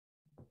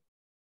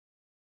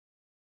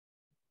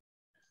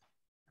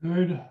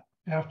Good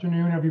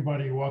afternoon,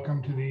 everybody.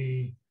 Welcome to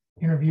the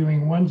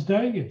Interviewing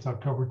Wednesday. It's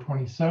October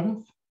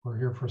 27th. We're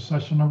here for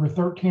session number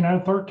 13 out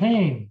of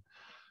 13.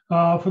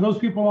 For those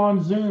people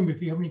on Zoom,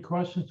 if you have any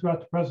questions throughout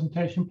the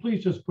presentation,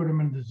 please just put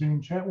them in the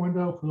Zoom chat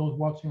window. For those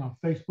watching on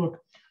Facebook,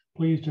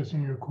 please just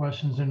enter your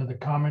questions into the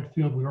comment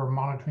field. We are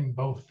monitoring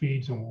both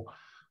feeds and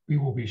we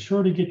will be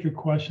sure to get your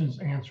questions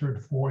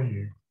answered for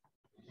you.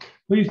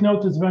 Please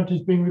note this event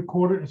is being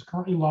recorded and is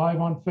currently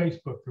live on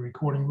Facebook. The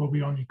recording will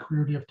be on the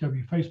Career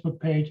DFW Facebook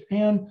page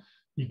and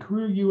the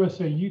Career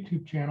USA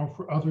YouTube channel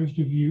for others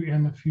to view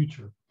in the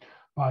future.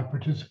 By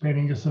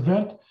participating in this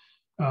event,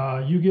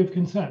 you give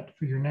consent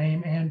for your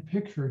name and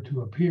picture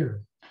to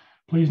appear.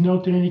 Please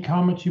note that any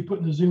comments you put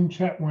in the Zoom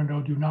chat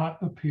window do not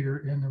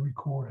appear in the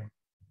recording.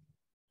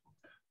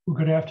 Well,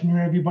 good afternoon,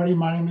 everybody.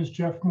 My name is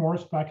Jeff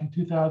Morris. Back in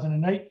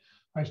 2008,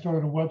 I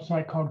started a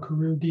website called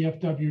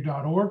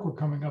careerdfw.org. We're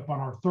coming up on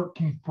our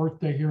 13th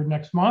birthday here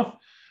next month.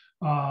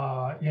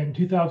 In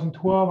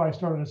 2012, I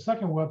started a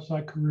second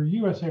website,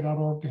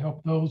 careerusa.org, to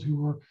help those who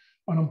were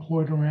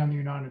unemployed around the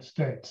United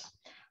States.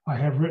 I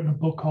have written a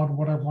book called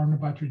What I've Learned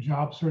About Your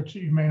Job Search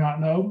That You May Not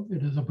Know.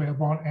 It is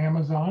available on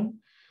Amazon.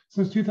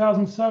 Since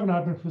 2007,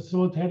 I've been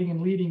facilitating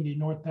and leading the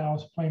North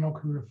Dallas Plano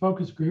Career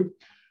Focus Group.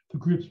 The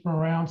group's been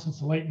around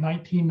since the late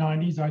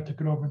 1990s. I took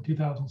it over in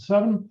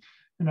 2007.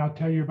 And I'll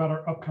tell you about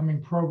our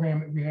upcoming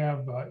program that we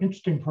have,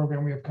 interesting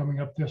program we have coming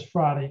up this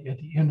Friday at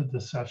the end of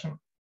this session.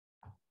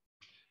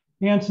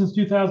 And since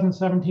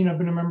 2017, I've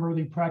been a member of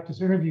the practice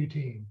interview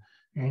team,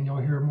 and you'll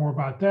hear more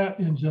about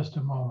that in just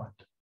a moment.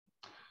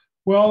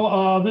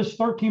 Well, this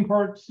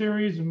 13-part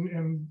series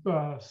and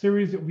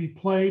series that we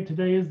played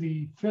today is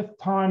the 5th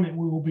time that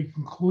we will be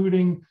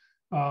concluding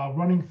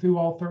running through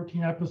all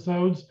 13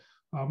 episodes.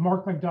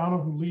 Mark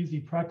McDonald, who leads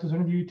the practice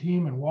interview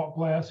team, and Walt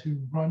Glass, who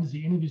runs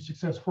the interview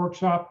success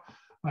workshop.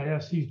 I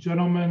asked these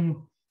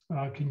gentlemen,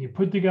 can you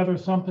put together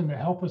something to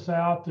help us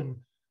out? And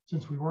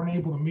since we weren't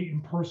able to meet in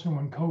person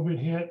when COVID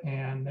hit,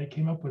 and they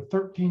came up with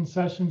 13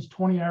 sessions,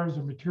 20 hours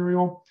of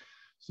material.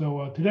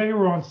 So today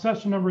we're on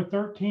session number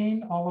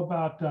 13, all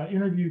about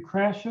interview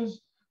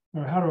crashes,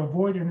 or how to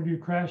avoid interview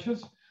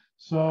crashes.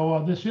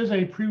 So this is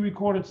a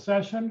pre-recorded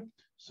session.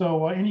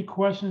 So any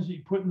questions that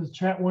you put in the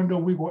chat window,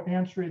 we will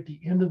answer at the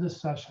end of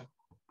this session.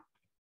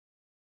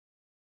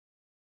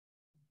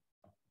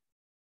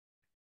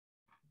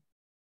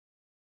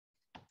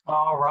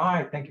 All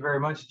right, thank you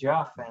very much,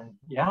 Jeff. And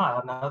yeah,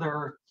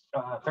 another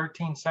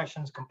 13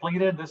 sessions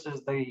completed. This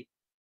is the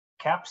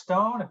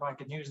capstone, if I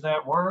could use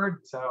that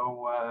word.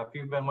 So if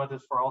you've been with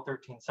us for all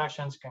 13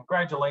 sessions,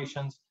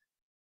 congratulations.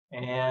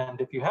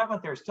 And if you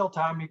haven't, there's still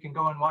time. You can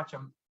go and watch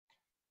them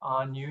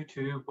on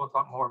YouTube. We'll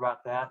talk more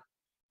about that.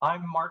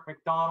 I'm Mark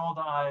McDonald.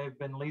 I've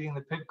been leading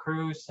the PIT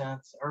crew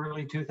since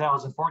early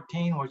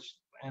 2014,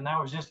 and that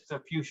was just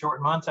a few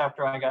short months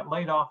after I got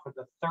laid off for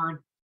the 3rd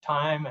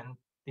time in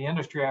the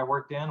industry I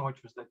worked in,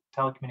 which was the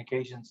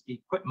telecommunications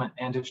equipment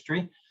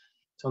industry.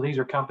 So these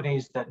are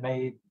companies that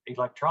made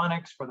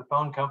electronics for the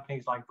phone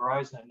companies like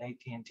Verizon and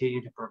AT&T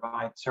to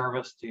provide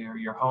service to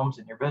your homes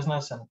and your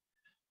business. And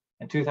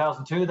in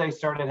 2002, they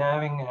started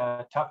having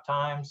tough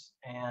times.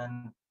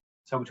 And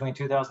so between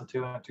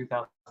 2002 and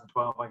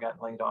 2012, I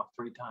got laid off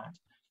 3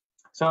 times.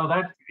 So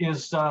that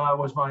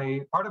was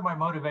part of my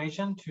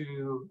motivation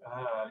to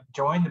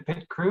join the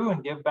PIT crew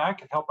and give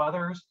back and help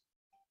others.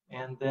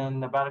 And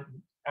then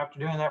after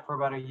doing that for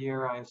about a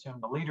year, I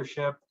assumed the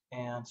leadership.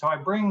 And so I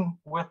bring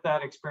with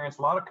that experience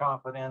a lot of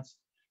confidence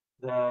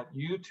that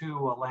you too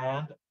will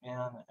land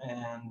in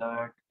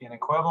an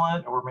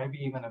equivalent or maybe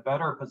even a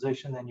better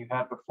position than you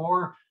had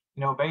before.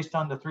 You know, based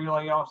on the 3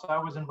 layoffs I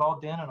was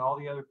involved in and all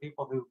the other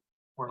people who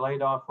were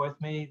laid off with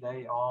me,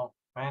 they all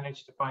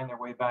managed to find their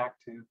way back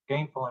to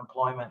gainful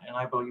employment. And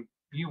I believe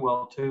you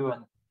will too.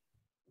 And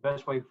the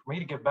best way for me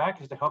to give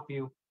back is to help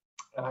you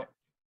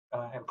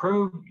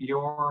improve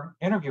your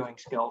interviewing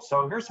skills.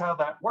 So here's how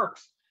that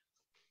works.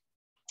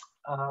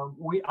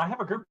 I have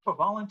a group of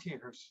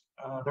volunteers.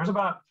 There's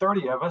about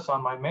 30 of us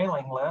on my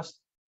mailing list.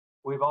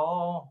 We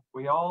all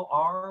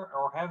are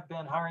or have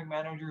been hiring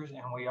managers,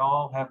 and we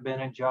all have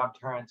been in job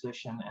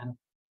transition. And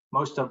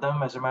most of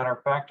them, as a matter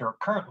of fact, are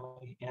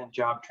currently in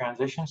job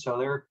transition. So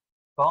they're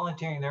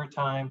volunteering their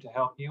time to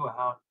help you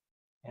out.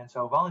 And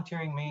so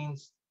volunteering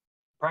means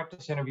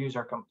practice interviews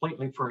are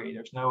completely free.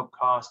 There's no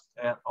cost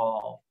at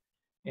all.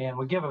 And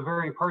we give a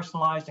very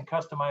personalized and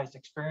customized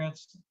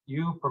experience.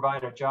 You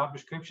provide a job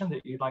description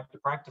that you'd like to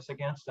practice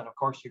against. And of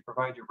course, you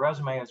provide your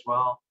resume as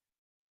well.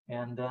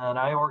 And then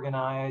I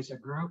organize a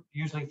group,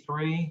 usually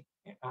 3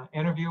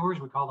 interviewers.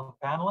 We call them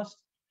panelists.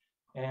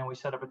 And we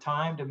set up a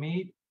time to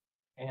meet,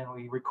 and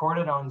we record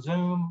it on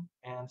Zoom.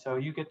 And so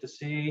you get to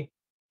see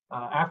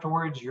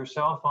afterwards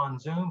yourself on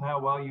Zoom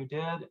how well you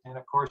did. And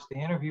of course, the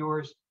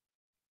interviewers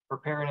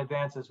prepare in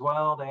advance as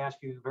well. They ask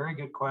you very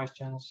good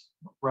questions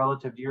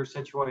relative to your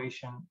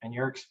situation and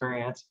your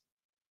experience.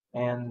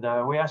 And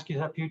we ask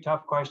you a few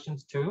tough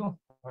questions too,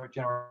 or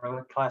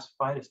generally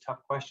classified as tough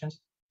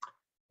questions.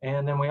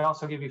 And then we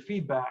also give you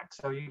feedback.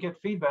 So you get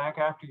feedback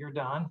after you're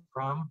done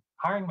from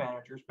hiring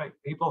managers,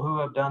 people who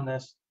have done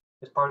this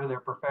as part of their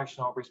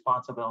professional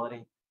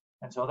responsibility.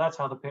 And so that's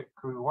how the pit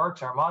crew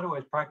works. Our motto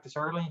is practice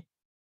early,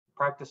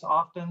 practice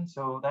often.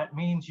 So that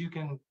means you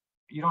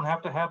don't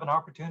have to have an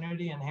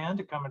opportunity in hand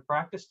to come and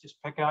practice.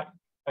 Just pick out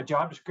a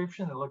job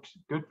description that looks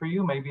good for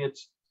you. Maybe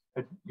it's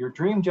your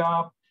dream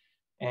job,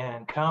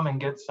 and come and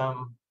get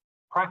some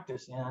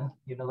practice in.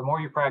 You know, the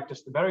more you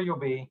practice, the better you'll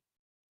be.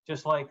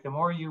 Just like the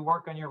more you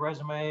work on your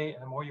resume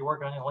and the more you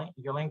work on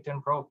your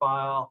LinkedIn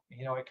profile,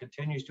 you know, it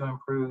continues to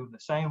improve. The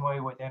same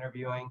way with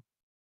interviewing.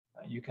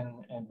 You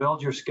can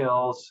build your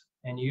skills,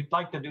 and you'd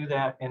like to do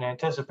that in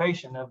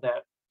anticipation of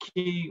that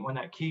when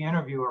that key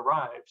interview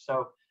arrives.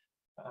 So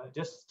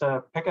just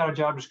pick out a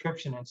job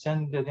description and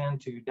send it in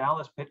to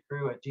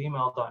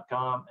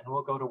dallaspitcrew@gmail.com, and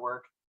we'll go to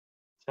work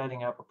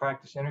setting up a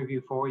practice interview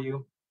for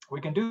you.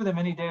 We can do them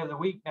any day of the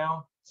week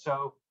now,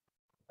 so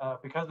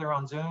because they're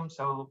on Zoom.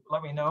 So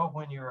let me know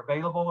when you're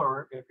available,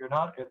 or if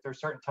there's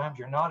certain times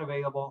you're not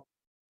available,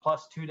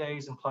 plus 2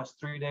 days and plus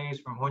 3 days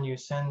from when you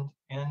send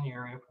in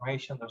your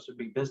information. Those would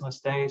be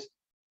business days.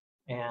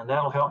 And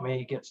that'll help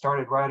me get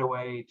started right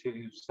away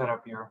to set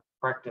up your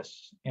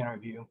practice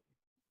interview.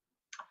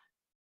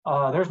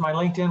 There's my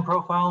LinkedIn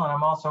profile, and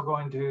I'm also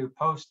going to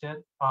post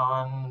it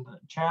on the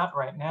chat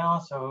right now.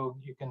 So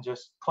you can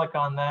just click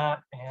on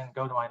that and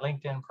go to my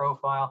LinkedIn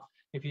profile.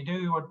 If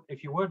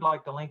you would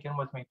like to link in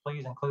with me,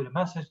 please include a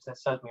message that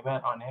says we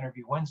met on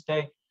Interview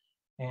Wednesday.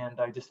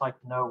 And I just like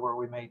to know where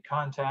we made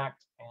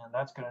contact, and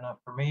that's good enough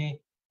for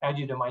me. Add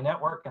you to my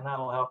network, and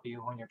that'll help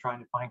you when you're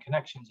trying to find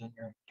connections in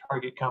your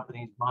target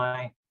companies.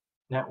 My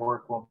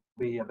network will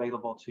be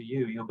available to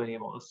you. You'll be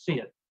able to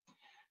see it.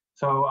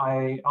 So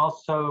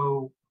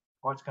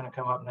what's going to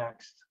come up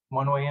next?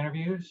 One-way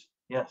interviews?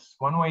 Yes,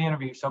 one-way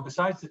interviews. So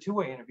besides the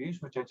two-way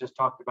interviews, which I just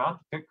talked about,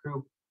 the pit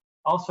crew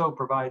also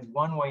provides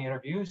one-way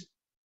interviews.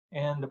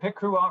 And the pit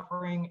crew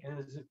offering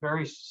is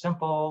very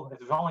simple.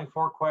 There's only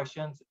 4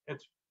 questions.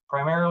 It's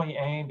primarily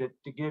aimed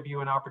to give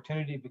you an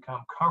opportunity to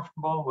become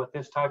comfortable with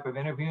this type of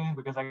interviewing,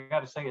 because I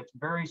got to say, it's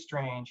very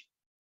strange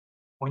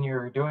when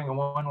you're doing a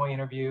one-way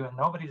interview and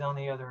nobody's on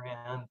the other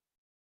end.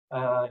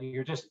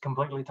 You're just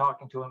completely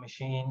talking to a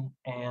machine.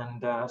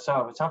 And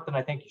so it's something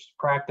I think you should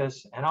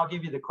practice. And I'll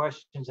give you the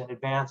questions in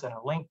advance and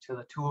a link to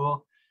the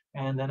tool.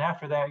 And then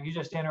after that, you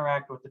just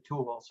interact with the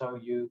tool. So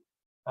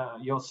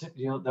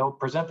they'll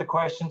present the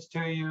questions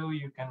to you.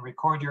 You can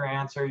record your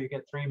answer. You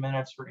get 3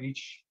 minutes for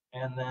each.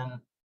 And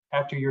then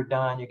after you're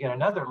done, you get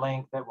another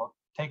link that will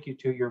take you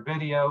to your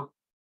video.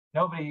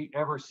 Nobody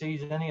ever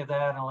sees any of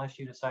that unless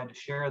you decide to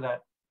share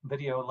that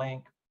video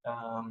link.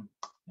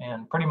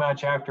 And pretty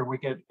much after we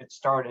get it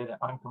started,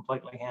 I'm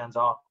completely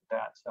hands-off with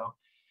that. So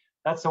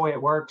that's the way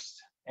it works.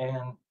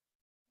 And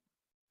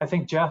I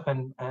think Jeff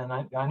and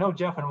I know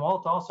Jeff and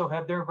Walt also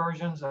have their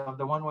versions of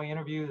the one-way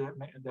interview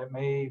that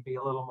may be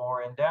a little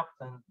more in-depth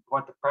than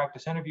what the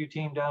practice interview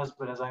team does.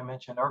 But as I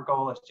mentioned, our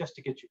goal is just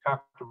to get you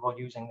comfortable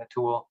using the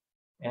tool.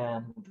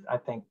 And I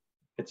think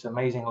it's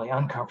amazingly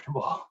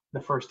uncomfortable the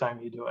first time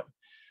you do it.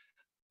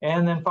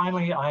 And then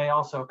finally, I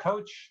also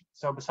coach.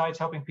 So besides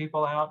helping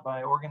people out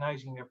by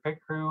organizing their pit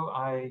crew,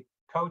 I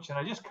coach, and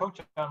I just coach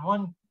on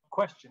one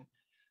question.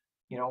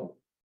 You know,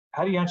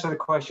 how do you answer the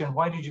question,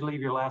 why did you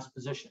leave your last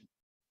position?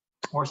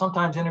 Or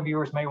sometimes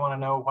interviewers may want to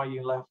know why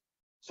you left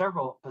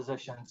several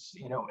positions,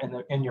 you know,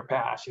 in your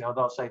past. You know,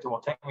 they'll say,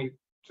 well, take me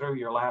through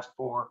your last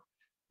 4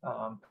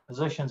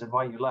 positions and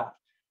why you left.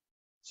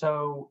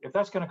 So if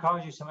that's going to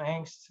cause you some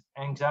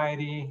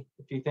anxiety,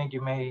 if you think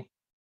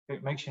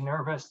it makes you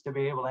nervous to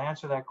be able to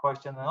answer that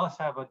question, then let's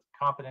have a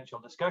confidential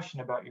discussion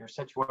about your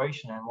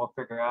situation, and we'll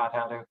figure out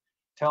how to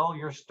tell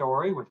your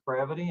story with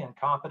brevity and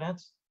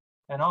confidence,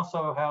 and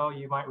also how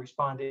you might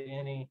respond to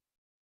any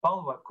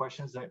follow-up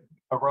questions that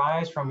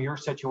arise from your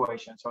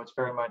situation. So it's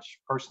very much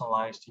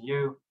personalized to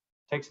you.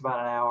 It takes about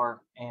an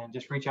hour, and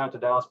just reach out to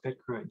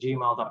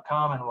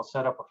dallaspitcrew@gmail.com, and we'll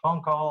set up a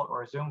phone call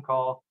or a Zoom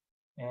call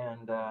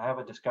and have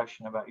a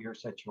discussion about your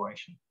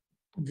situation.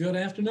 Good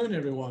afternoon,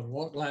 everyone.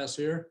 Walt Glass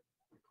here.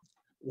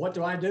 What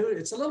do I do?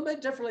 It's a little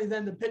bit differently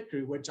than the pit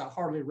crew, which I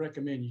hardly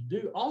recommend you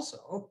do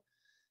also.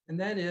 And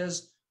that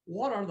is,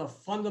 what are the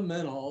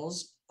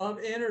fundamentals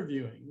of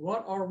interviewing?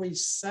 What are we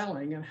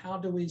selling, and how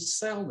do we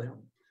sell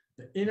them?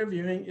 The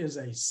interviewing is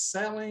a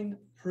selling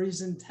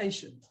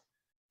presentation.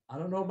 I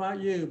don't know about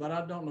you, but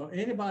I don't know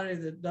anybody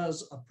that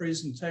does a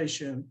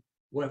presentation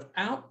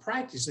without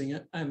practicing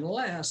it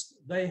unless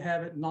they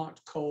have it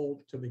knocked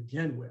cold to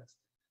begin with.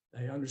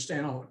 They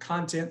understand all the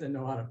content, they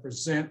know how to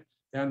present,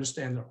 they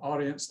understand their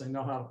audience, they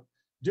know how to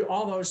do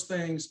all those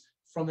things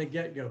from the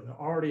get-go. They're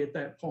already at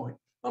that point.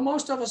 But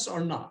most of us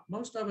are not.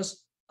 Most of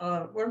us,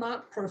 we're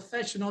not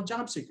professional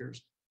job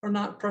seekers. We're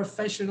not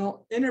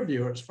professional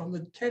interviewers from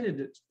the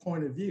candidate's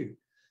point of view.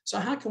 So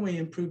how can we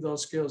improve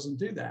those skills and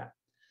do that?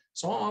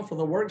 So I offer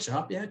the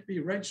workshop. You have to be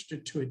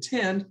registered to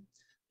attend.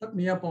 Look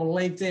me up on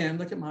LinkedIn,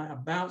 look at my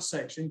About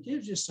section,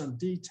 gives you some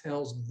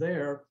details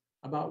there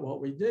about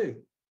what we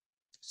do.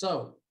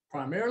 So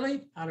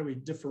primarily, how do we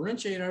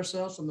differentiate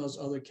ourselves from those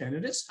other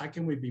candidates? How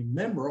can we be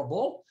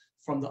memorable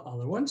from the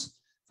other ones?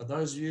 For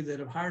those of you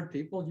that have hired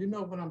people, you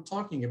know what I'm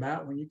talking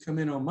about. When you come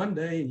in on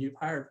Monday and you've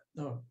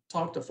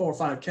talked to 4 or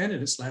 5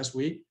 candidates last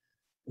week,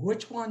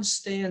 which one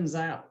stands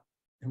out?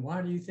 And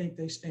why do you think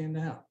they stand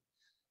out?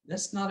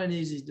 That's not an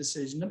easy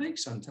decision to make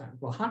sometimes.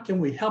 Well, how can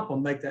we help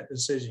them make that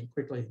decision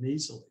quickly and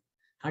easily?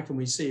 How can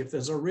we see if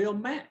there's a real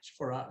match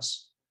for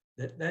us,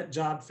 that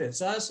job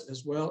fits us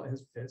as well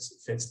as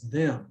fits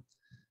them?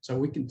 So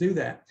we can do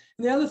that.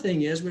 And the other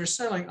thing is we're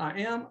selling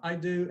I am, I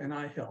do, and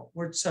I help.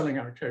 We're selling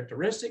our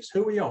characteristics,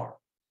 who we are.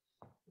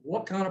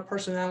 What kind of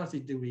personality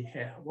do we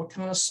have? What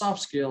kind of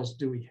soft skills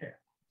do we have?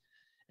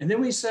 And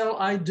then we sell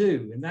I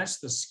do, and that's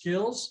the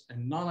skills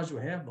and knowledge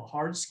we have, the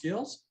hard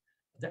skills,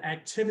 the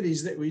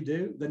activities that we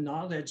do, the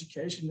knowledge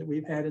education that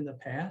we've had in the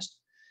past.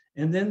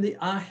 And then the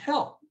I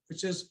help,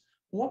 which is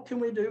what can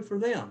we do for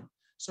them?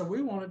 So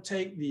we want to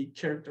take the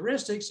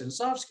characteristics and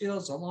soft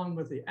skills along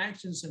with the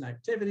actions and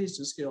activities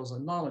and skills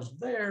and knowledge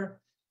there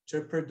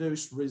to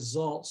produce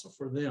results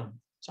for them.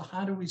 So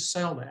how do we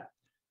sell that?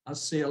 I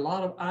see a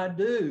lot of I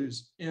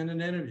do's in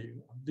an interview.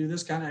 Do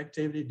this kind of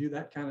activity, do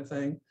that kind of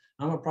thing.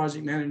 I'm a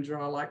project manager.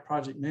 I like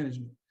project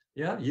management.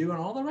 Yeah, you and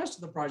all the rest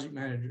of the project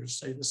managers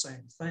say the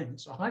same thing.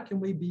 So how can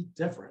we be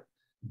different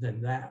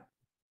than that?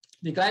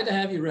 Be glad to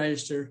have you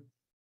register,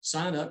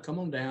 sign up, come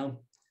on down.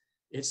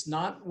 It's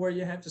not where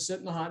you have to sit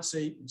in the hot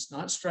seat. It's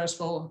not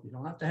stressful. You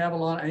don't have to have a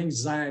lot of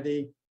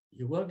anxiety.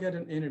 You will get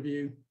an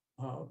interview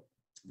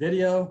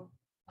video.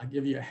 I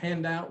give you a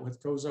handout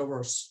which goes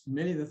over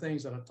many of the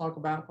things that I talk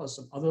about, plus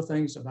some other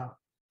things about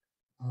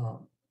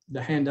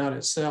the handout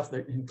itself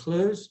that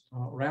includes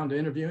around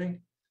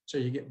interviewing. So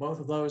you get both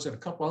of those and a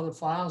couple other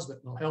files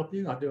that will help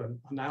you. I do an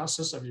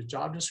analysis of your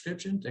job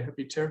description to help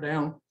you tear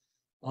down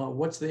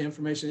what's the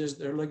information is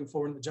they're looking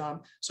for in the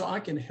job. So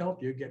I can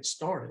help you get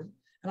started.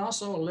 And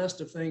also a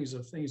list of things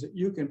that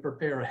you can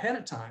prepare ahead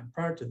of time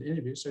prior to the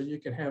interview so you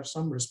can have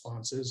some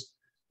responses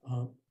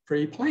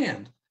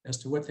pre-planned as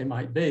to what they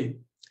might be.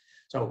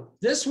 So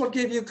this will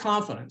give you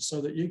confidence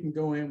so that you can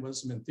go in with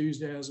some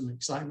enthusiasm,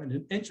 excitement,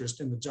 and interest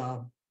in the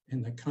job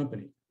in the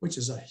company, which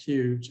is a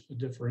huge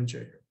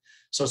differentiator.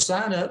 So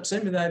sign up,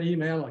 send me that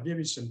email. I'll give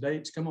you some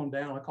dates. Come on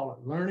down. I call it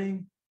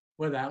Learning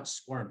Without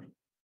Squirming.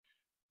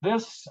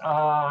 This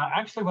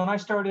actually, when I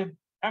started,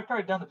 after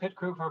I'd done the pit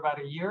crew for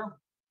about a year,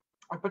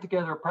 I put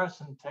together a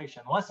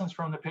presentation, lessons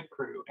from the pit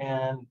crew,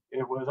 and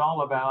it was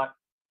all about,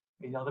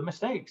 the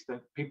mistakes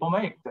that people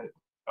make that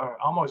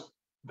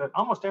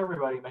almost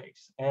everybody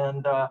makes.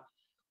 And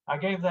I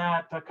gave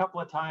that a couple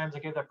of times. I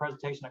gave that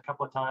presentation a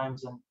couple of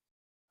times, and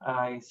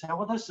I said,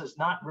 well, this is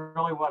not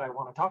really what I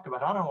want to talk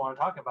about. I don't want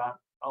to talk about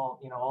all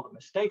the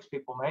mistakes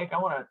people make. I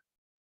want to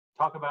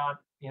talk about,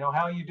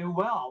 how you do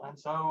well. And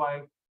so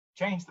I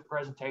changed the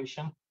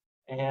presentation,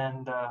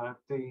 and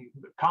the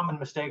common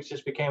mistakes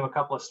just became a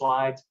couple of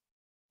slides.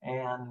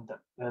 And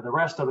the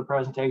rest of the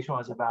presentation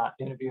was about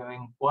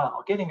interviewing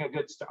well, getting a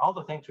good start, all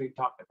the things we've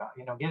talked about,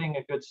 getting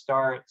a good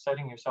start,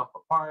 setting yourself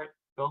apart,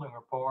 building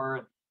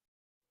rapport.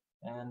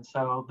 And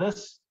so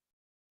this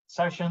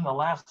session, the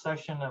last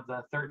session of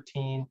the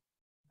 13,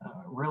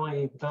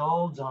 really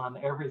builds on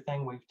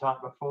everything we've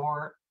taught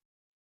before.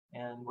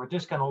 And we're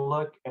just going to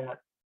look at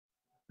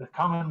the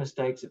common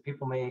mistakes that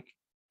people make,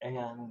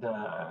 and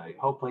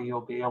hopefully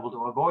you'll be able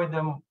to avoid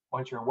them.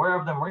 Once you're aware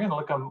of them, we're going to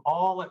look at them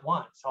all at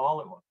once,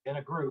 in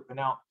a group. And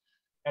now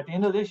at the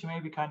end of this, you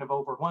may be kind of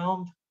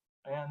overwhelmed.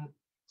 And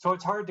so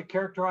it's hard to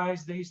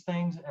characterize these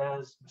things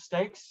as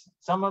mistakes.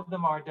 Some of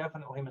them are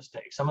definitely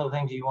mistakes. Some of the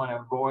things you want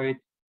to avoid,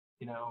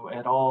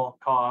 at all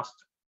cost,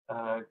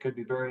 could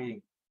be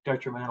very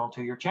detrimental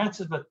to your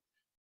chances, but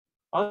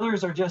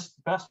others are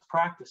just best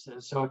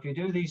practices. So if you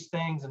do these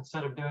things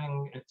instead of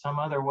doing it some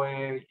other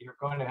way, you're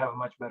going to have a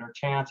much better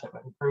chance of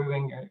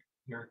improving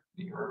your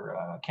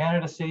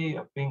candidacy,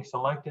 of being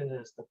selected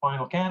as the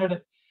final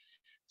candidate.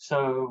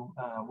 So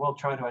we'll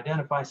try to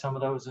identify some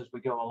of those as we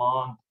go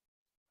along.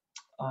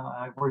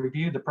 I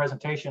reviewed the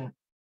presentation,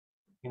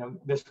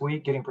 this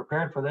week, getting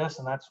prepared for this,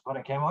 and that's what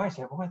I came away. I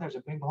said, boy, there's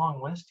a big long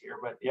list here.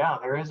 But yeah,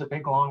 there is a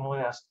big long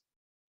list.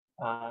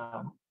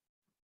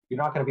 You're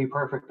not going to be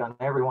perfect on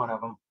every one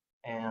of them,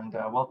 and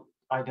we'll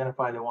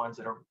identify the ones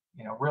that are,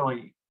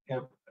 really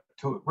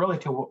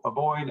to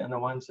avoid, and the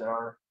ones that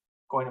are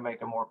going to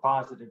make a more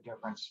positive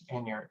difference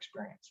in your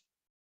experience.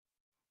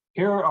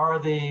 Here are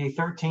the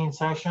 13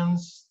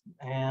 sessions,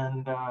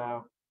 and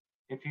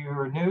if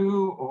you're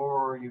new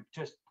or you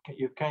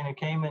kind of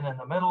came in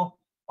the middle,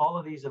 all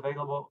of these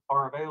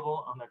are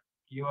available on the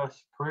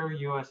Career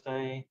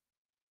USA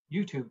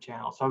YouTube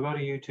channel. So go to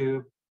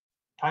YouTube,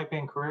 type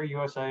in Career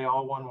USA,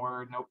 all one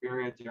word, no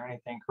periods or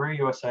anything, Career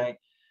USA,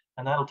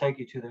 and that'll take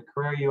you to the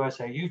Career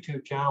USA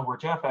YouTube channel, where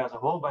Jeff has a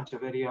whole bunch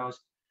of videos.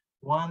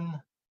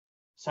 One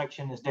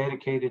section is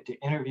dedicated to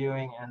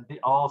interviewing, and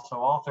also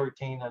all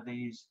 13 of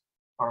these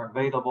are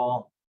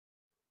available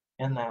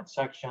in that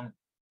section.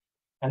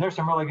 And there's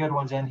some really good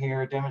ones in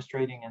here,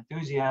 demonstrating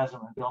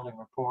enthusiasm and building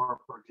rapport,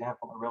 for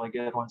example, are really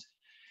good ones.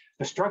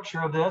 The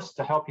structure of this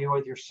to help you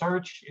with your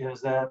search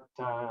is that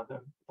the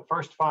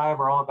first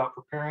 5 are all about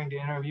preparing to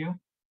interview.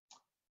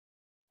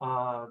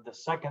 The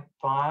second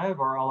 5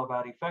 are all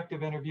about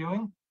effective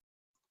interviewing.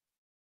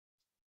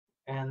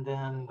 And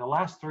then the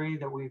last 3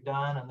 that we've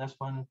done, and this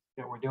one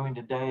that we're doing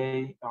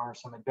today, are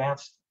some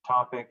advanced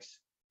topics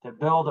that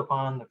build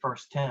upon the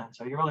first 10.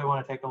 So you really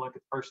want to take a look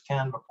at the first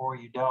 10 before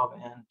you delve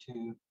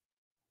into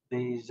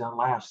these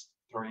last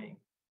 3.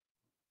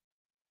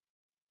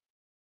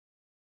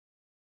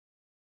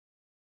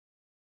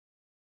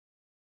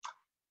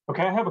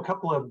 Okay, I have a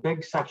couple of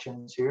big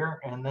sections here,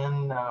 and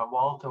then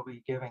Walt will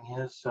be giving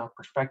his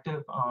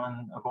perspective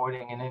on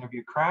avoiding an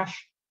interview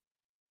crash.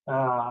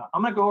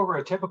 I'm going to go over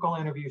a typical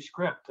interview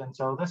script, and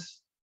so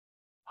this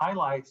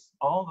highlights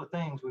all the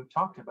things we've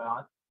talked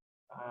about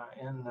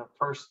in the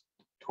first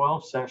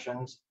 12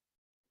 sessions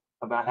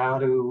about how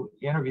to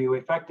interview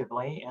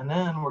effectively, and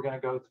then we're going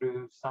to go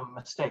through some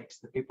mistakes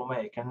that people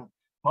make, and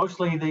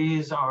mostly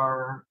these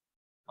are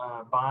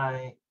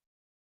by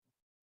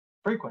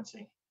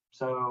frequency.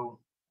 So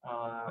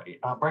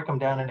I'll break them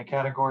down into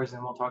categories,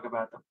 and we'll talk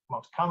about the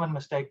most common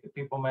mistake that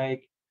people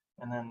make,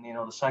 and then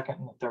the second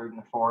and the third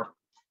and the fourth,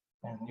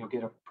 and you'll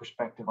get a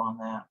perspective on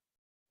that.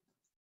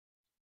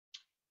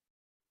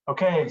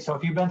 Okay, so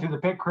if you've been through the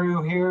pit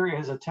crew, here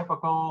is a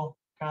typical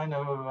kind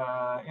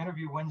of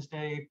interview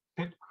Wednesday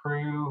pit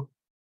crew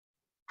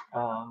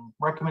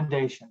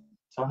recommendation.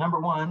 So number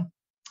 1,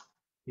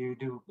 you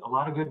do a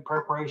lot of good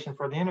preparation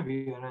for the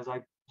interview, and as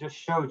I just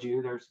showed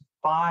you, there's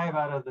 5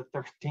 out of the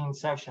 13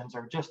 sessions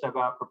are just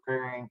about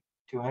preparing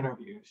to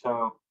interview.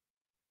 So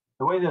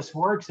the way this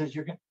works is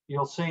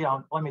you'll see,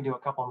 let me do a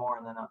couple more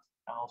and then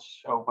I'll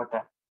show what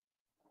that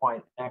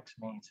white X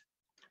means.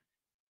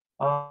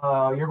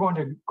 You're going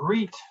to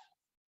greet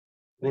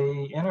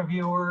the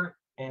interviewer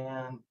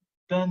and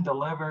then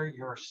deliver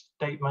your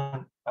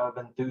statement of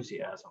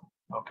enthusiasm.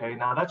 Okay,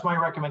 now that's my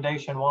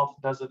recommendation. Walt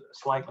does it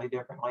slightly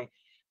differently,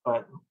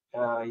 but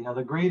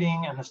the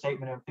greeting and the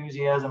statement of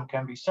enthusiasm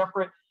can be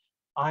separate.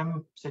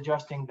 I'm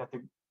suggesting that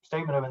the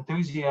statement of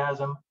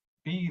enthusiasm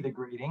be the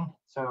greeting.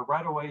 So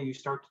right away you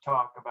start to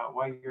talk about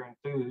why you're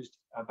enthused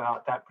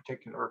about that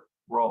particular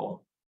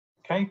role.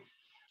 Okay,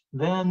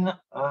 then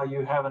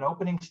you have an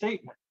opening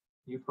statement.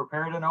 You've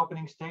prepared an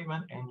opening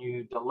statement and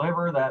you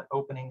deliver that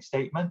opening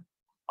statement.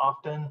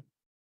 Often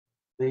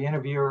the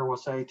interviewer will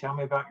say, tell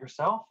me about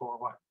yourself, or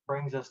what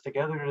brings us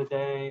together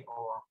today,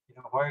 or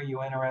why are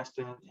you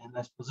interested in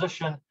this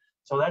position?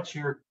 So that's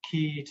your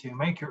key to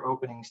make your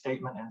opening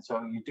statement. And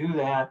so you do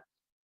that.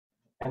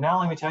 And now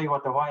let me tell you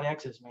what the white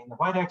X's mean. The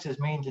white X's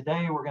mean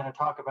today we're going to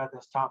talk about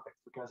this topic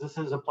because this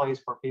is a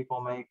place where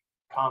people make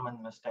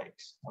common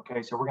mistakes.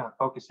 Okay, so we're going to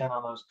focus in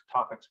on those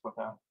topics with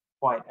a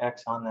white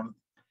X on them.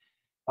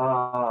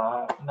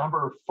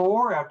 Number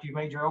 4, after you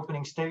made your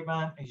opening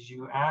statement, is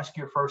you ask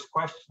your first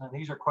question, and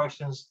these are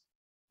questions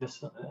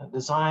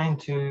designed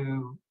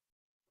to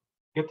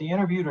get the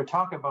interview to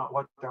talk about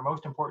what their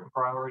most important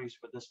priorities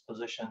for this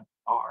position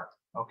are.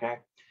 Okay,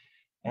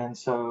 and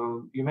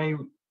so you may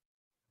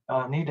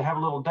need to have a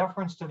little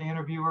deference to the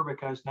interviewer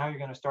because now you're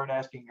going to start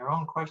asking your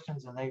own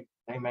questions, and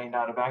they may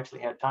not have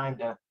actually had time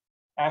to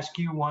ask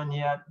you one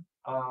yet,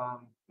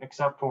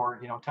 except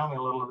for tell me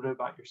a little bit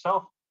about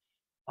yourself.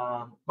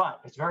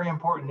 But it's very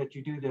important that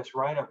you do this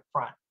right up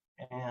front.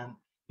 And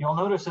you'll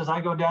notice as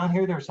I go down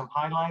here, there's some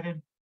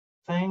highlighted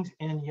things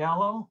in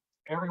yellow.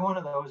 Every one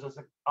of those is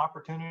an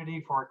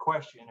opportunity for a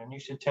question, and you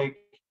should take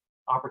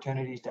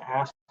opportunities to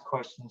ask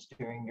questions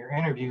during your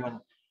interview. And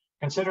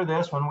consider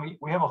this, when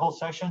we have a whole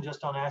session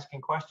just on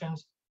asking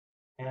questions,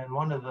 and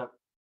one of the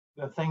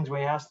things we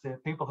ask the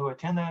people who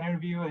attend that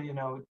interview,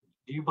 do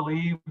you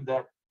believe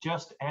that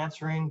just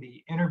answering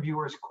the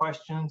interviewer's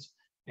questions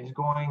is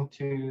going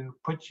to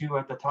put you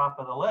at the top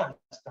of the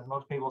list? And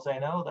most people say,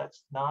 no,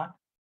 that's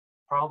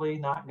probably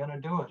not going to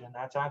do it. And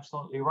that's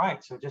absolutely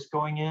right. So just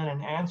going in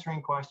and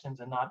answering questions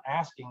and not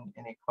asking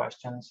any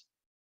questions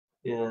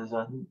is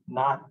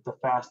not the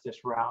fastest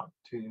route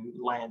to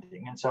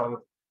landing. And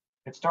so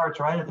it starts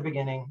right at the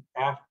beginning.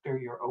 After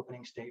your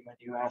opening statement,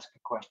 you ask a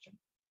question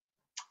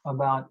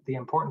about the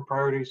important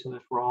priorities of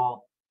this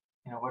role.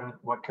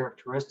 What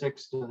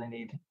characteristics do they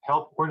need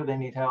help? Where do they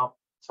need help?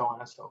 So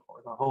on and so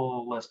forth. A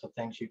whole list of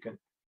things you could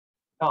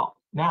help.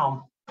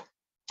 Now,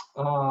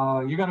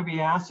 you're going to be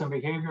asked some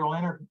behavioral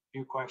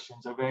interview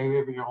questions. A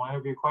behavioral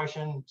interview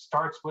question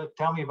starts with,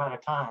 tell me about a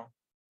time.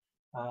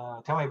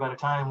 Tell me about a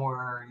time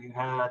where you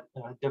had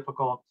a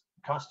difficult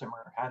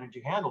customer. How did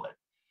you handle it?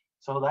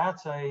 So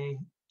that's a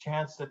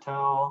chance to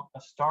tell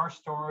a star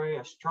story,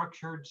 a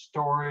structured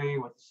story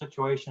with a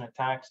situation, a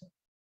task,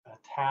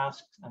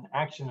 an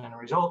action, and a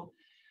result.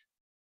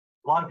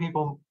 A lot of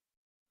people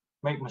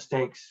make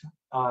mistakes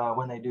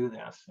when they do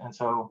this. And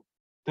so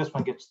this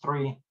one gets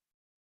 3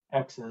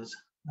 X's.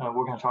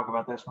 We're going to talk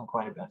about this one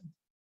quite a bit.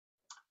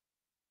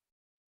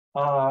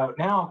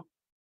 Now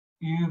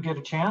you get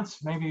a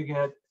chance, maybe you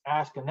get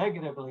asked a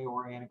negatively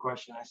oriented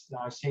question.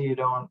 I see you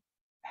don't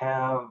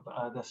have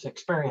this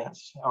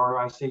experience, or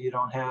I see you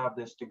don't have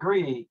this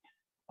degree,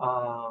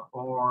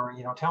 or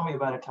tell me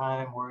about a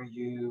time where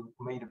you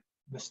made a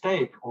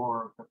mistake,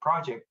 or the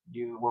project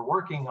you were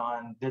working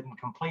on didn't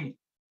complete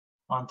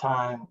on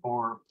time,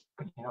 or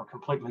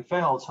completely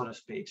failed, so to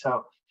speak.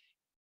 So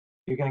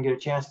you're going to get a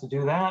chance to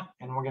do that,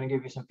 and we're going to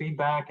give you some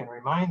feedback and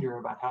reminder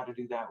about how to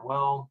do that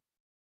well.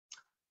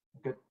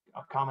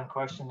 A common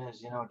question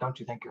is, don't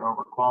you think you're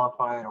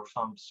overqualified, or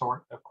some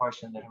sort of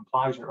question that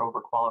implies you're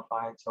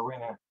overqualified. So we're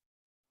going to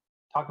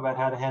talk about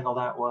how to handle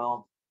that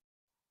well.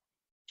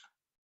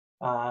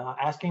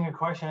 Asking a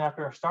question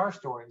after a star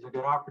story is a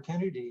good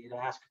opportunity to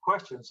ask a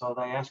question. So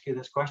they ask you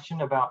this question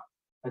about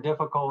a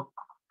difficult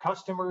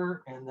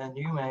customer, and then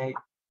you may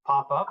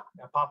pop up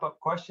a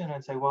pop-up question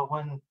and say, well,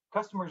 when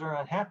customers are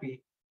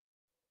unhappy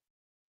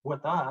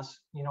with us,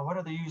 what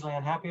are they usually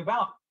unhappy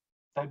about?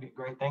 That'd be a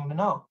great thing to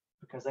know,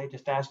 because they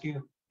just ask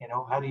you,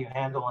 how do you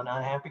handle an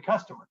unhappy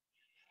customer?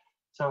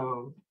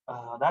 So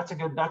that's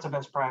a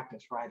best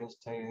practice, right? Is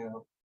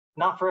to,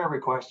 not for every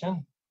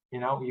question, you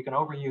can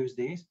overuse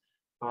these,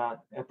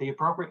 but at the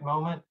appropriate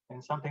moment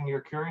and something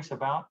you're curious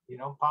about,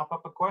 pop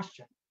up a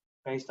question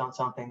based on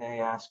something they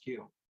ask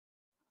you.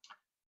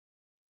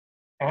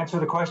 Answer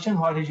the question,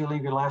 why did you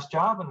leave your last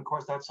job? And of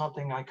course, that's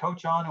something I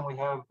coach on, and we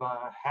have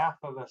half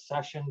of a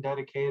session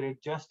dedicated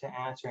just to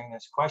answering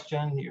this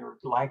question. You're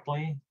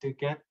likely to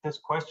get this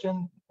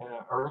question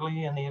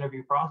early in the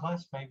interview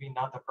process, maybe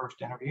not the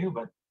first interview,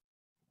 but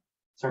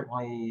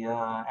certainly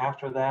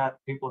after that,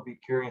 people will be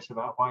curious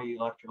about why you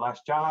left your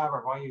last job,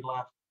 or why you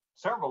left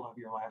several of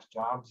your last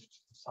jobs.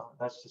 So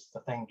that's just the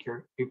thing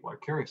people are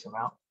curious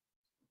about.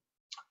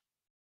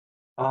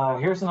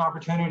 Here's an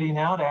opportunity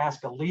now to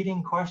ask a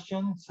leading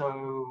question.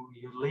 So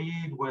you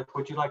lead with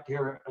what you'd like to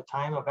hear a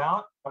time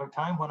about, or a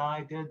time when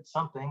I did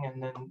something,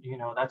 and then,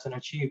 that's an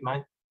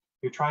achievement.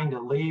 You're trying to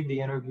lead the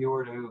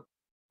interviewer to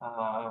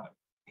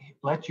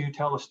let you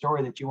tell a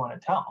story that you want to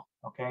tell,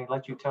 okay?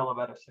 Let you tell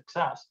about a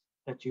success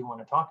that you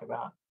want to talk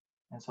about.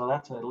 And so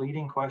that's a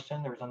leading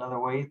question. There's another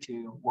way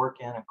to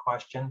work in a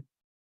question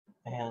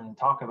and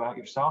talk about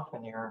yourself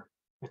and your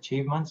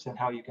achievements and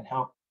how you can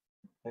help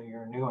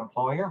your new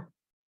employer.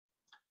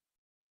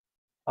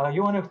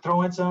 You want to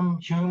throw in some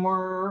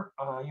humor.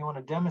 You want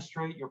to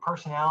demonstrate your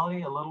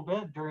personality a little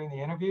bit during the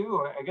interview.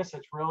 I guess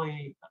it's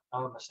really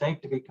a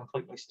mistake to be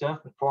completely stiff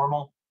and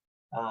formal.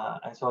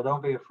 And so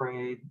don't be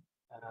afraid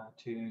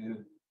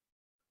to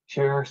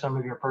share some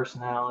of your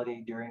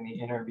personality during the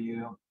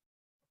interview,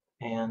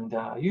 and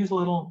use a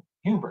little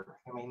humor.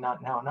 I mean,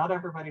 not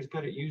everybody's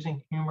good at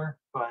using humor,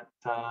 but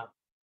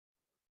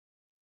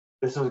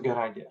this is a good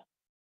idea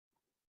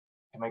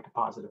to make a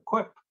positive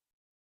quip,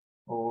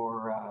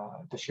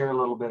 or to share a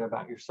little bit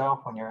about yourself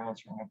when you're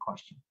answering a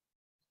question.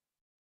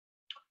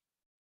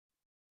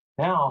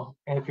 Now,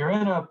 if you're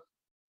in a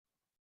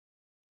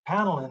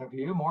panel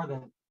interview, more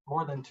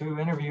than two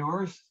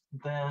interviewers,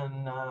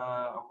 then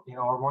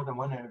or more than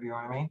one interviewer,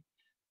 I mean,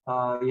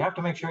 you have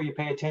to make sure you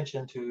pay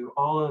attention to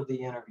all of the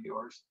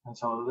interviewers. And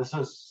so this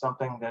is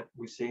something that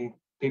we see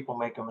people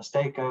make a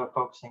mistake of,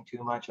 focusing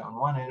too much on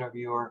one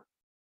interviewer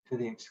to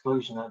the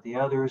exclusion of the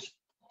others.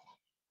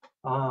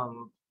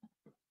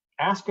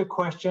 Ask a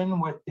question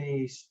with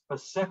the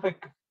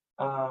specific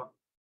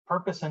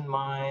purpose in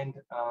mind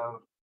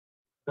of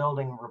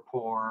building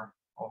rapport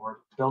or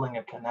building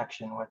a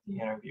connection with the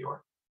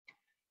interviewer.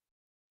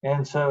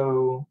 And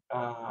so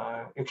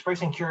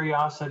expressing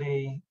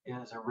curiosity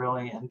is a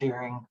really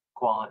endearing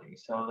quality.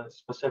 So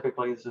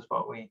specifically, this is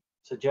what we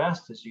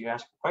suggest: is you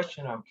ask a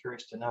question, I'm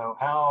curious to know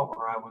how,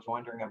 or I was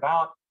wondering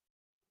about,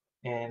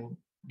 and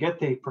get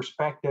the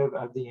perspective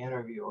of the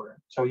interviewer.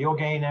 So you'll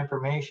gain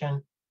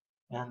information,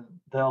 and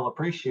they'll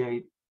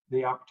appreciate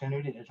the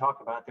opportunity to talk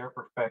about their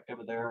perspective,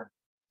 their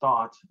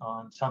thoughts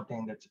on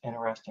something that's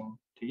interesting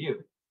to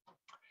you.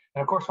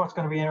 And of course, what's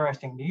going to be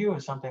interesting to you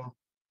is something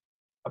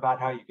about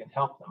how you can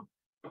help them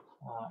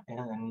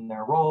in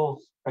their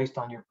roles based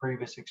on your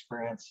previous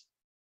experience.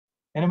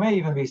 And it may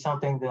even be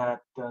something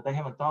that they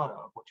haven't thought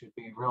of, which would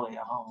be really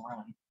a home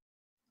run.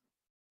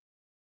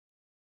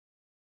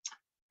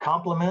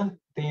 Compliment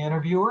the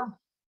interviewer.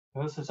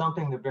 This is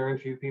something that very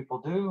few people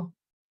do,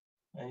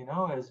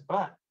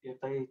 but if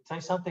they say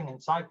something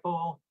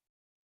insightful,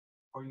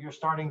 or you're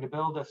starting to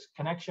build this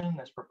connection,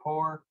 this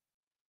rapport,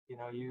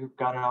 you've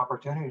got an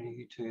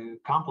opportunity to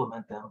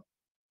compliment them.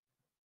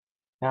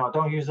 Now,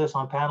 don't use this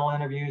on panel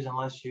interviews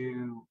unless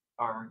you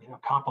are,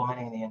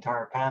 complimenting the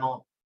entire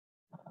panel,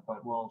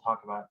 but we'll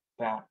talk about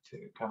that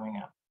too coming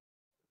up.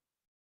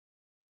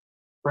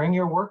 Bring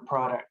your work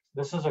product.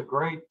 This is a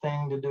great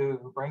thing to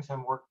do. Bring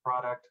some work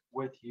product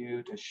with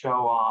you to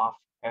show off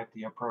at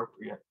the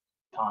appropriate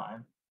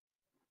time.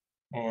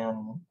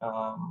 And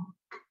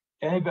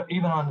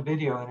even on the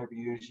video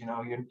interviews, you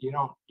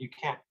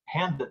can't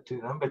hand it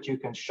to them, but you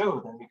can show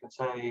them. You can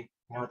say,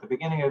 at the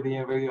beginning of the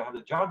interview, I have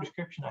the job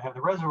description, I have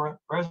the resume,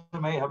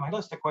 I have my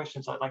list of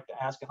questions I'd like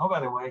to ask. And oh,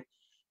 by the way,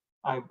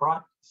 I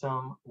brought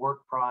some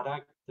work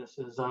product. This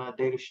is a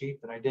data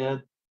sheet that I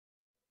did.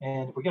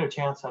 And if we get a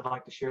chance, I'd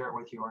like to share it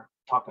with you or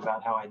talk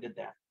about how I did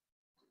that.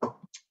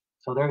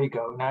 So there you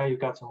go. Now you've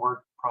got some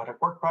work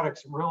product. Work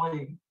product's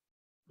really,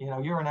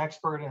 you're an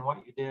expert in what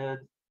you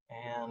did.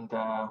 And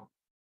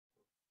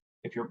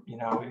if you're,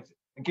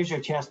 it gives you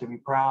a chance to be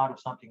proud of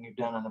something you've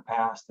done in the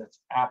past that's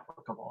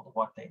applicable to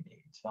what they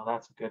need. So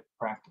that's a good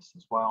practice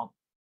as well.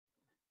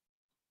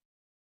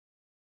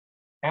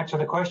 Answer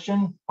the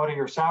question, what are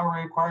your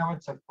salary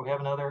requirements? We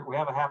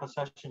have a half a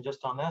session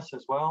just on this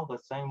as well. The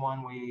same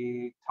one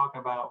we talk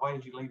about, why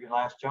did you leave your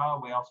last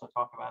job? We also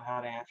talk about how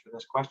to answer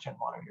this question,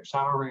 what are your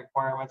salary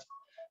requirements?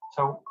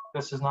 So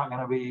this is not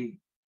going to be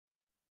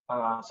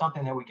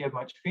something that we give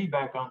much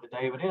feedback on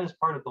today, but it is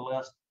part of the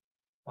list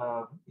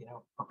of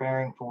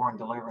preparing for and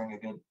delivering a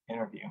good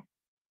interview.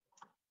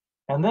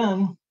 And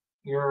then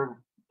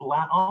your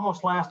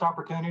almost last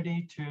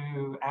opportunity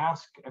to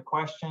ask a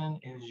question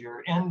is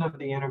your end of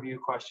the interview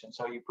question.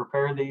 So you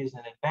prepare these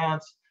in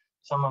advance.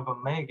 Some of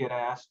them may get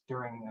asked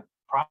during the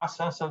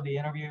process of the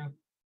interview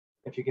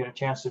if you get a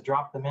chance to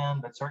drop them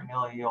in, but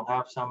certainly you'll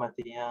have some at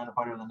the end.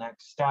 What are the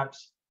next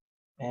steps?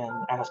 And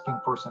asking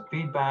for some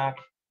feedback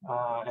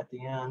at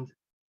the end.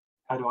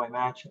 How do I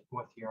match it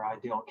with your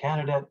ideal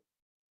candidate?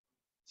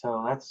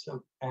 So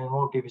and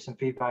we'll give you some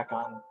feedback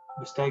on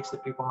mistakes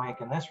that people make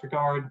in this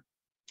regard.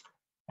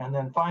 And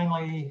then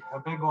finally, a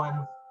big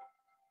one,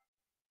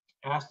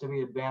 ask to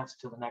be advanced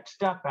to the next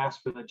step,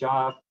 ask for the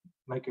job,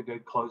 make a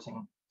good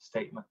closing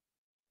statement.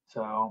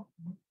 So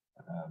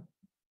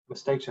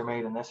mistakes are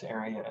made in this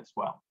area as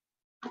well.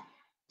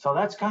 So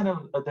that's kind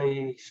of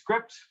the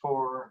script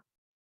for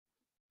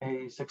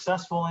a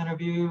successful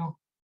interview,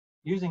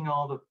 using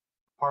all the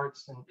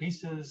parts and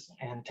pieces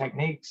and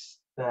techniques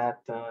that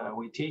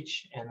we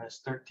teach in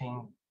this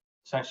 13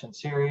 session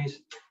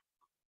series.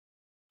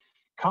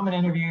 Common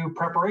interview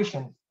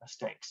preparation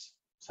mistakes.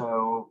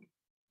 So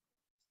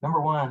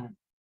number one,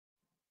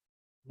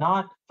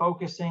 not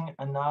focusing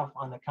enough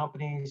on the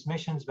company's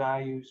missions,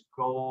 values,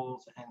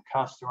 goals, and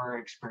customer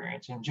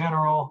experience. In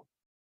general,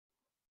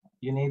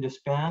 you need to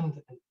spend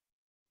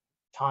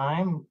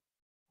time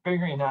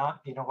figuring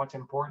out, what's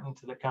important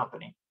to the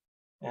company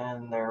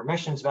and their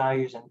missions,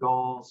 values, and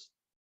goals.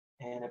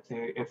 And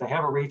if they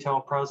have a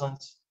retail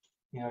presence,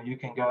 you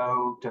can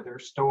go to their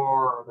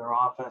store or their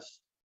office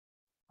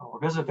or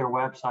visit their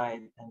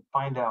website and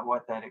find out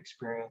what that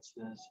experience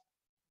is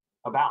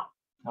about.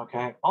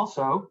 Okay.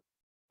 Also,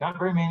 not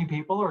very many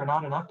people, or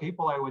not enough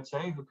people, I would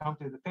say, who come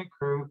through the pit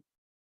crew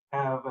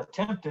have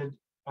attempted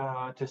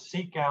to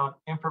seek out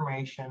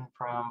information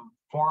from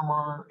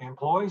former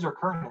employees or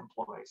current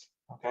employees.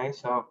 Okay,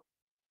 so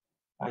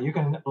you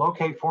can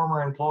locate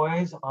former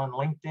employees on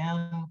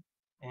LinkedIn,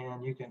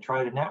 and you can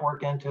try to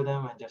network into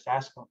them and just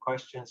ask them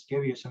questions,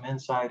 give you some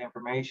inside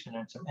information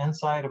and some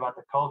insight about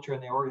the culture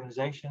in the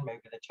organization, maybe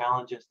the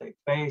challenges they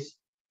face.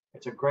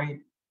 It's a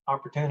great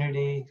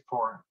opportunity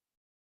for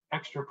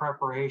extra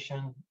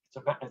preparation.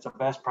 It's a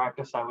best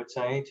practice, I would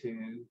say,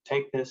 to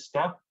take this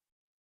step,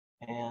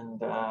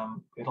 and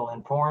it'll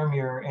inform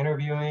your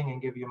interviewing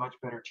and give you a much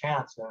better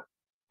chance of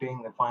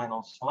being the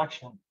final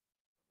selection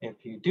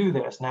if you do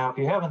this. Now, if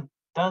you haven't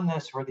done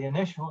this for the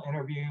initial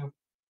interview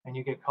and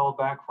you get called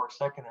back for a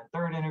second and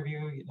third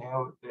interview,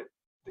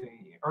 the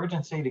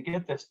urgency to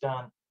get this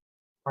done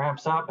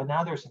ramps up, but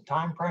now there's some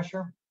time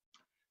pressure.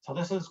 So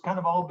this is kind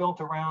of all built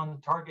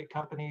around target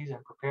companies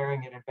and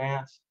preparing in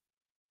advance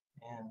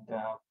and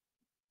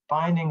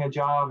finding a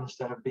job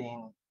instead of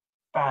being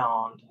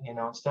found,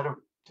 instead of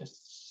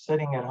just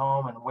sitting at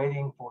home and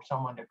waiting for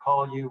someone to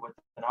call you with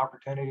an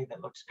opportunity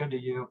that looks good to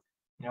you.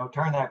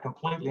 Turn that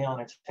completely on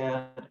its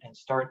head and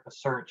start a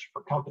search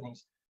for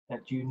companies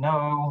that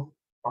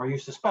or you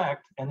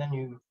suspect, and then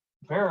you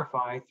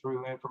verify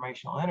through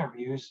informational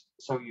interviews,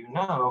 so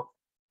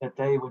that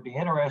they would be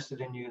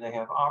interested in you. They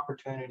have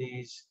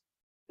opportunities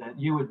that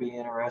you would be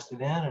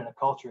interested in, and a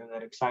culture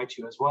that excites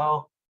you as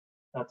well.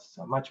 That's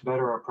a much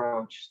better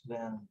approach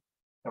than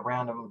the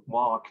random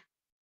walk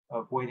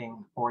of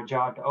waiting for a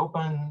job to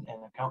open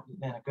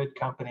in a good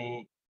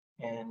company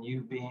and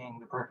you being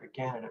the perfect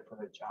candidate for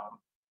the job.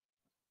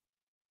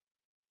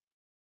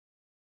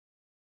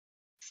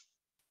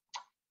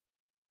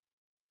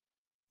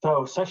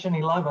 So session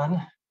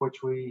 11,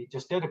 which we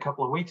just did a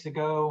couple of weeks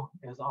ago,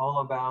 is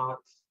all about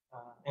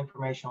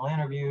informational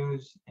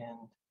interviews and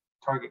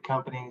target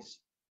companies.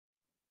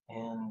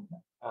 And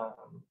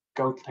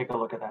go take a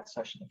look at that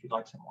session if you'd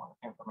like some more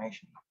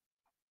information.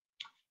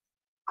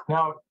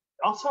 Now,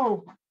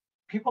 also,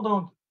 people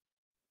don't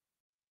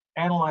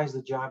analyze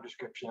the job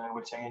description, I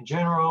would say. In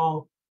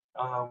general,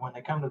 when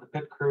they come to the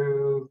pit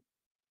crew,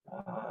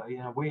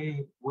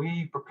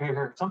 we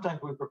prepare,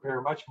 sometimes we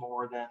prepare much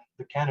more than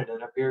the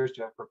candidate appears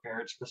to have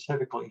prepared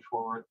specifically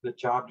for the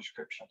job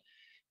description.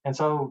 And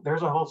so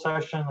there's a whole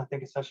session, I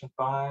think it's session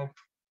 5.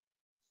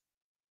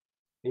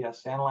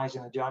 Yes,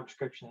 analyzing the job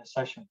description is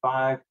session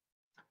 5.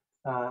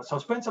 So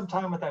spend some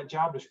time with that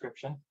job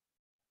description,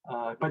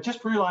 but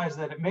just realize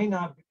that it may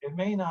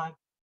not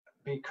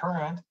be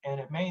current, and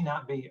it may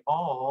not be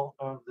all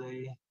of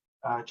the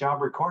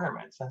job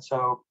requirements. And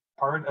so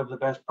part of the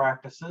best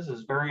practices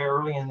is very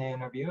early in the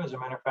interview. As a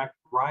matter of fact,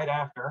 right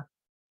after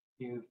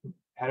you've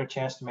had a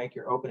chance to make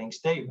your opening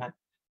statement,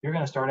 you're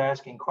going to start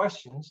asking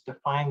questions to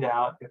find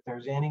out if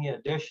there's any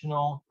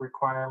additional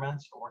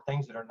requirements or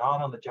things that are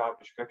not on the job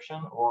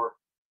description, or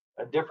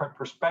a different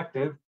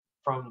perspective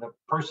from the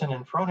person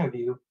in front of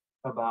you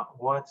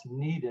about what's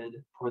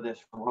needed for this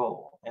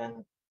role.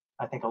 And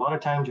I think a lot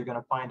of times you're going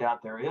to find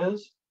out there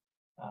is,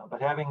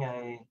 but having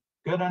a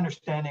good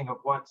understanding of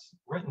what's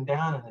written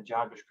down in the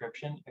job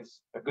description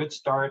is a good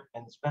start,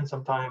 and spend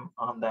some time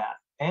on that.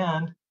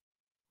 And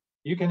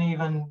you can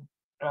even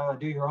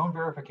do your own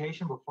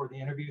verification before the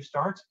interview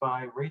starts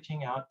by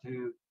reaching out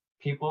to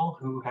people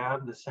who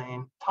have the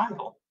same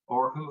title,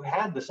 or who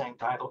had the same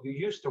title, who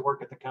used to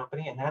work at the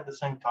company and had the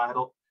same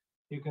title.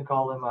 You can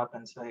call them up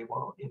and say,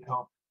 well,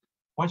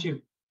 once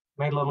you've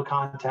made a little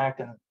contact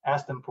and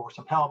asked them for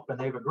some help and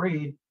they've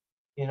agreed,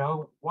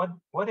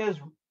 what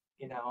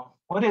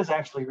is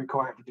actually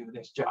required to do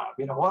this job?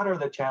 What are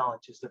the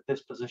challenges that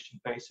this position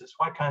faces?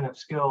 What kind of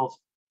skills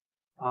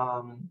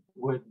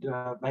would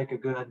make a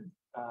good,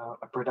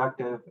 a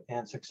productive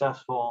and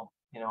successful,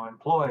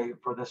 employee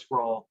for this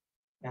role?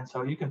 And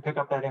so you can pick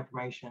up that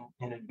information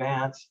in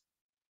advance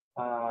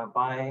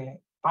by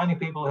finding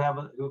people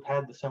who've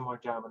had the similar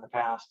job in the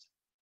past,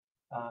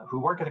 who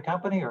work at a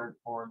company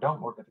or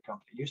don't work at the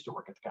company, used to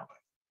work at the company.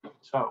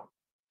 So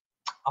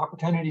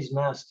opportunities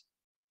missed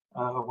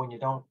when you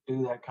don't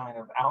do that kind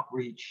of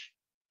outreach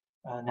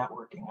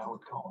networking, I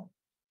would call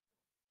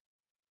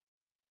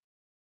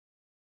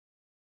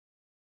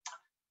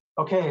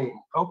it. Okay,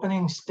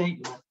 opening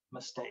statement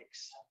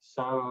mistakes.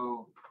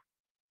 So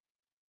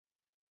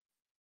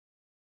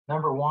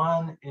number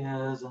one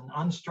is an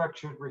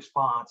unstructured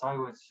response. I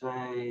would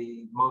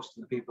say most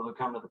of the people who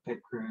come to the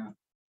pit crew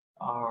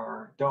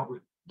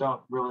don't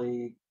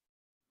really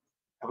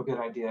have a good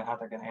idea how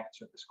they're going to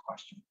answer this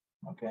question.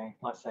 Okay,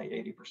 let's say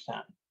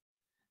 80%.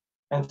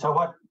 And so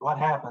what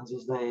happens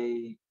is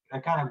they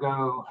kind of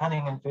go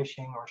hunting and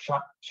fishing, or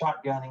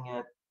shotgunning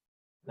it.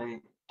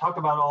 They talk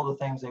about all the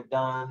things they've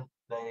done.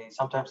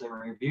 Sometimes they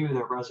review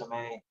their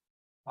resume.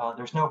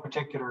 There's no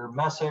particular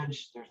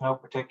message. There's no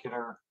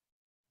particular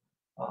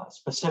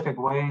specific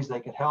ways they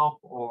could help,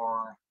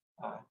 or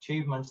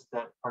achievements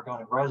that are going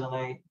to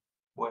resonate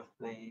with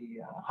the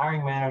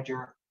hiring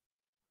manager.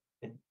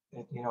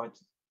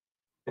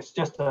 It's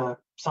just a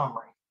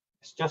summary.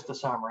 It's just a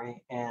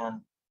summary.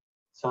 And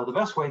so the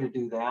best way to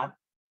do that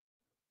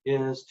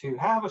is to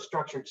have a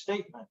structured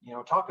statement.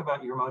 Talk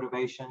about your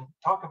motivation,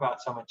 talk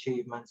about some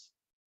achievements.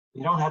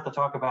 You don't have to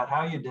talk about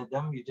how you did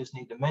them. You just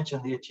need to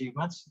mention the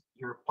achievements.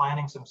 You're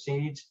planting some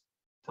seeds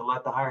to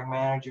let the hiring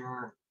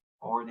manager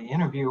or the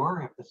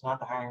interviewer, if it's not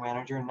the hiring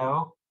manager,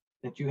 know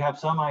that you have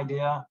some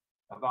idea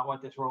about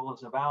what this role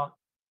is about.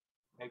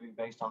 Maybe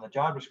based on the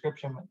job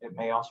description. It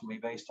may also be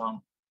based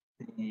on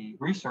the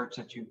research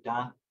that you've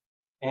done,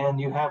 and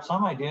you have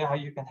some idea how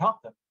you can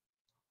help them.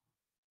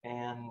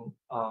 And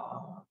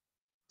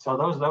so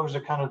those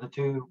are kind of the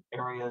two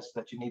areas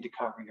that you need to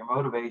cover: your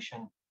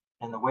motivation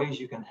and the ways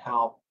you can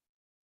help.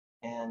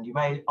 And you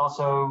may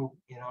also,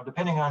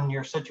 depending on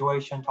your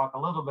situation, talk a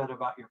little bit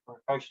about your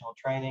professional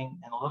training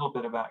and a little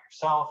bit about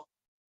yourself.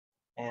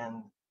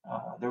 And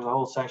there's a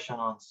whole session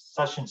on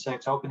session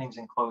 6, openings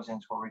and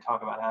closings, where we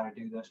talk about how to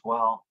do this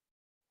well.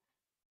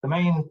 The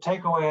main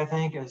takeaway, I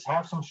think, is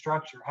have some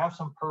structure, have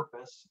some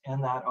purpose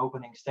in that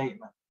opening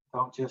statement.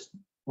 Don't just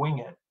wing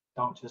it.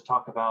 Don't just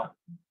talk about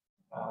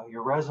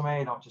your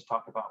resume. Don't just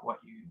talk about what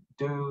you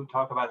do.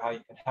 Talk about how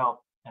you can help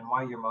and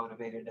why you're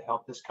motivated to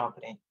help this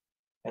company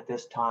at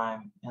this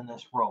time in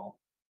this role.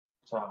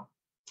 So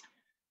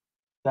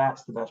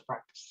that's the best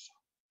practice.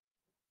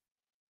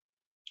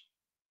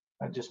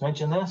 I just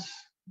mentioned this.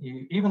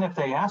 Even if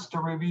they ask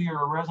to review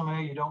your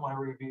resume, you don't want to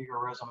review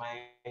your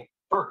resume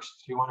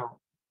first. You want to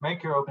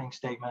make your opening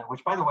statement,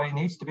 which, by the way,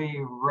 needs to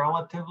be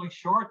relatively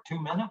short. 2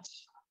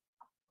 minutes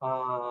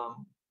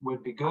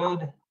would be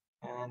good.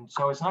 And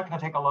so it's not going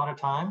to take a lot of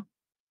time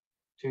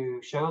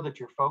to show that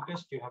you're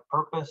focused, you have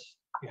purpose,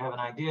 you have an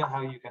idea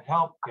how you can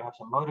help, you have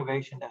some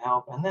motivation to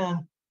help. And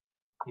then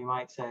you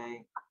might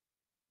say,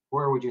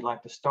 where would you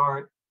like to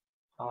start?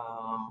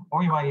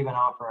 Or you might even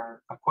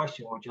offer a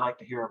question. Would you like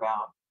to hear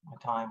about a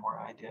time where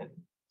I did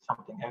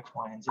something X,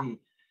 Y, and Z?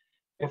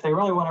 If they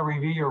really want to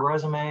review your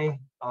resume,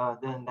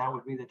 then that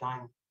would be the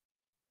time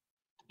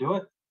to do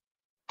it.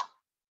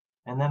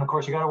 And then, of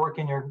course, you got to work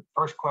in your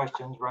first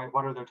questions, right?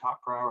 What are their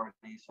top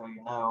priorities? So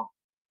you know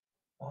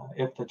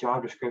if the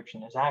job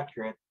description is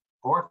accurate,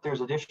 or if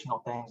there's additional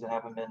things that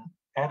haven't been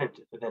added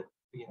that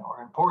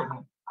are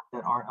important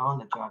that aren't on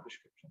the job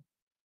description.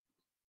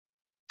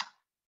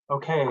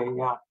 Okay,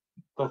 yeah.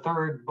 The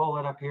third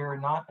bullet up here: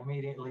 not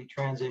immediately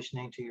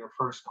transitioning to your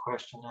first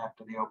question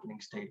after the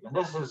opening statement.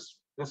 This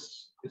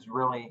is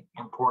really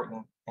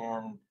important.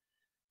 And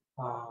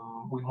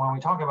when we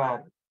talk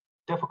about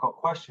difficult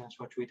questions,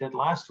 which we did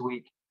last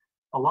week,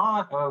 a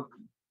lot of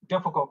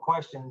difficult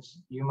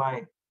questions you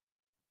might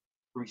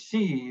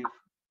receive,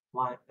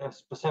 like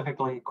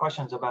specifically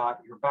questions about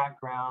your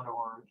background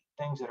or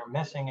things that are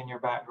missing in your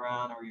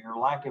background or your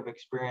lack of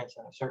experience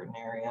in a certain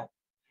area,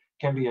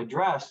 can be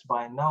addressed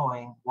by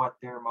knowing what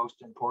their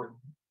most important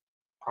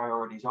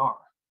priorities are.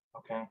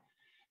 Okay.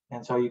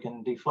 And so you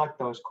can deflect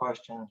those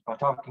questions by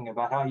talking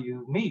about how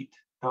you meet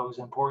those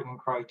important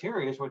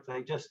criteria, which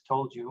they just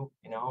told you,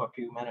 a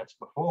few minutes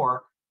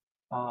before,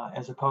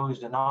 as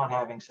opposed to not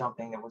having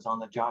something that was on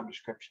the job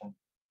description.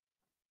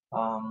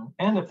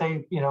 And if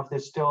they, if they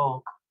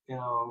still,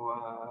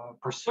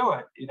 pursue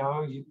it,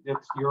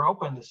 you're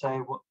open to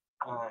say, well,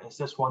 is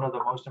this one of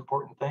the most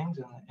important things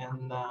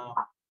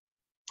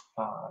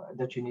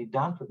that you need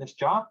done for this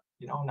job?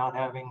 Not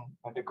having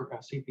a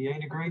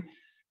CPA degree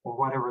or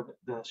whatever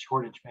the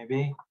shortage may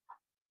be.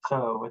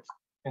 So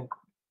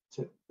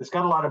it's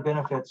got a lot of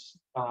benefits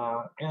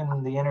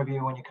in the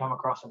interview when you come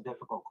across some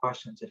difficult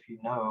questions, if you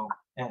know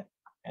and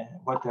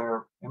what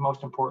their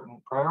most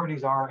important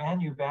priorities are,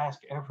 and you've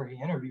asked every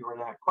interviewer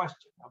that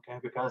question, okay?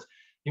 Because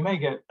you may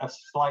get a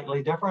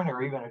slightly different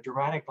or even a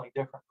dramatically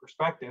different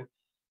perspective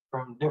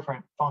from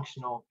different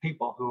functional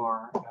people who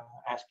are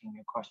asking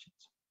you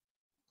questions.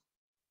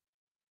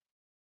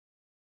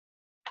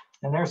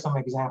 And there's some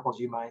examples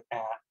you might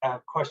add,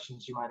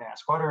 questions you might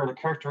ask. What are the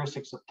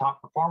characteristics of top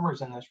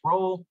performers in this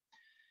role?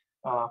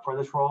 For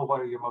this role,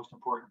 what are your most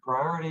important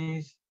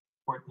priorities?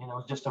 Or,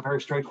 just a very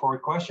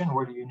straightforward question.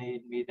 Where do you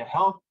need me to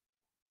help?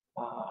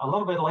 A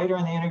little bit later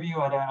in the interview,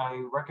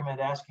 I recommend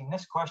asking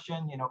this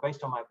question,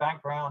 based on my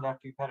background,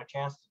 after you've had a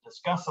chance to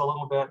discuss a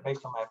little bit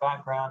based on my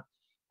background,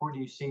 where do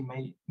you see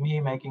me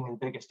making the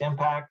biggest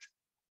impact?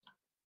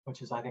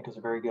 Which I think is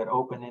a very good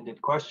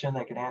open-ended question.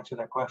 They can answer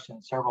that question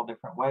in several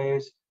different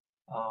ways.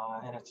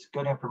 And it's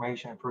good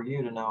information for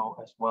you to know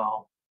as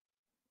well.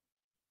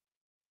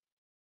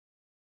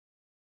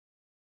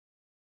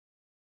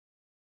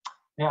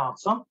 Now,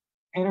 some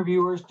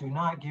interviewers do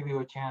not give you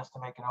a chance to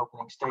make an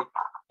opening statement.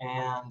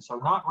 And so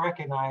not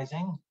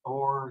recognizing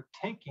or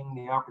taking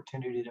the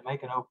opportunity to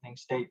make an opening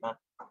statement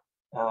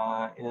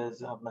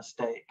is a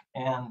mistake.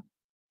 And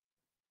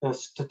the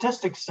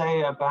statistics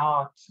say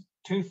about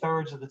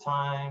 2/3 of the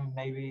time,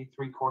 maybe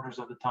 3/4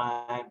 of the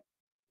time,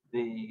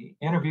 the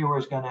interviewer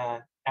is going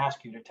to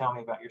ask you to tell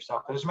me about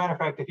yourself. But as a matter of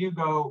fact, if you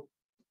go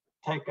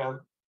take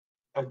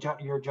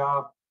your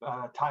job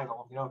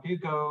title, if you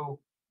go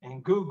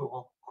and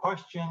Google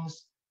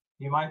questions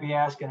you might be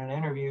asking an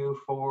interview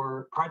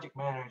for project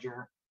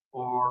manager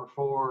or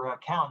for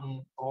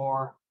accountant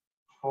or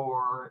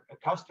for a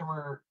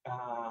customer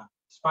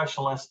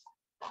specialist,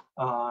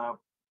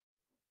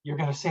 you're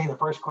going to see the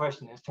first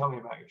question is, tell me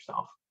about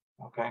yourself.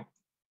 Okay,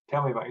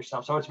 tell me about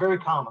yourself. So it's very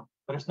common,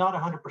 but it's not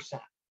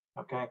 100%.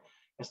 Okay,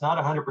 it's not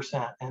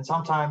 100%. And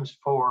sometimes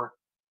for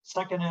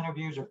second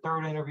interviews or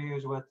third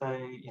interviews with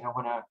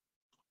when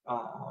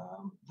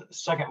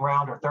second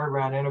round or third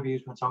round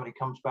interviews, when somebody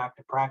comes back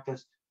to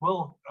practice,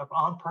 we'll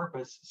on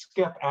purpose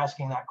skip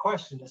asking that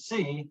question to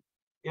see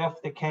if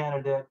the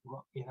candidate,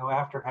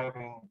 after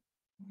having,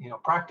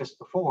 practiced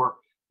before,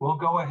 will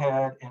go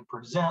ahead and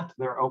present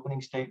their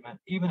opening statement,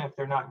 even if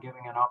they're not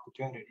giving an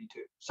opportunity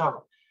to.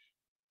 So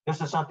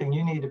this is something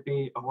you need to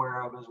be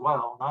aware of as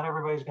well. Not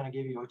everybody's going to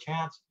give you a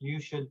chance. You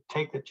should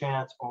take the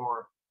chance,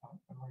 or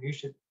you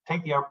should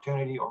take the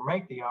opportunity or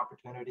make the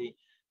opportunity.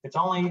 It's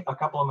only a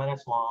couple of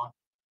minutes long.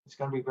 It's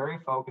going to be very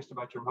focused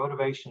about your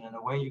motivation and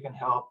the way you can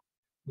help.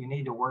 You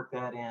need to work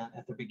that in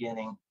at the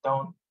beginning.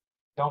 Don't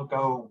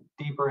go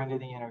deeper into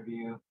the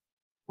interview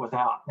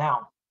without.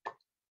 Now,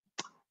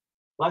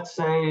 let's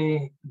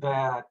say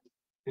that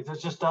it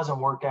just doesn't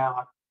work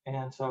out.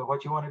 And so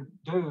what you want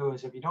to do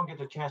is, if you don't get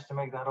the chance to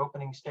make that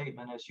opening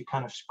statement, is you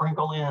kind of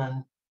sprinkle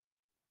in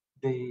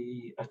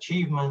the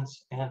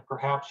achievements and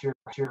perhaps your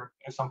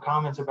some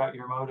comments about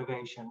your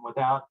motivation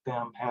without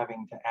them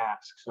having to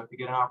ask. So if you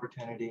get an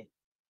opportunity,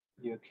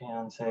 you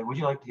can say, would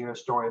you like to hear a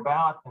story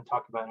about, and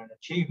talk about an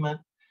achievement?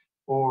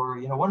 Or,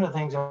 one of the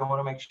things I want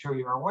to make sure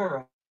you're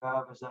aware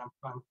of is that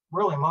I'm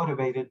really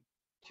motivated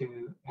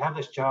to have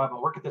this job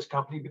and work at this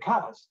company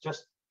because,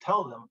 just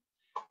tell them.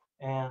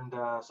 And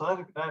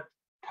so that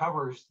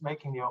covers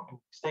making the opening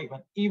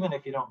statement, even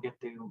if you don't get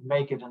to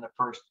make it in the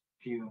first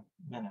few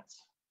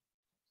minutes.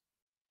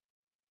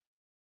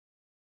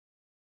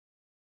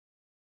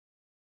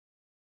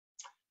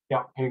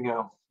 Yeah, here you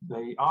go.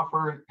 The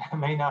offer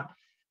may not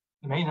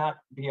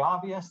be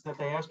obvious that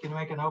they ask you to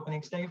make an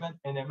opening statement,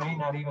 and it may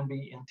not even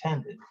be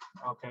intended.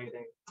 Okay,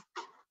 they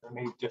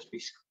may just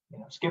be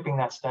skipping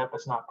that step.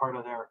 It's not part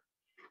of their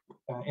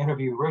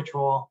interview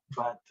ritual,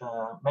 but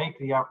take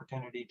the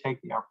opportunity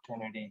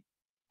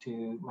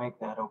to make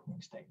that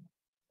opening statement.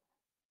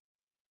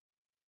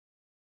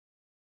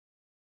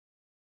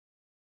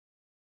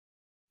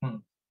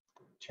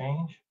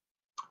 Change.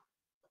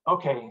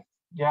 Okay,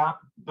 yeah,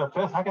 the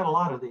fifth, I got a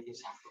lot of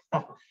these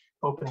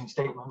opening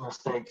statement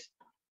mistakes.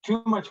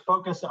 Too much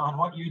focus on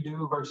what you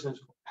do versus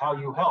how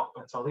you help.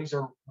 And so these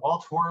are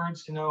Walt's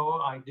words,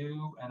 I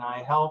do and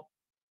I help.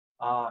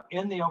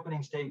 In the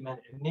opening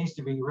statement, it needs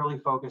to be really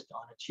focused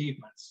on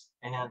achievements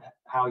and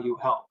how you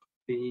help.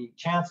 The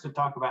chance to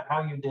talk about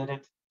how you did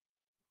it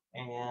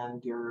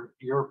and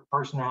your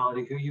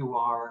personality, who you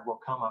are, will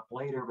come up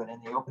later. But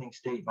in the opening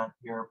statement,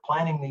 you're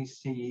planting these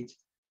seeds.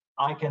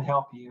 I can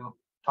help you.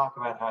 Talk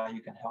about how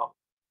you can help.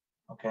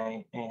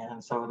 Okay,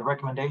 and so the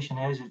recommendation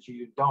is that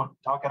you don't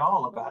talk at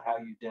all about how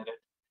you did it,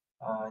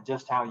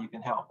 just how you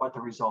can help, what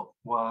the result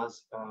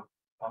was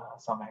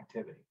some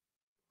activity.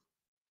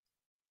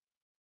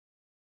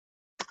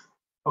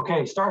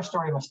 Okay, star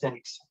story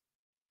mistakes.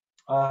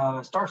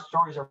 Star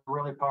stories are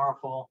really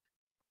powerful.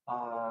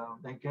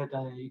 They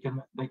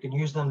can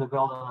use them to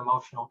build an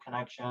emotional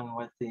connection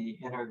with the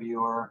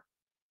interviewer,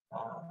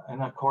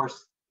 and of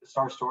course,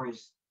 star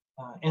stories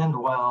end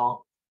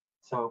well,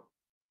 so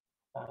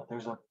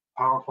there's a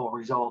powerful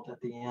result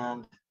at the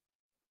end.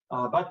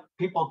 But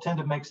people tend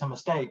to make some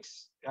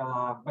mistakes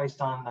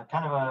based on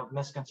kind of a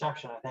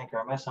misconception, I think, or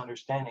a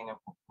misunderstanding of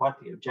what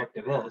the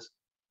objective is.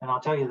 And I'll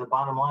tell you the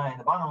bottom line.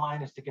 The bottom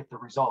line is to get to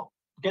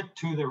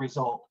the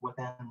result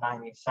within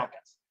 90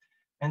 seconds.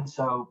 And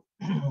so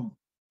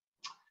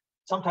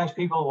sometimes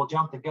people will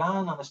jump the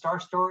gun on the star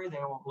story. They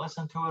won't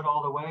listen to it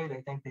all the way.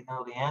 They think they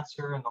know the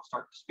answer, and they'll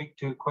start to speak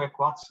too quick.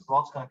 Walt's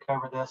going to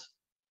cover this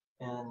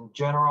in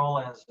general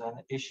as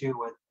an issue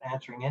with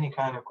answering any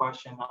kind of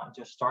question, not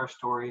just star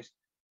stories.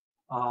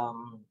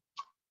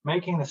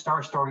 Making the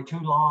star story too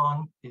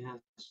long is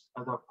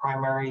the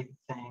primary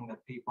thing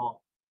that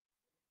people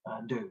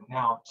do.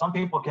 Now, some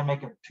people can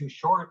make it too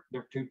short.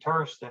 They're too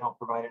terse. They don't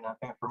provide enough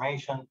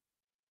information.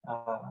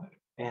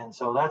 And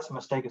so that's a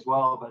mistake as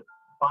well. But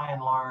by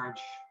and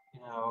large,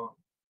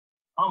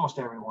 almost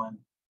everyone,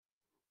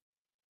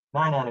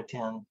 9 out of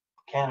 10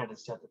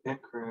 candidates at the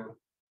pit crew,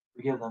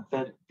 we give them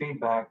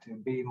feedback to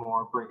be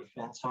more brief.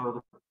 And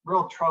so the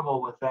real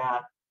trouble with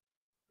that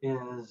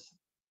is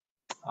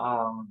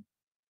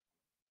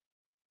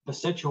the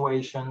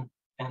situation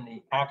and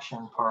the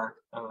action part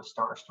of a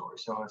star story.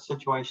 So a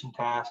situation,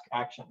 task,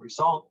 action,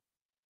 result.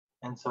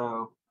 And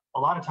so a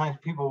lot of times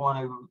people want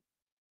to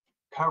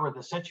cover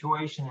the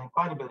situation in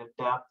quite a bit of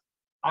depth.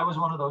 I was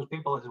one of those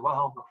people as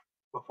well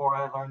before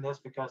I learned this,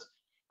 because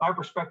my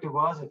perspective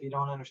was, if you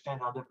don't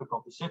understand how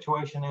difficult the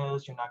situation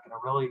is, you're not going to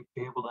really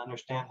be able to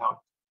understand how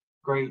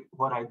great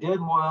what I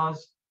did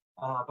was.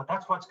 But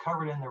that's what's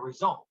covered in the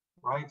result,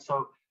 right?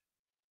 So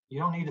you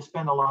don't need to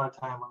spend a lot of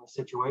time on the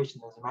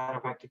situation. As a matter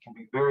of fact, it can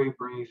be very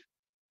brief,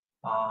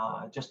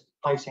 just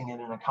placing it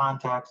in a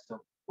context of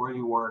where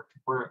you worked,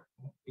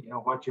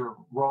 what your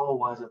role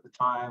was at the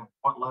time,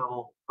 what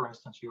level, for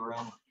instance, you were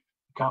in the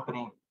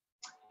company.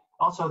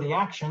 Also, the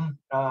action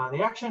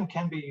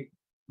can be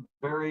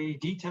very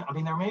detailed. I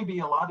mean, there may be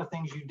a lot of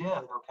things you did,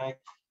 okay,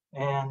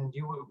 and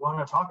you would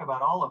want to talk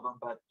about all of them,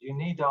 but you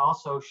need to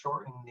also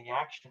shorten the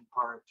action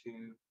part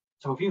to.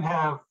 So if you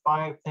have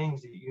 5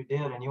 things that you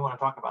did and you want to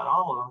talk about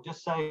all of them,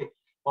 just say,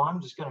 well, I'm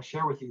just going to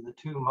share with you the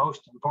 2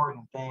 most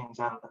important things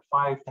out of the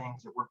 5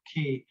 things that were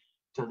key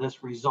to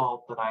this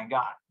result that I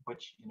got,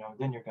 which,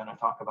 then you're going to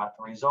talk about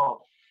the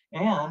result.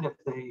 And if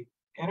the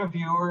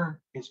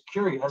interviewer is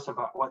curious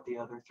about what the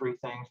other 3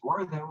 things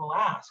were, they will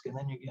ask, and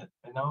then you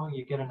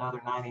get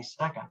another 90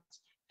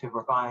 seconds to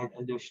provide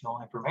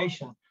additional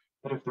information.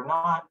 But if they're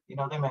not,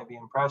 they may be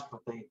impressed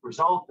with the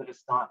result, but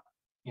it's not,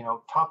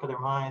 top of their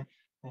mind,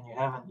 then you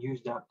haven't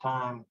used up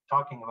time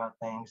talking about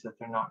things that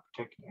they're not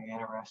particularly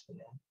interested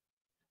in.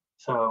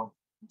 So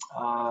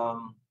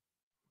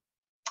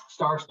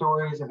star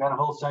stories, I've got a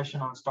whole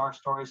session on star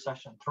stories,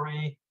 session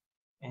 3,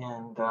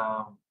 and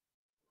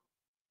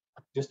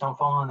just don't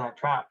fall in that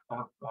trap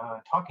of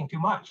talking too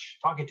much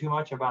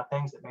about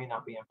things that may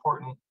not be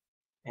important,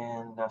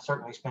 and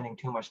certainly spending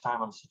too much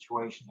time on the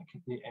situation.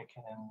 It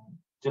can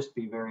just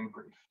be very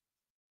brief.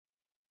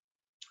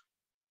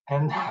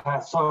 And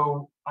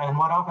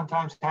what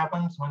oftentimes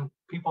happens when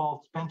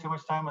people spend too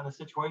much time on the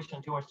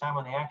situation, too much time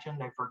on the action,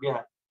 they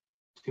forget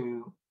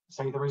to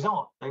say the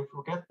result. They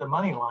forget the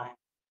money line.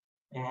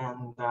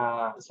 And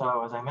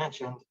so, as I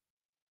mentioned,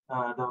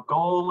 the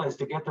goal is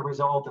to get the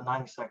result in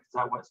 90 seconds.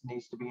 That's what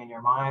needs to be in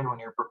your mind when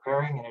you're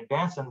preparing in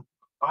advance. And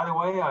by the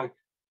way, I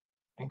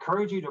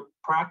encourage you to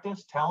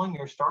practice telling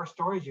your star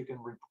stories. You can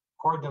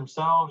record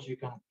themselves. You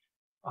can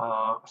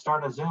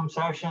start a Zoom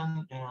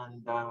session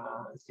and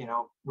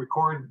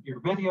record your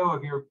video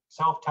of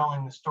yourself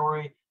telling the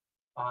story.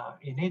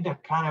 You need to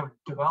kind of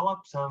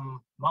develop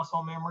some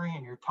muscle memory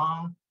in your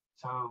tongue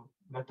so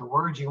that the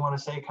words you want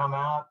to say come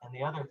out, and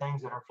the other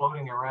things that are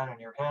floating around in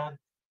your head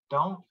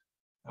don't.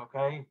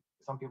 Okay,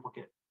 some people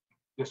get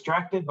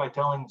distracted by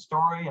telling the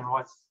story and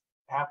what's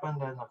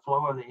happened in the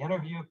flow of the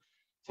interview.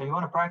 So you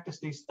want to practice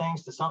these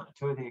things to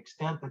the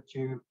extent that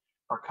you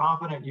are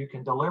confident you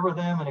can deliver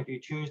them. And if you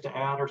choose to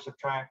add or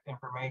subtract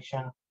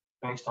information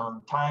based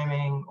on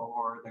timing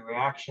or the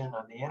reaction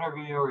of the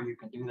interviewer, you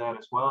can do that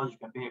as well. You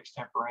can be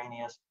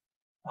extemporaneous.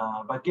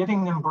 But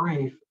getting them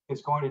brief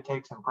is going to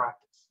take some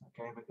practice,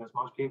 okay? Because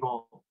most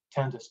people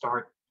tend to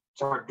start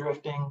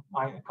drifting.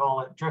 I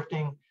call it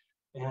drifting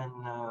in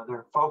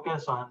their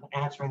focus on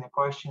answering the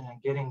question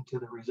and getting to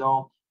the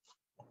result.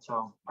 And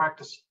so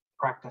practice.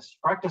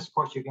 Of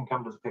course, you can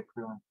come to the pit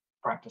crew and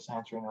practice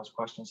answering those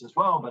questions as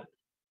well, but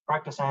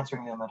practice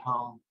answering them at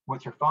home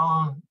with your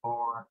phone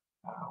or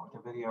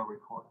with a video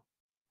recorder.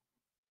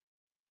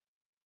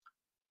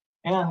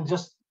 And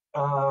just,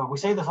 we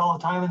say this all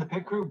the time in the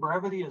pit crew,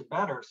 brevity is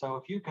better. So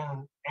if you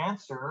can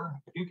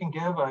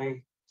give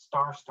a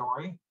star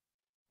story,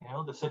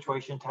 the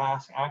situation,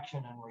 task,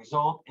 action, and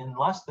result in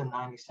less than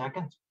 90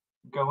 seconds,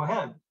 go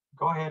ahead.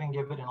 go ahead and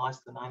give it in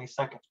less than 90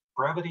 seconds.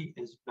 Brevity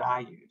is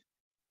valued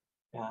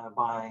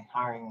by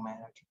hiring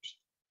managers.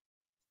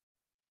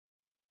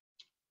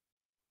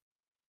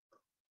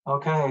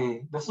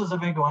 Okay, this is a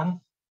big one.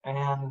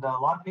 And a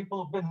lot of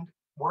people have been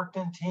worked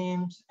in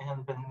teams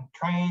and been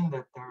trained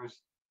that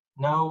there's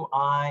no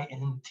I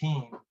in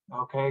team.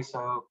 Okay,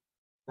 so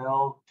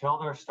they'll tell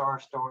their star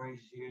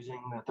stories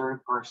using the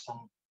third person.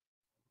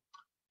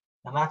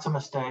 And that's a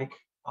mistake.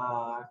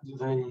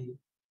 The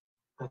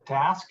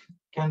task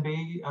can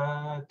be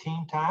a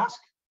team task.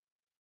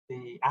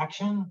 The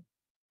action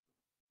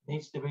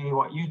needs to be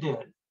what you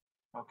did,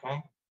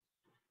 okay?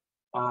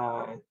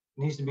 It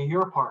needs to be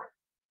your part.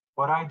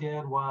 What I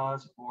did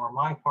was, or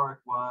my part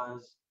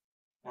was,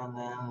 and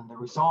then the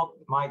result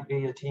might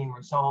be a team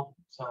result.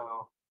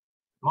 So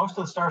most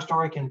of the star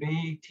story can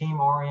be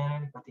team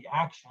oriented, but the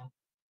action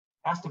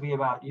has to be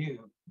about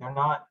you. They're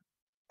not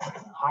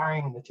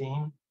hiring the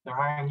team, they're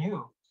hiring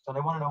you. So they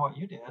want to know what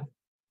you did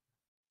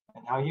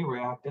and how you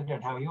reacted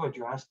and how you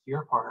addressed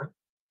your part.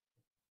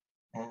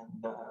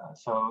 And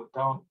so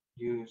don't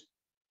use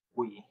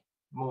we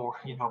more,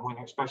 you know,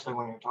 especially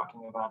when you're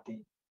talking about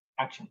the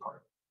action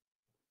part.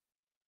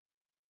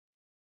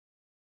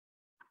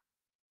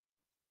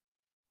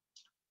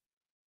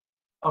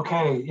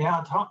 Okay,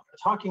 yeah,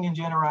 talking in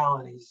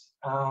generalities.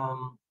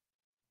 Some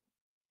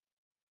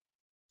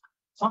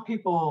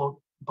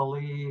people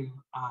believe,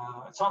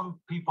 some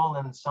people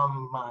and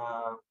some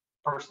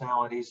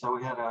personalities. So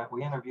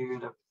we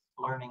interviewed a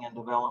learning and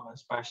development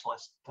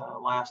specialist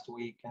last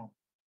week, and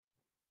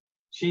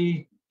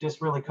she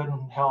just really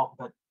couldn't help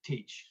but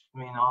teach. I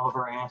mean, all of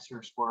her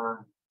answers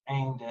were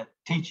aimed at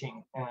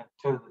teaching, and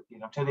to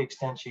the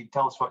extent she'd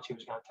tell us what she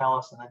was going to tell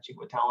us, and then she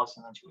would tell us,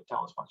 and then she would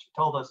tell us what she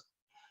told us.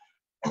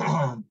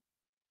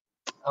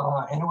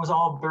 And it was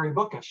all very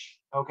bookish,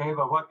 okay?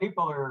 But what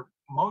people are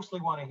mostly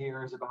want to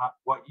hear is about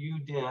what you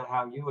did,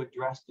 how you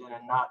addressed it,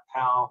 and not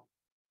how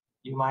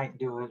you might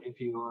do it if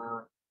you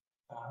were,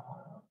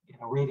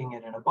 reading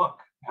it in a book,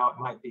 how it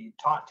might be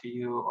taught to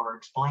you or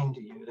explained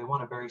to you. They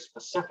want a very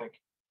specific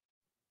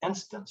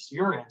instance,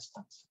 your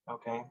instance,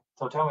 okay?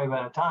 So tell me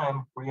about a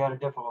time where you had a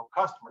difficult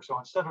customer. So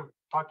instead of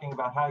talking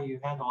about how you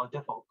handle a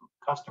difficult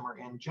customer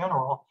in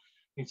general,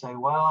 you'd say,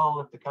 well,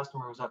 if the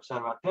customer was upset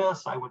about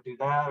this, I would do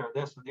that, or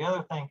this or the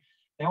other thing.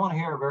 They want to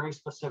hear a very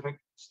specific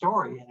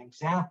story, an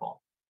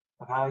example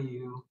of how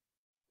you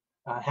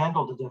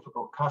handled a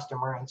difficult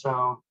customer. And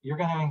so you're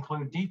going to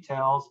include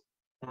details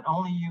that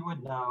only you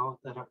would know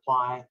that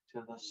apply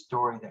to the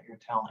story that you're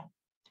telling.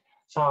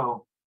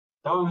 So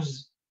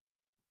those,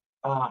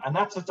 and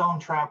that's its own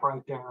trap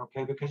right there,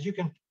 okay? Because you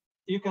can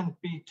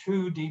be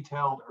too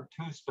detailed or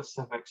too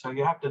specific. So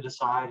you have to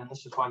decide, and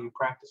this is why you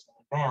practice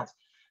in advance,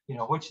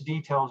 which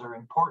details are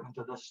important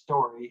to this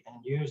story,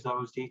 and use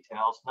those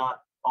details,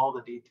 not all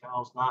the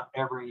details, not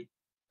every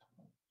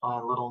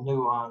little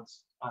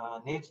nuance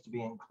needs to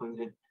be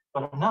included,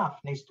 but enough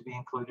needs to be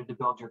included to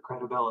build your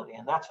credibility.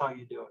 And that's how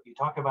you do it. You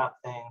talk about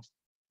things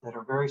that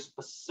are very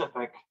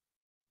specific,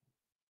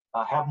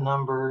 have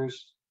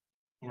numbers.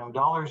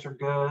 Dollars are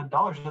good.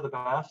 Dollars are the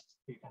best.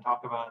 You can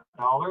talk about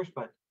dollars,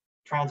 but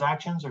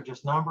transactions are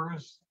just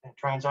numbers, and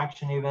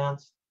transaction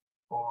events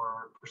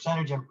or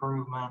percentage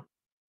improvement.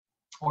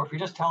 Or if you're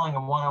just telling a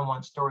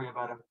one-on-one story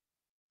about a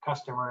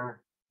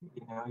customer,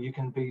 you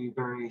can be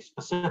very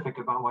specific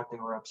about what they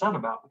were upset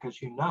about because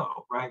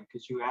right?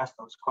 Because you asked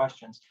those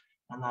questions,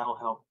 and that'll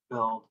help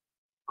build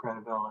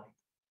credibility.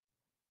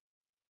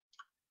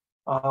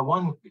 A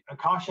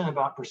caution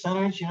about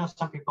percentage,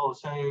 some people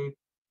say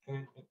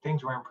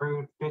things were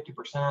improved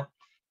 50%.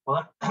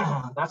 Well,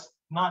 that's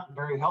not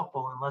very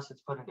helpful unless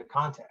it's put into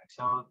context.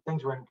 So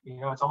things were,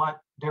 it's a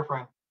lot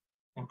different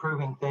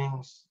improving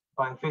things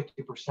by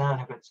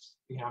 50% if it's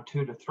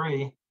 2 to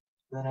 3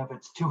 than if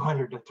it's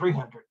 200 to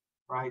 300,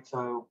 right?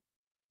 So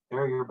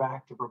there you're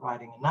back to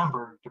providing a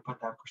number to put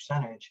that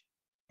percentage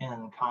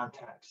in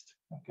context,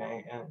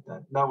 okay? And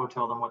that will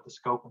tell them what the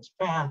scope and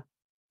span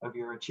of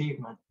your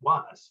achievement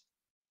was.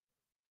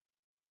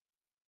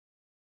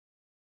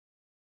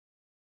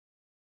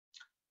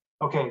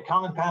 Okay,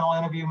 common panel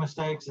interview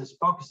mistakes is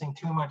focusing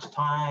too much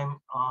time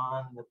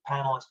on the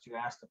panelist who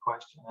asked the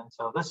question. And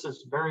so this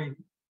is very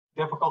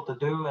difficult to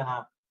do in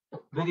a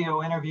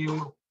video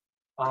interview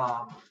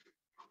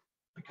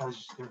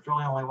because there's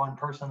really only one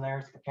person there,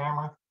 it's the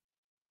camera.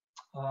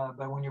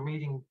 But when you're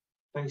meeting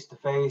face to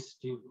face,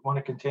 you want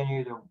to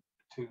continue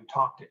to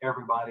talk to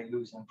everybody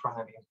who's in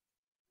front of you.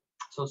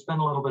 So spend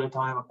a little bit of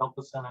time, a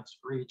couple of sentences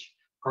for each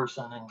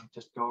person, and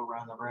just go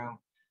around the room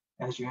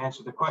as you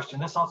answer the question.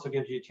 This also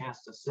gives you a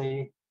chance to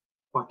see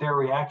what their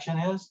reaction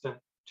is, to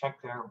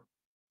check their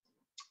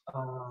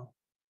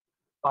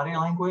body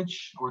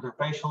language or their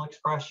facial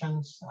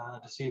expressions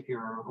to see if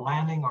you're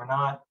landing or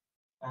not.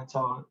 And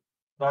so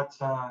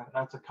that's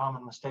a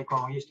common mistake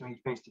when we used to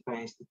meet face to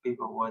face, that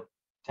people would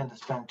tend to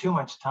spend too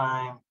much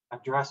time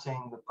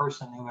addressing the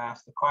person who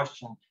asked the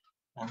question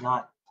and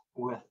not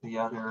with the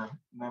other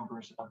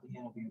members of the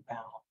interview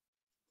panel.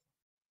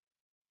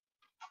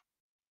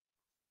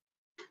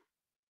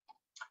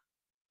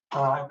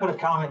 I put a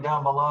comment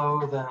down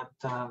below that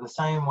the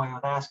same way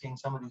with asking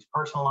some of these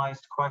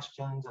personalized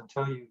questions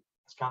until you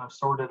kind of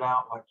sorted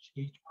out what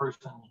each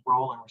person's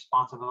role and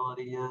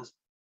responsibility is.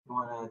 You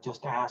want to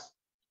just ask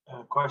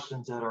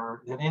questions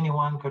that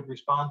anyone could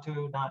respond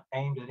to, not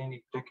aimed at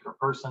any particular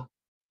person.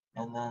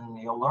 And then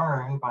you'll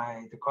learn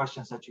by the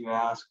questions that you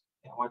ask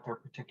and what their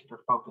particular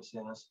focus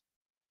is.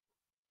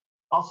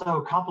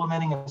 Also,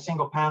 complimenting a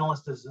single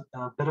panelist is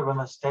a bit of a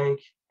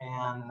mistake,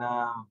 and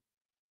a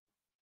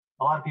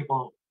lot of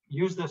people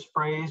use this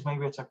phrase.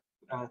 Maybe it's a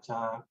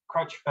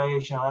crutch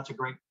phase. That's a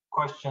great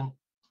question,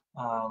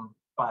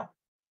 but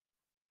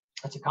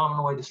it's a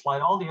common way to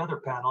slide all the other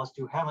panelists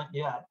who haven't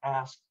yet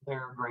asked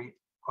their great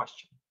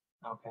question.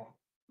 Okay,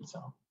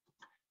 so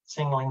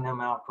singling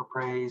them out for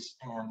praise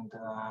and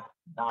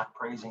not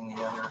praising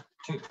the other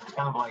two. It's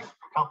kind of like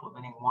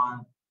complimenting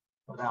one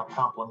without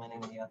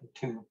complimenting the other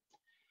two.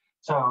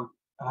 So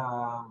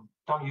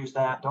don't use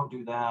that, don't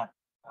do that.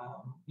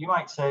 You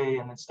might say,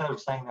 and instead of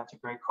saying that's a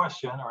great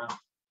question, or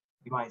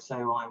you might say,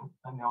 well,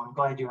 I'm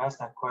glad you asked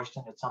that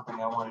question. It's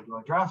something I wanted to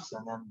address,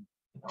 and then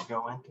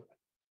go into it.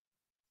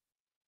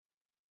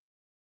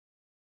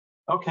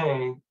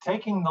 Okay,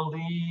 taking the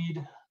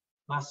lead.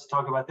 Let's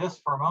talk about this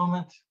for a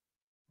moment.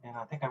 And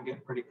I think I'm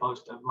getting pretty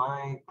close to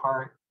my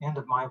part, end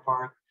of my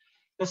part.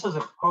 This is a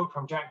quote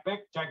from Jack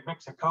Bick. Jack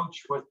Bick's a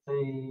coach with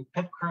the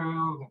Pit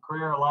Crew and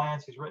Career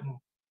Alliance. He's written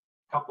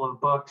a couple of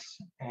books,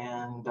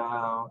 and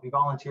he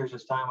volunteers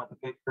his time with the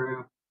Pit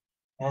Crew.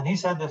 And he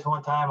said this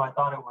one time, I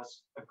thought it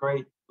was a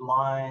great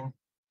line.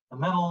 The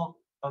middle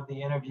of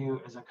the interview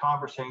is a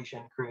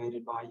conversation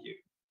created by you.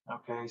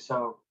 Okay,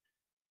 so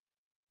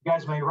you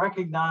guys may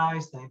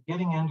recognize that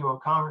getting into a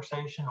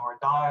conversation or a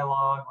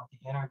dialogue with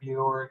the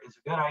interviewer is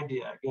a good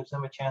idea. It gives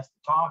them a chance to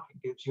talk.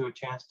 It gives you a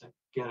chance to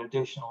get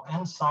additional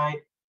insight,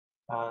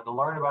 to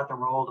learn about the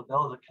role, to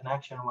build a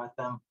connection with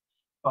them.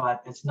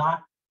 But it's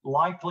not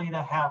likely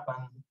to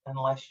happen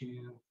unless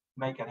you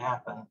make it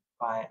happen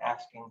by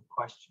asking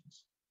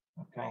questions.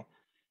 Okay,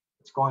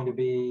 it's going to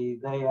be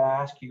they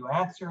ask, you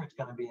answer. It's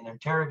going to be an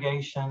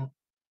interrogation.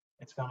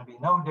 It's going to be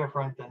no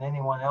different than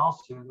anyone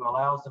else who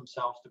allows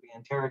themselves to be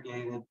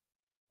interrogated.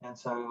 And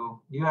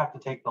so you have to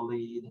take the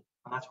lead.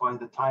 And that's why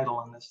the title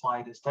on this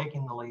slide is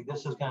Taking the Lead.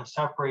 This is going to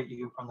separate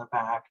you from the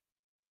pack,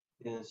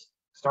 is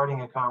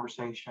starting a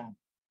conversation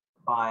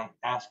by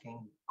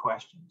asking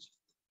questions.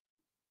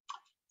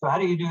 So how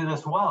do you do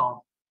this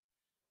well?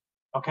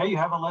 Okay, you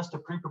have a list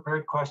of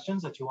pre-prepared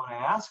questions that you want to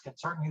ask, and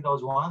certainly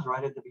those ones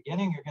right at the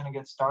beginning, you're going to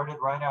get started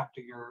right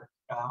after your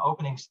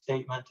opening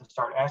statement to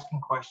start asking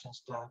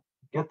questions to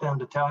get them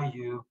to tell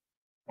you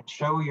and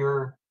show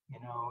your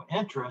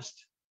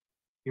interest,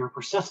 your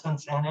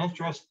persistence and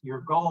interest,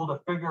 your goal to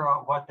figure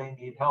out what they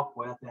need help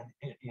with and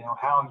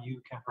how you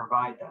can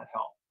provide that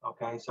help.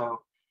 Okay,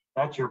 so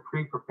that's your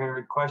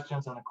pre-prepared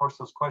questions, and of course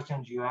those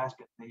questions you ask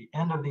at the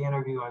end of the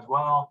interview as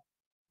well.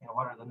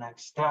 What are the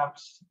next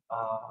steps?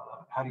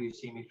 How do you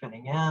see me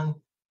fitting in?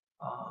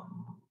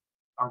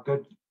 Are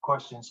good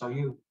questions. So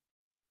you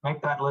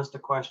make that list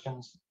of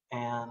questions,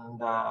 and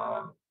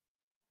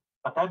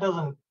but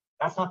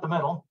that's not the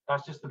middle.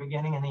 That's just the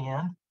beginning and the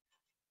end.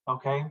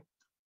 Okay.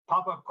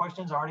 Pop-up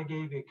questions, I already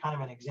gave you kind of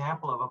an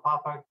example of a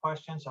pop-up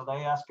question. So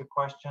they ask a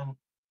question,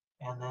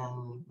 and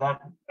then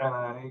that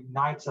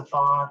ignites a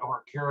thought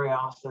or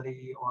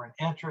curiosity or an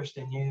interest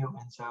in you,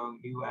 and so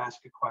you ask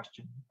a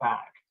question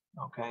back.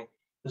 Okay.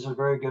 This is a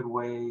very good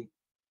way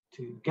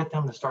to get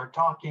them to start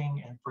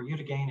talking and for you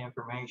to gain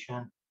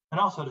information, and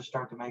also to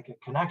start to make a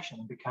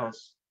connection,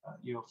 because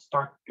you'll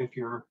start, if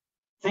your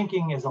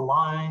thinking is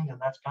aligned,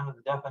 and that's kind of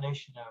the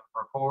definition of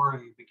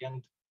rapport, you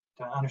begin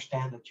to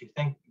understand that you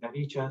think that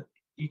each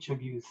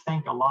of you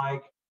think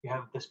alike, you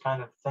have this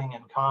kind of thing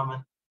in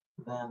common,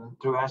 then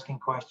through asking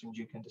questions,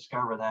 you can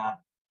discover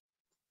that.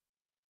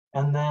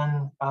 And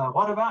then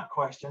what about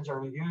questions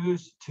are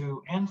used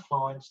to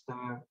influence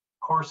the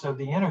course of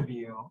the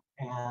interview?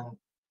 And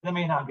that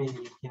may not be,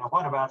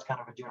 what about's kind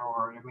of a general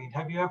word. I mean,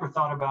 have you ever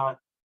thought about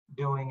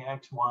doing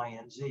X, Y,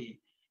 and Z?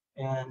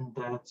 And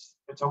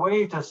it's a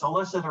way to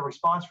solicit a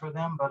response for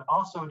them, but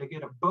also to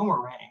get a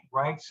boomerang,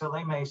 right? So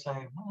they may say,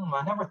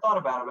 I never thought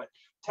about it, but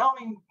tell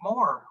me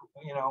more,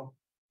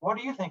 what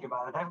do you think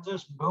about it? That'll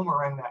just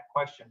boomerang that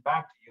question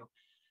back to you.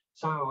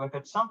 So if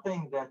it's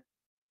something that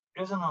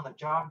isn't on the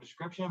job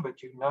description, but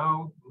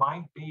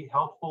might be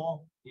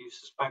helpful, you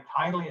suspect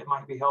highly it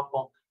might be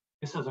helpful,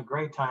 this is a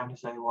great time to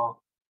say,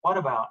 well, what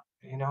about,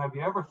 have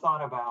you ever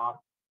thought about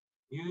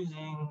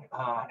using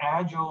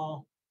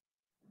agile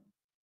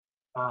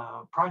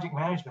project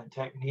management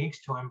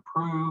techniques to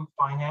improve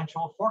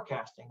financial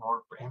forecasting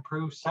or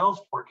improve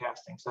sales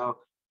forecasting? So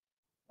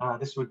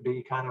this would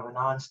be kind of a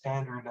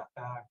non-standard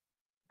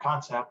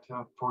concept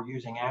for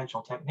using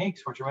agile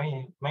techniques, which are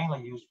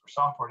mainly used for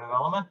software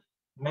development.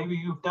 Maybe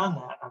you've done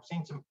that. I've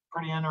seen some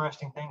pretty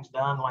interesting things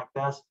done like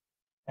this.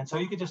 And so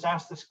you could just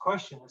ask this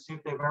question and see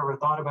if they've ever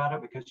thought about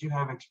it, because you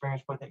have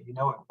experience with it. It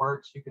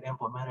works. You could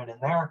implement it in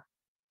their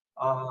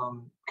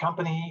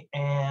company,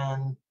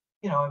 and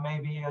it may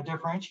be a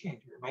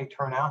differentiator. It may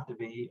turn out to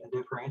be a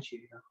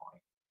differentiator for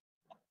you.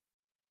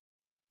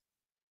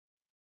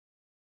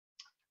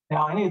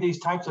 Now, any of these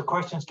types of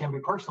questions can be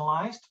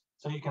personalized.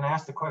 So you can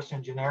ask the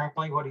question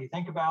generically, what do you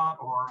think about?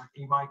 Or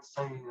you might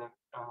say that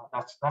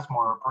that's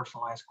more a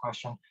personalized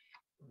question.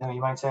 Then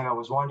you might say, I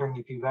was wondering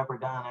if you've ever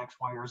done X,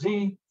 Y, or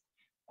Z.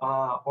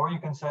 Or you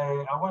can say,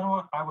 I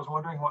was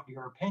wondering what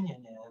your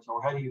opinion is,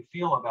 or how do you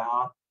feel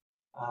about?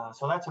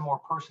 So that's a more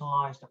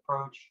personalized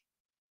approach.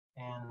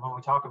 And when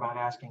we talk about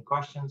asking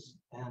questions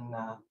in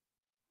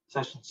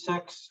session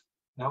 6,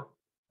 nope,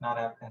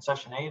 not in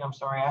session 8, I'm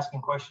sorry,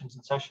 asking questions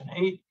in session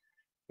 8,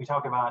 we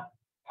talk about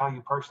how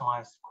you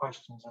personalize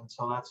questions. And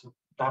so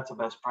that's a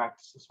best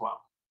practice as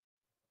well.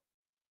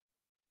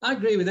 I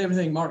agree with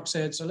everything Mark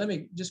said. So let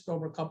me just go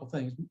over a couple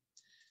things.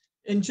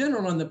 In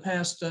general, in the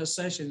past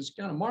sessions,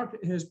 kind of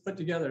Mark has put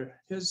together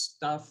his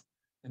stuff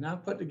and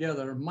I've put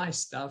together my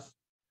stuff.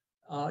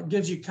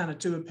 Gives you kind of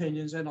two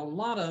opinions, and a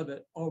lot of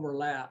it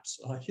overlaps.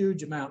 A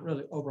huge amount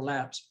really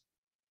overlaps.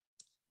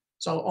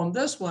 So on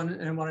this one,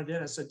 and what I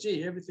did, I said,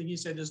 gee, everything he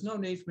said, there's no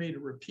need for me to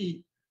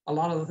repeat a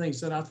lot of the things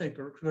that I think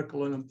are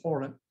critical and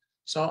important.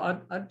 So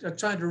I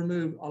tried to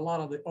remove a lot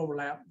of the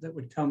overlap that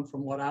would come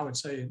from what I would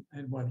say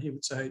and what he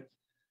would say.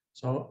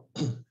 So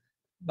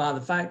by the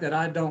fact that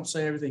I don't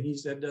say everything he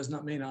said does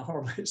not mean I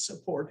hardly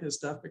support his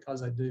stuff,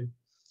 because I do.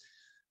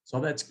 So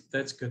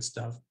that's good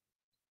stuff.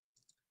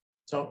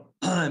 So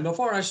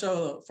before I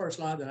show the first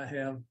slide that I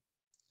have,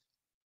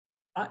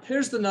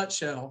 here's the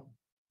nutshell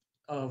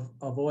of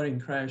avoiding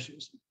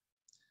crashes.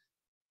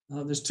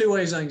 There's two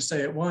ways I can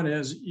say it. One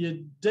is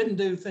you didn't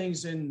do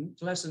things in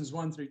lessons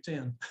 1 through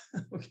 10.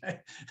 Okay.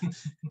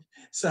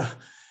 So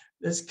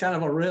it's kind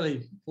of a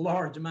really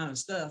large amount of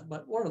stuff,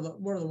 but what are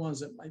the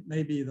ones that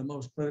may be the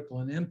most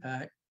critical in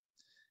impact?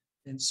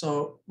 And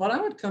so what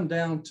I would come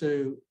down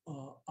to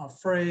a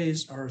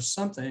phrase or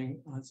something,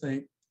 I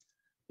think,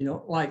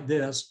 like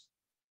this.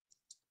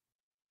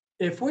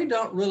 If we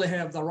don't really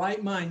have the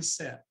right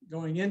mindset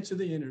going into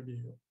the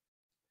interview,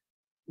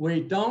 we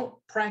don't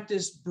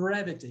practice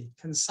brevity,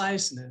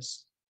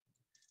 conciseness,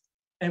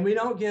 and we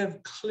don't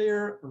give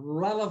clear,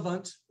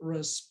 relevant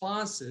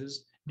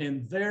responses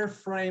in their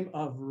frame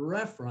of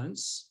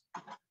reference,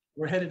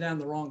 we're headed down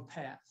the wrong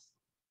path.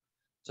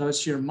 So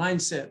it's your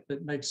mindset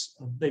that makes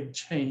a big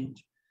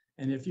change.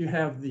 And if you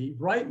have the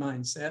right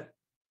mindset,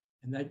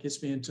 and that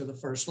gets me into the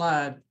first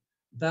slide,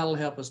 that'll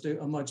help us do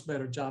a much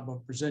better job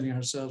of presenting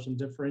ourselves and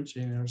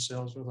differentiating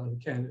ourselves with other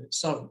candidates.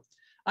 So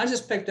I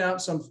just picked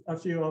out a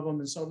few of them.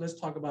 And so let's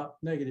talk about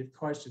negative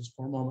questions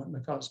for a moment,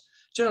 because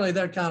generally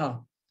they're kind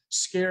of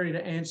scary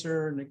to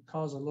answer and it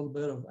causes a little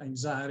bit of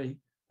anxiety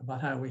about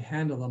how we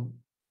handle them.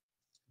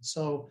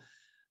 So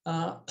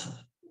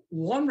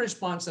one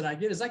response that I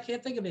get is, I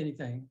can't think of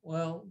anything.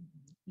 Well,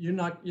 you're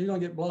going to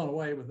get blown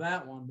away with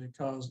that one,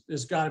 because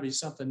there's got to be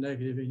something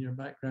negative in your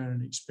background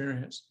and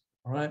experience.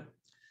 All right.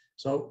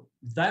 So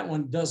that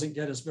one doesn't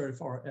get us very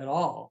far at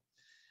all.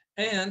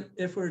 And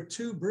if we're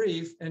too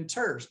brief and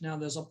terse, now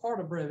there's a part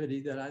of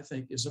brevity that I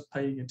think is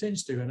paying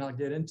attention to, and I'll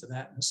get into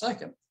that in a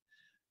second.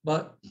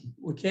 But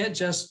we can't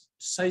just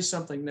say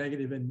something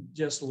negative and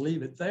just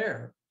leave it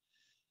there.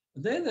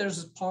 Then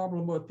there's a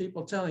problem with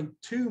people telling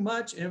too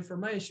much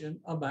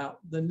information about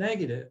the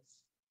negative.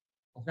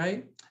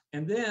 Okay.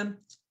 And then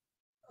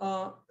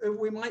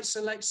we might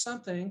select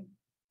something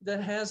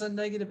that has a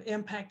negative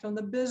impact on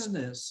the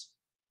business.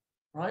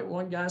 Right?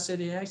 One guy said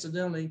he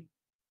accidentally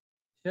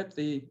hit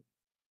the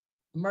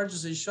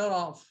emergency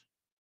shut-off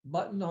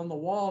button on the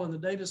wall in the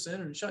data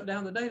center and shut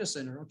down the data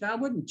center. Okay, I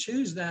wouldn't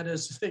choose that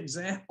as an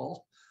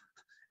example.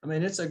 I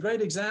mean, it's a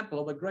great example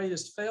of the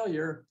greatest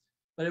failure,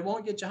 but it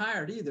won't get you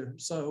hired either.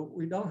 So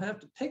we don't have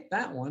to pick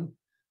that one.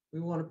 We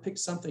want to pick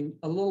something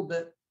a little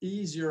bit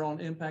easier on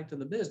impact of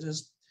the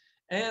business,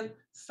 and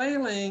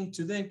failing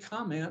to then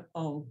comment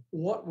on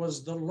what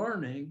was the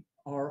learning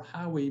or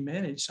how we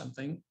manage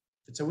something,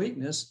 if it's a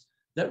weakness,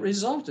 that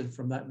resulted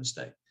from that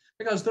mistake.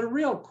 Because the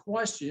real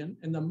question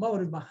and the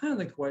motive behind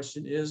the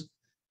question is,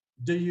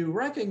 do you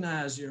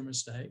recognize your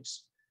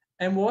mistakes?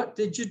 And what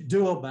did you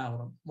do about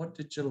them? What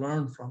did you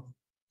learn from them?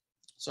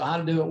 So how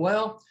to do it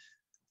well?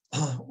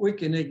 We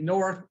can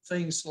ignore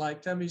things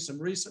like, tell me some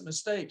recent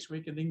mistakes.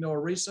 We can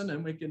ignore recent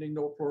and we can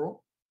ignore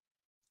plural.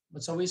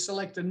 But so we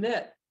select a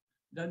nit.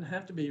 It doesn't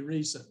have to be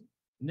recent.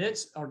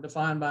 Nits are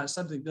defined by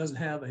something that doesn't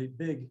have a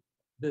big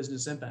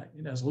business impact.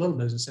 It has a little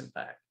business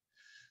impact.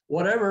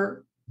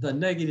 Whatever the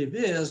negative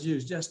is,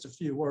 use just a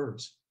few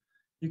words.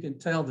 You can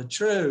tell the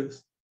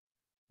truth,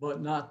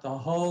 but not the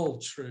whole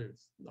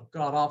truth, the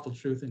god-awful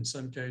truth in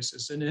some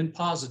cases. And then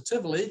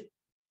positively,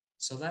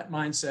 so that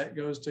mindset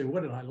goes to,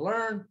 what did I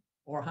learn?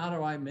 Or how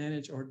do I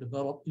manage or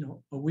develop,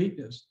 a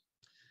weakness?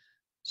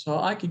 So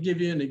I could give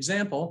you an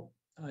example.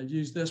 I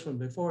used this one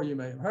before, you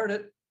may have heard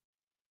it.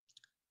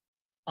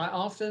 I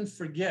often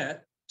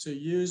forget to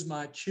use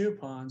my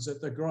coupons at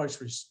the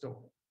grocery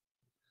store.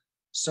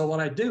 So what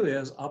I do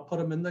is I'll put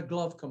them in the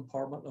glove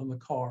compartment on the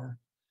car,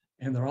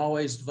 and they're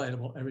always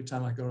available every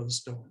time I go to the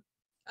store.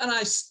 And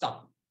I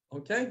stop,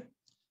 okay?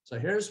 So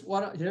here's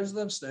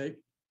the mistake.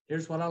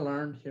 Here's what I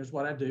learned. Here's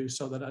what I do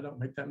so that I don't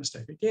make that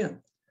mistake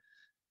again.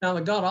 Now,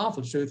 the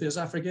god-awful truth is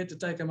I forget to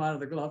take them out of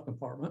the glove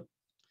compartment.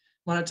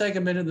 When I take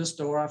them into the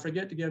store, I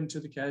forget to give them to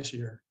the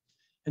cashier.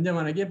 And then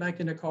when I get back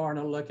in the car and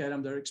I look at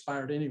them, they're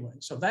expired anyway.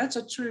 So that's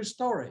a true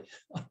story.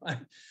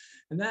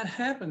 And that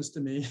happens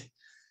to me.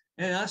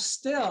 And I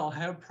still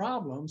have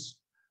problems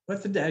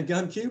with the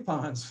dadgum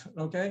coupons.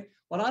 Okay.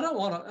 Well, I don't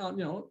want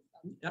to,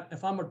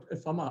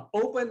 if I'm an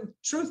open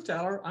truth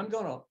teller, I'm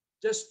going to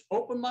just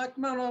open my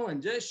kimono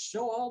and just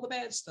show all the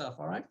bad stuff.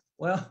 All right.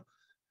 Well,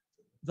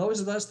 those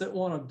of us that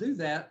want to do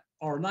that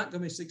are not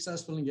going to be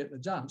successful in getting a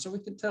job. So we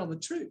can tell the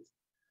truth.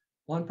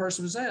 One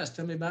person was asked,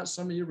 tell me about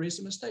some of your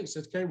recent mistakes.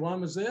 I said, okay, one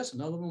was this,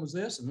 another one was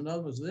this, and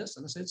another was this.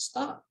 And I said,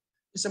 stop.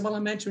 He said, well,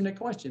 I'm answering the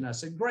question. I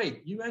said,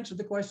 great. You answered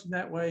the question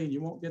that way and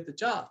you won't get the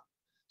job.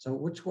 So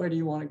which way do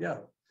you want to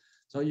go?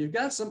 So you've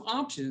got some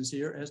options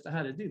here as to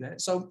how to do that.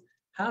 So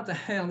how to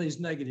handle these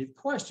negative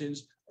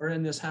questions are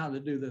in this how to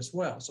do this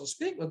well. So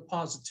speak with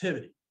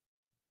positivity.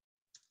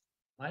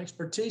 My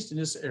expertise in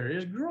this area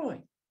is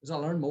growing as I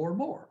learn more and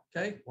more.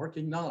 Okay,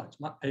 working knowledge,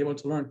 I'm able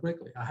to learn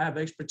quickly. I have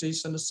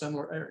expertise in a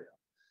similar area.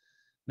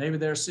 Maybe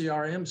their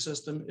CRM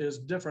system is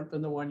different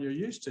than the one you're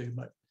used to,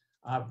 but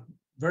I'm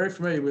very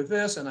familiar with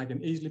this and I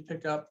can easily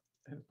pick up,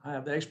 and I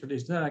have the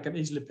expertise, then I can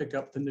easily pick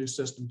up the new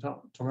system to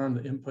learn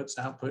the inputs,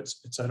 outputs,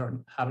 et cetera,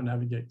 and how to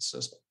navigate the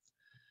system.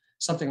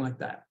 Something like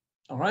that,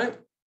 all right?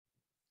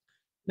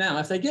 Now,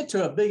 if they get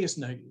to a biggest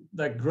negative,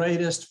 the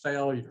greatest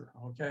failure,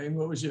 okay?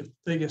 What was your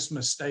biggest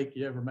mistake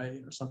you ever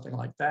made or something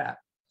like that?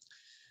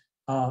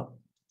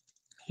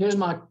 Here's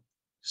my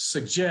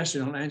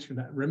suggestion on answering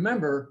that.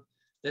 Remember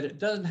that it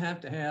doesn't have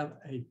to have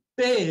a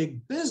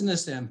big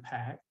business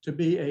impact to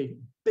be a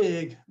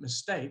big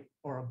mistake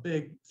or a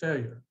big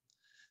failure.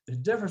 The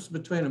difference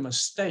between a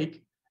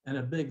mistake and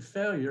a big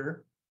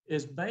failure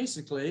is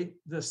basically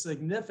the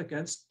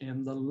significance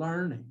in the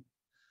learning.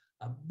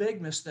 A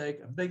big mistake,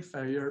 a big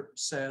failure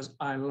says,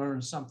 I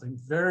learned something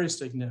very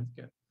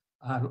significant.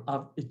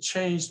 It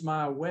changed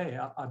my way.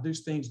 I do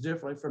things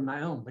differently from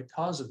my own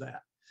because of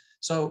that.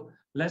 So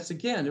let's,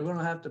 again, we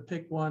don't have to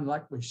pick one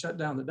like we shut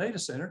down the data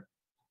center.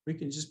 We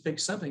can just pick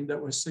something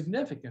that was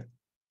significant.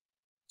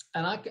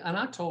 And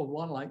I told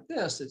one like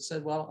this. It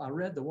said, well, I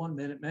read The 1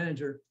 Minute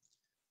Manager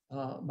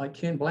by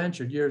Ken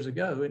Blanchard years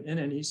ago. And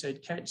then he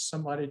said, catch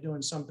somebody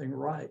doing something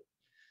right.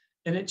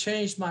 And it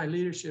changed my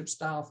leadership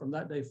style from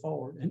that day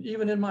forward. And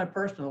even in my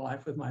personal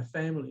life with my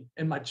family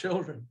and my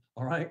children,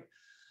 all right?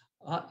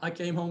 I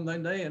came home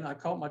that day and I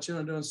caught my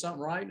children doing something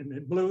right and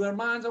it blew their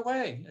minds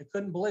away. I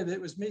couldn't believe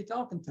it was me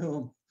talking to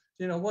them.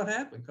 You know, what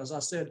happened? Because I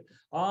said,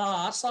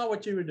 I saw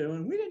what you were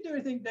doing. We didn't do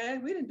anything,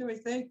 Dad. We didn't do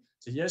anything. I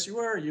said, yes, you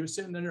were. You were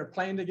sitting in there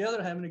playing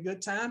together, having a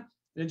good time,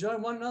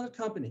 enjoying one another's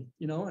company,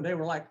 you know, and they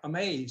were like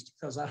amazed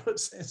because I would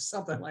say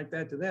something like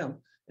that to them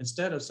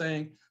instead of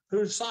saying,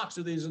 whose socks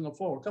are these on the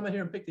floor? Come in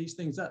here and pick these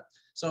things up.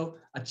 So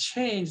I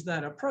changed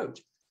that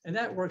approach. And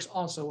that works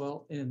also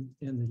well in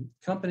the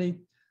company.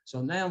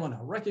 So now when I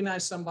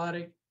recognize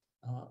somebody,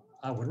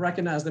 I would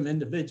recognize them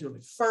individually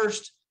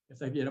first. If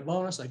they get a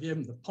bonus, I give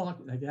them the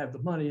pocket, they have the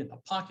money in the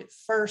pocket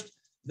first,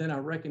 then I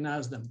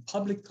recognize them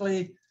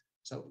publicly.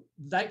 So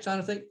that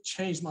kind of thing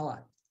changed my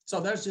life.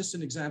 So that's just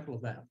an example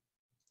of that.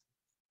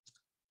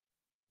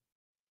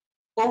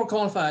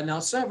 Overqualified. Now,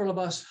 several of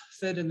us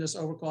fit in this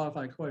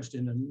overqualified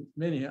question, and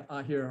many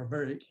I hear are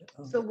very.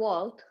 So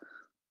Walt,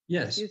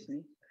 yes. Excuse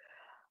me.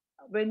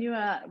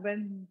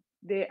 When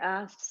they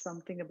asked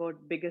something about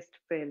biggest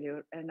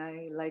failure, and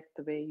I like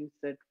the way you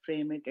said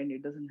frame it, and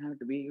it doesn't have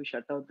to be you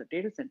shut out the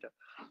data center,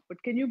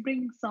 but can you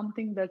bring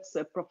something that's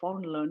a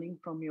profound learning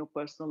from your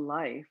personal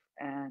life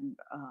and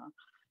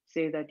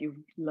say that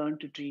you've learned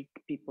to treat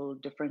people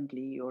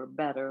differently or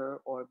better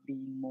or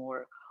being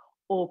more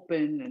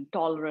open and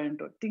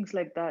tolerant or things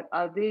like that?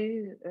 Are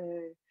they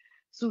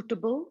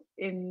suitable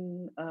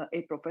in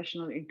a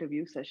professional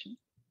interview session?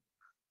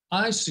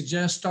 I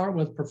suggest start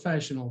with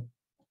professional.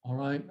 All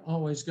right.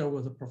 Always go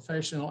with a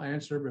professional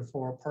answer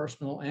before a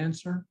personal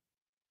answer.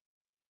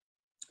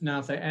 Now,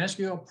 if they ask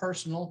you a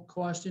personal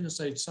question to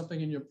say something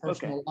in your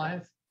personal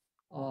life,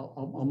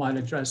 I might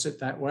address it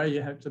that way.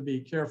 You have to be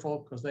careful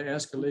because they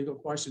ask a legal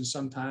question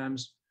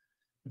sometimes.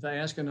 If they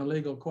ask an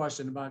illegal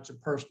question about your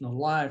personal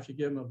life, you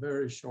give them a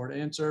very short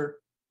answer.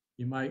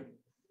 You might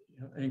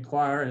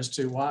inquire as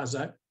to why is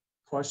that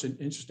question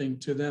interesting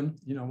to them?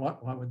 You know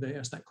what? Why would they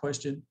ask that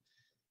question?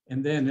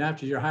 And then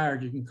after you're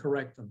hired, you can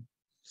correct them.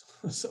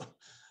 So,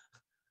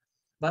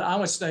 but I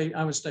would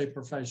stay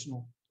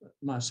professional.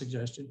 My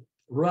suggestion,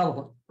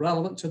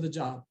 relevant to the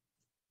job.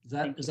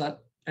 Does that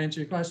answer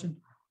your question?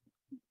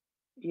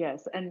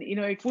 Yes, and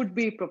it would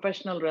be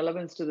professional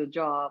relevance to the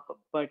job,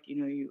 but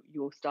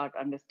you start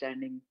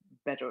understanding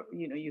better.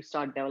 You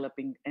start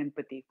developing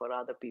empathy for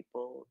other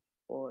people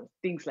or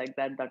things like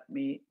that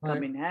may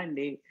come in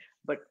handy.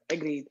 But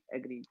agreed.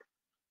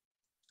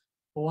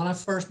 Well, when I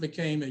first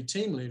became a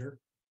team leader,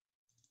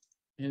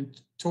 and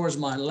towards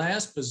my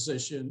last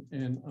position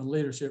in a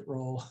leadership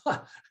role,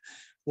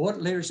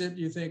 what leadership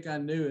do you think I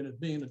knew in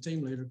being a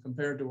team leader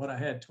compared to what I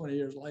had 20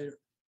 years later?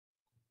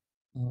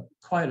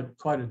 Quite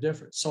a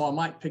difference. So I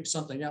might pick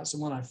something else.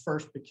 And when I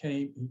first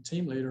became a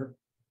team leader,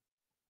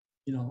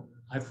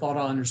 I thought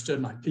I understood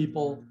my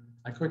people.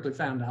 I quickly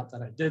found out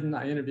that I didn't.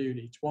 I interviewed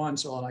each one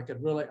so that I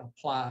could really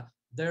apply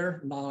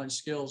their knowledge,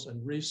 skills,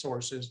 and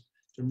resources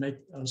to make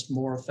us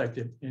more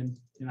effective in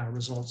our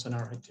results and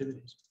our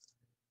activities.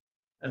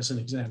 As an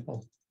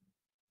example.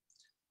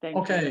 Thank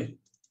you. Okay,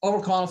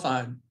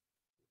 overqualified.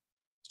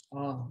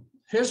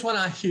 Here's what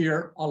I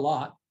hear a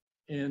lot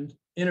in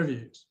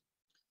interviews.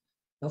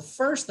 The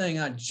first thing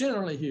I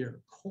generally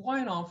hear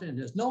quite often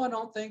is, no, I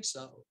don't think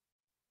so.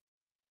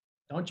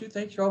 Don't you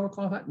think you're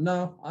overqualified?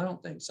 No, I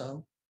don't think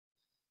so.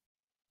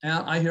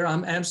 And I hear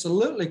I'm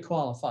absolutely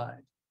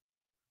qualified.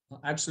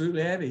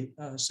 Absolutely, Abby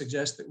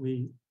suggests that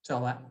we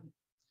tell that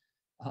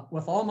one.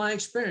 With all my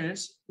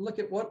experience, look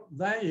at what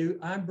value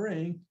I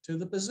bring to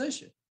the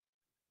position.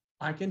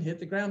 I can hit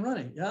the ground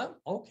running. Yeah,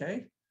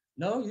 okay.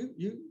 No,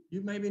 you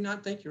maybe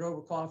not think you're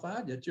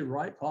overqualified, yet you're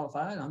right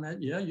qualified. I mean,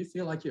 yeah, you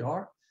feel like you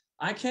are.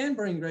 I can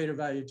bring greater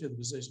value to the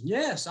position.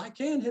 Yes, I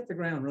can hit the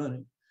ground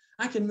running.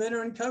 I can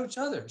mentor and coach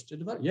others to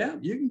develop. Yeah,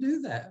 you can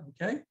do that.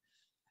 Okay.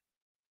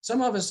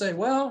 Some of us say,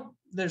 well,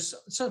 there's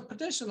some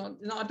additional,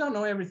 I don't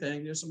know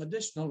everything. There's some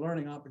additional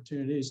learning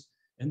opportunities.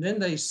 And then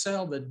they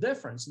sell the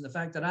difference in the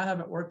fact that I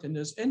haven't worked in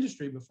this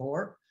industry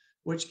before,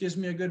 which gives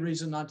me a good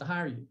reason not to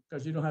hire you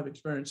because you don't have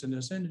experience in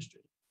this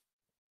industry.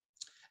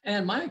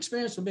 And my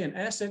experience will be an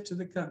asset to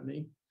the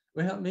company,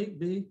 will help me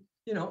be,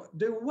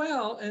 do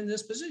well in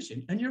this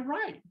position. And you're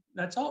right.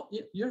 That's all.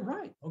 You're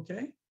right.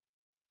 Okay.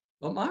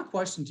 But my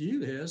question to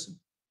you is,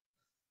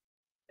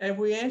 have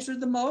we answered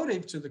the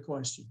motive to the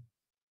question?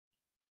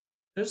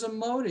 There's a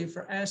motive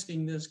for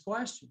asking this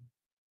question.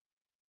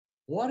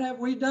 What have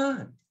we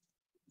done?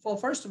 Well,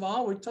 first of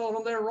all, we told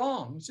them they're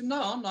wrong. We said,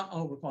 no, I'm not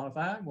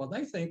overqualified. Well,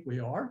 they think we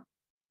are,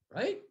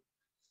 right?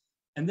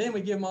 And then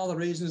we give them all the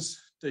reasons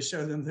to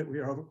show them that we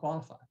are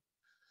overqualified.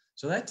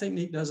 So that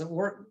technique doesn't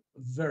work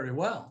very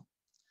well.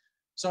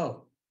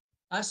 So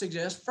I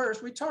suggest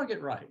first we target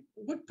right.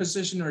 What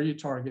position are you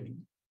targeting?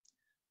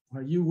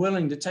 Are you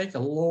willing to take a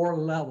lower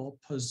level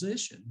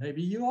position?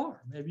 Maybe you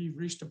are. Maybe you've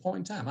reached a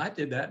point in time. I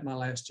did that in my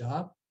last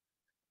job.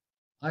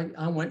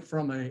 I went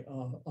from a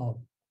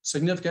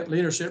significant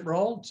leadership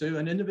role to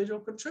an individual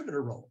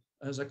contributor role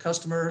as a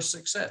customer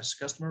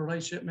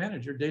relationship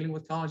manager dealing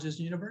with colleges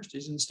and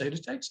universities in the state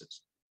of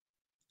Texas.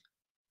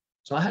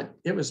 So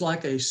it was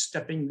like a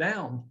stepping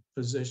down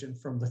position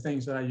from the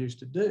things that I used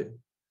to do.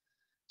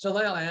 So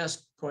they'll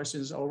ask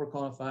questions,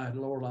 overqualified,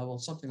 lower level,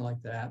 something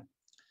like that.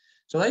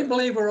 So they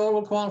believe we're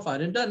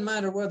overqualified. It doesn't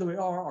matter whether we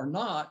are or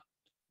not,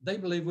 they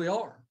believe we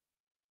are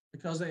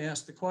because they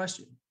asked the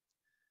question.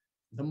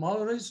 The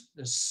motives,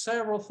 there's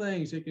several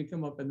things that can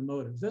come up in the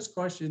motives. This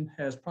question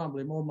has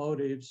probably more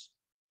motives,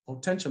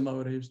 potential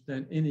motives,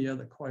 than any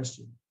other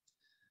question.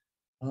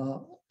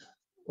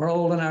 We're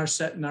old and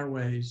set in our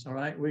ways, all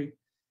right?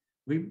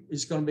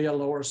 It's going to be a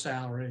lower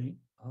salary.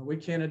 We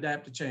can't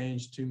adapt to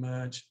change too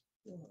much.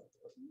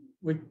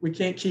 We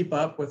can't keep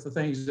up with the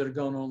things that are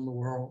going on in the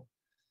world.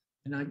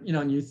 And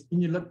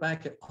you look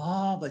back at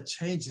all the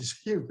changes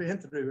you've been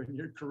through in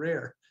your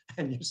career,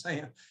 and you're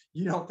saying,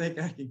 you don't think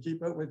I can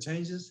keep up with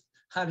changes?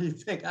 How do you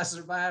think I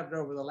survived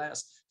over the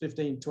last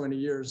 15, 20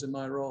 years in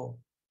my role?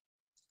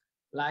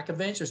 Lack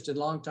of interest in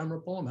long-term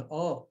employment.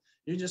 Oh,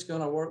 you're just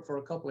going to work for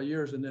a couple of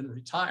years and then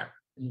retire,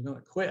 and you're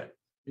going to quit.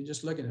 You're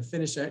just looking to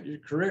finish out your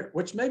career,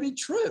 which may be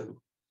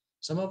true.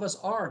 Some of us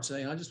are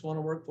saying, I just want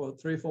to work for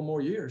 3 or 4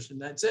 more years, and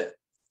that's it.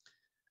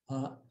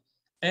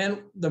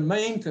 And the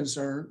main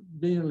concern,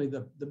 being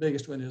the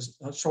biggest one, is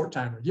a short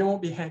timer. You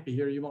won't be happy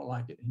here, you won't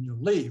like it, and you'll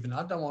leave. And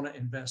I don't want to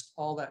invest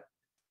all that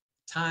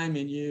time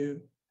in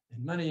you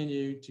and money in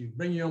you to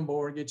bring you on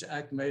board, get you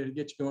acclimated,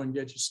 get you going,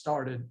 get you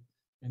started,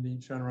 and then you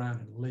turn around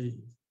and leave.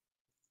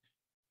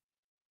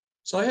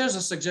 So here's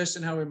a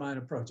suggestion how we might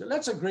approach it.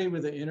 Let's agree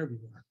with the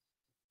interviewer.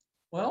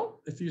 Well,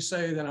 if you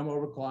say that I'm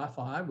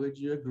overqualified, would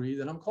you agree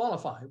that I'm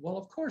qualified? Well,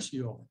 of course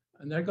you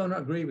are. And they're going to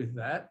agree with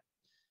that.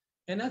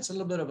 And that's a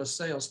little bit of a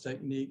sales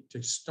technique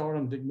to start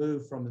them to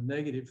move from a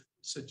negative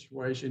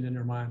situation in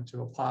their mind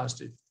to a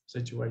positive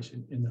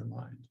situation in their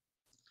mind.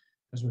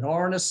 Because we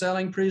are in a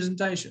selling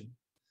presentation.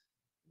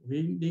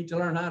 We need to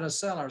learn how to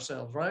sell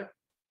ourselves, right?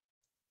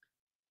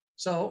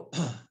 So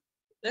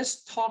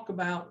let's talk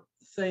about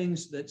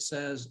things that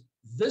says,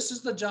 this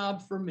is the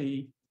job for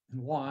me and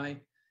why,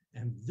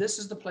 and this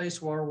is the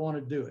place where I want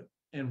to do it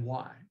and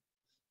why.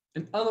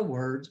 In other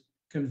words,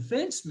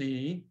 convince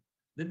me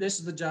that this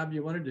is the job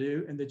you want to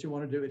do and that you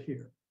want to do it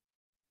here.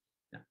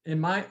 Now, in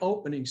my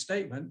opening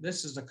statement,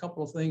 this is a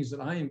couple of things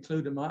that I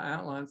include in my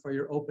outline for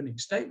your opening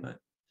statement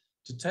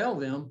to tell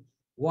them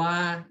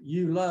why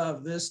you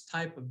love this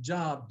type of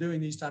job, doing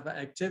these type of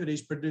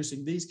activities,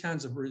 producing these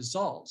kinds of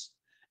results,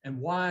 and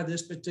why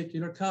this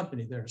particular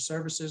company, their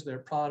services, their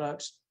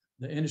products,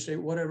 the industry,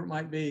 whatever it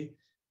might be,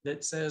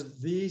 that says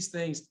these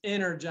things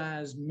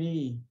energize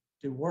me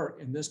to work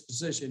in this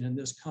position in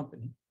this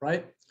company,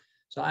 right?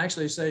 So I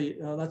actually say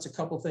that's a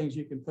couple of things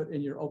you can put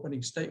in your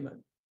opening statement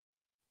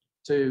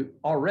to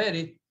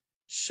already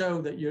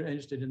show that you're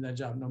interested in that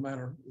job, no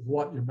matter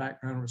what your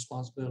background and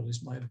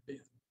responsibilities might have been.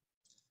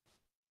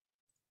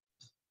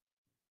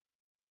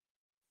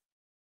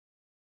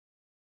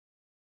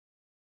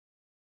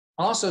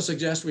 I also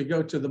suggest we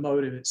go to the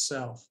motive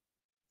itself,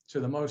 to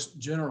the most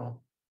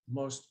general,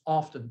 most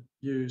often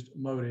used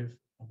motive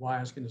of why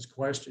asking this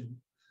question.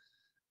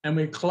 And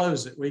we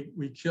close it. We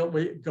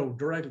go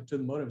directly to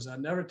the motives. I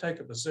never take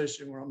a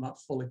position where I'm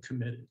not fully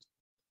committed.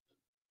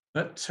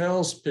 That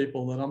tells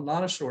people that I'm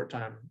not a short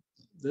timer.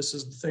 This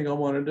is the thing I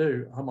want to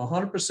do. I'm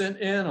 100%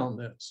 in on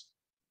this.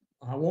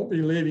 I won't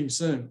be leaving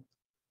soon.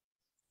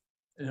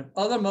 And if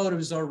other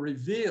motives are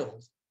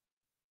revealed,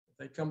 if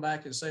they come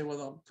back and say,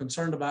 well, I'm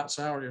concerned about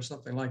salary or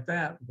something like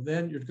that,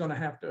 then you're going to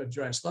have to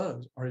address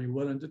those. Are you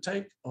willing to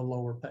take a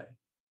lower pay?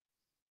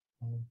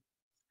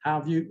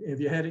 Have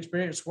you had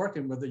experience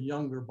working with a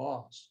younger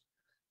boss?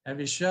 Have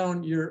you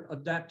shown your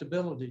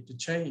adaptability to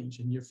change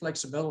and your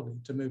flexibility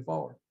to move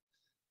forward?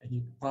 And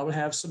you probably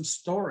have some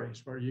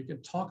stories where you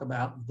can talk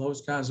about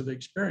those kinds of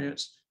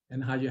experience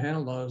and how you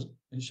handle those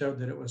and show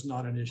that it was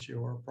not an issue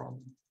or a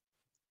problem.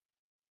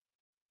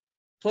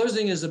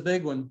 Closing is a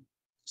big one,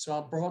 so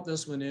I brought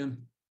this one in.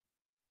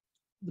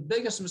 The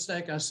biggest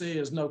mistake I see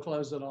is no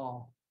close at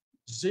all.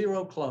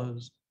 Zero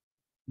close,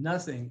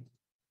 nothing.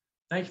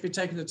 Thank you for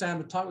taking the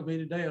time to talk with me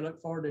today. I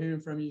look forward to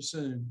hearing from you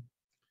soon.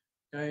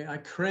 Okay, I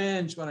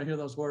cringe when I hear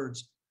those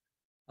words.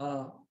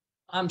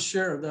 I'm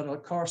sure that a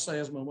car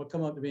salesman will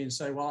come up to me and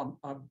say, well,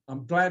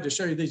 I'm glad to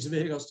show you these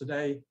vehicles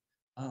today.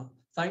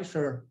 Thanks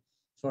for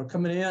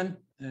coming in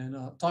and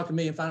talking to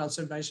me and find out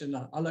some information.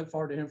 I look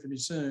forward to hearing from you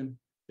soon.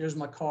 Here's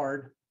my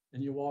card,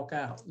 and you walk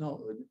out.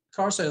 No,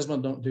 car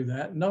salesmen don't do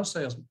that. No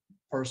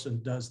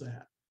salesperson does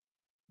that.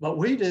 But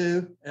we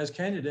do as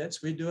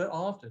candidates, we do it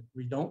often.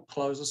 We don't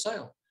close a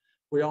sale.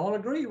 We all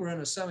agree we're in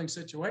a selling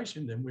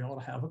situation, then we ought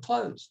to have a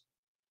close.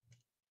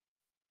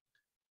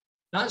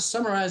 Not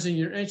summarizing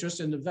your interest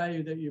in the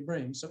value that you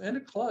bring. So in a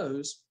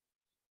close,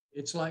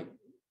 it's like,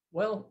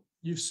 well,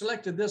 you've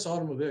selected this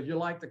automobile. You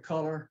like the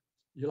color,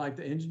 you like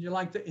the engine, you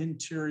like the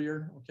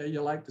interior, okay?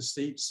 You like the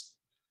seats,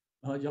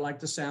 you like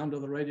the sound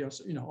of the radio,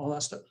 so, you know, all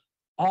that stuff.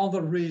 All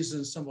the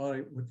reasons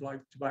somebody would like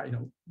to buy, you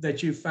know,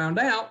 that you found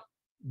out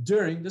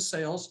during the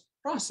sales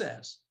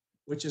process,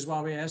 which is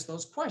why we ask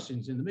those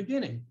questions in the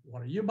beginning.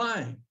 What are you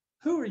buying?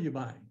 Who are you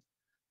buying?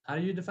 How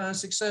do you define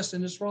success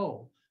in this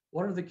role?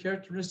 What are the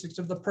characteristics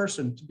of the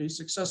person to be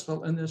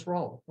successful in this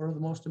role? What are the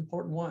most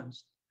important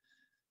ones?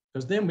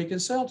 Because then we can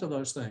sell to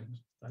those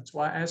things. That's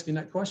why asking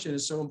that question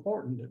is so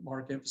important that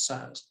Mark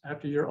emphasized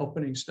after your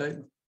opening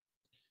statement.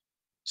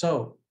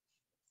 So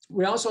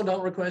we also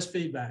don't request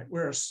feedback.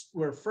 We're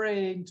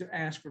afraid to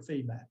ask for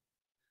feedback.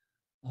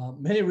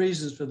 Many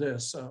reasons for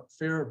this: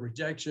 fear of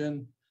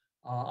rejection.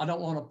 I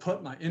don't want to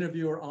put my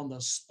interviewer on the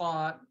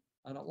spot.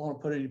 I don't want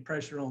to put any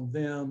pressure on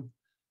them.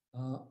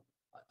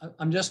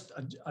 I just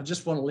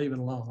want to leave it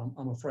alone.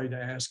 I'm afraid to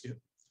ask it.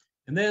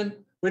 And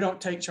then we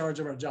don't take charge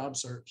of our job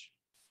search.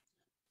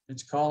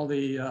 It's called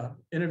the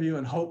interview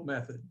and hope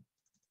method.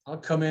 I'll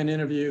come in,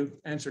 interview,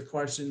 answer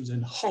questions,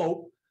 and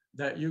hope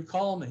that you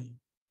call me.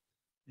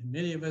 And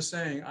many of us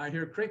saying, I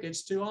hear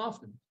crickets too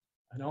often.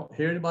 I don't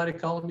hear anybody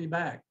calling me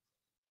back.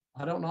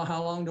 I don't know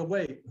how long to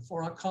wait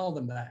before I call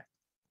them back.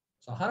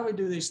 So how do we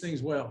do these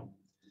things well?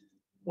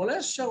 Well,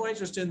 let's show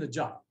interest in the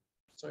job.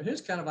 So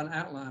here's kind of an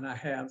outline I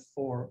have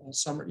for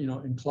summer, you know,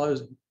 in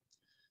closing.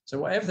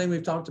 So everything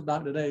we've talked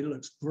about today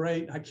looks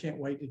great. I can't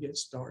wait to get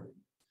started.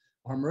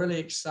 I'm really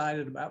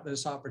excited about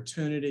this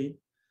opportunity.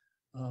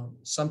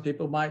 Some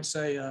people might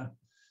say,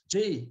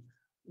 gee,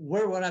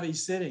 where would I be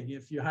sitting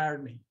if you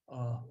hired me?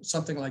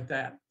 Something like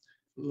that.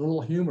 A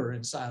little humor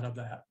inside of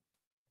that.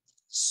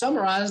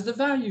 Summarize the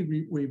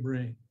value we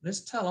bring.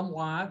 Let's tell them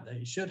why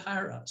they should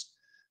hire us.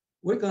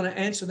 We're going to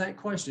answer that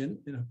question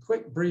in a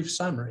quick, brief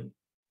summary,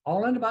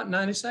 all in about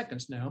 90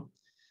 seconds now.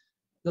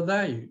 The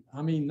value,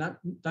 I mean, not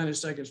 90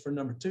 seconds for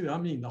number two. I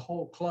mean, the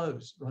whole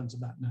close runs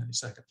about 90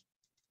 seconds.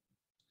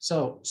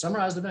 So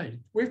summarize the value.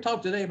 We've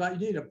talked today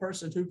about you need a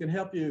person who can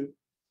help you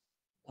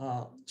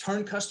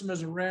turn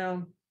customers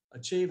around,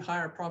 achieve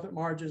higher profit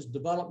margins,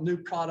 develop new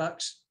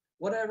products,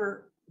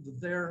 whatever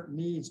their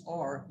needs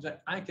are,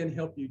 that I can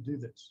help you do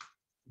this,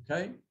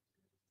 okay?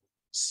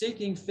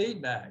 Seeking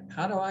feedback.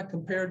 How do I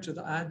compare to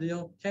the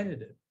ideal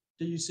candidate?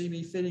 Do you see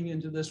me fitting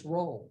into this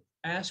role?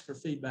 Ask for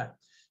feedback.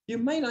 You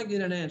may not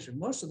get an answer.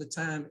 Most of the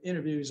time,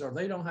 interviews are,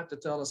 they don't have to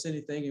tell us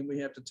anything and we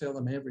have to tell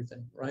them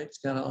everything, right? It's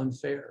kind of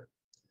unfair.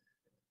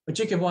 But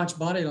you can watch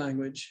body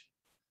language.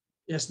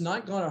 It's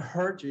not going to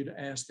hurt you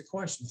to ask the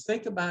question.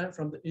 Think about it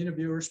from the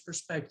interviewer's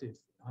perspective.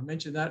 I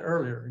mentioned that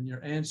earlier in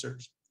your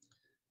answers.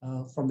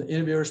 From the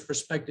interviewer's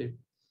perspective,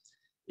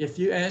 if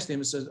you ask them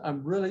and says,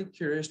 I'm really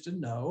curious to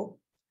know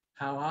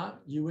how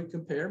you would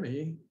compare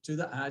me to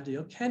the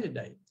ideal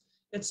candidate.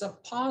 It's a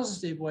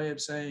positive way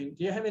of saying,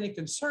 do you have any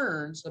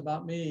concerns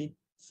about me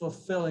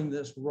fulfilling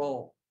this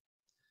role?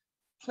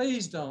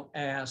 Please don't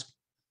ask,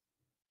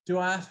 do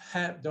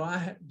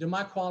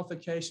my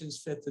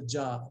qualifications fit the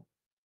job?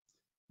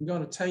 I'm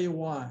going to tell you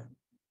why.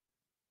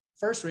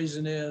 First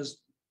reason is,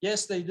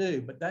 yes, they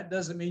do, but that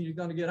doesn't mean you're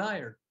going to get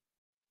hired.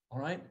 All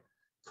right.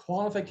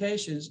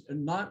 Qualifications are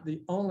not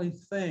the only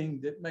thing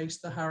that makes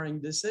the hiring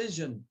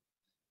decision.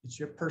 It's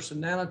your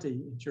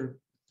personality, it's your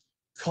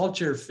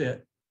culture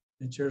fit,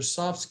 It's your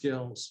soft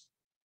skills.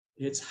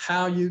 It's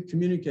how you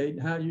communicate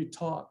and how you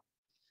talk.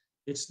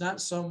 It's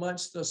not so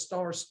much the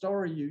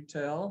story you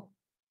tell.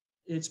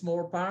 It's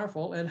more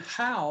powerful in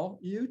how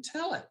you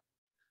tell it.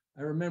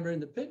 I remember in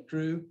the pit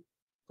crew,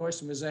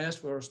 question was asked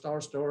for a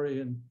star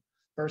story and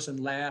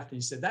person laughed. And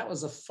he said, that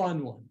was a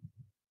fun one.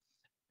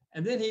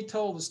 And then he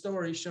told the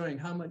story showing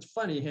how much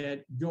fun he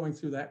had going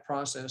through that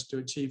process to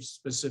achieve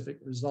specific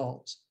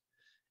results.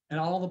 And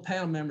all the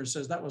panel members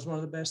says that was one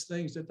of the best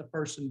things that the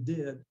person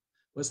did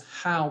was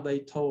how they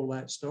told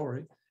that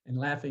story and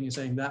laughing and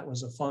saying that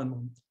was a fun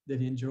one, that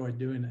he enjoyed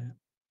doing that.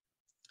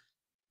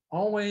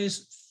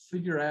 Always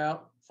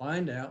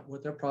find out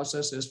what their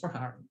process is for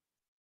hiring.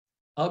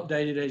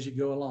 Update it as you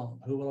go along.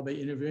 Who will I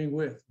be interviewing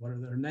with? What are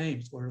their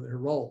names? What are their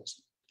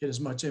roles? Get as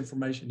much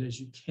information as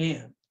you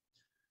can.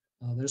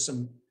 There's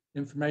some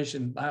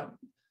information about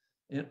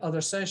in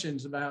other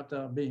sessions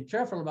about being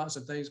careful about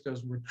some things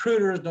because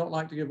recruiters don't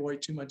like to give away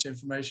too much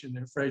information.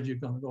 They're afraid you're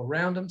going to go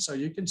around them. So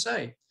you can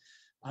say,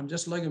 I'm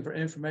just looking for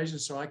information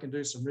so I can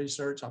do some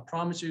research. I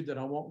promise you that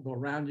I won't go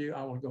around you.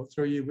 I will go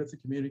through you with the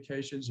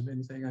communications of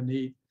anything I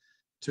need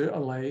to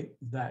allay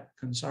that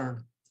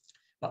concern.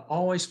 But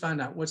always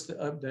find out what's the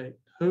update.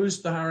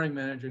 Who's the hiring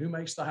manager? Who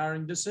makes the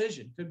hiring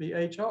decision? Could be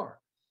HR.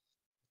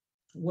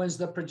 When's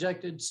the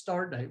projected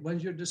start date?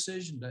 When's your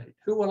decision date?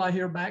 Who will I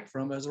hear back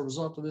from as a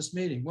result of this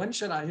meeting? When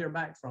should I hear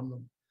back from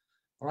them?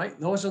 All right,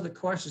 those are the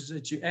questions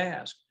that you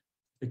ask.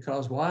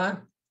 Because why?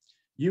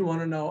 You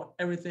want to know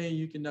everything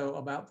you can know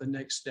about the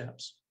next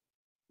steps.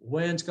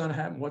 When it's going to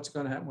happen, what's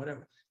going to happen,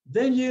 whatever.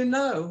 Then you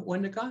know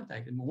when to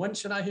contact them. When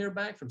should I hear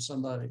back from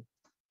somebody?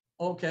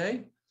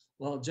 Okay,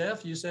 well,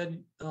 Jeff, you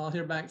said I'll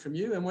hear back from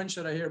you. And when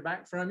should I hear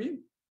back from you?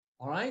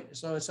 All right,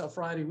 so it's a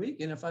Friday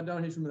week. And if I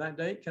don't hear from that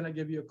date, can I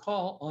give you a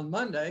call on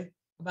Monday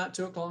about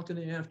 2 o'clock in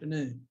the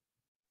afternoon,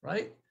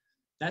 right?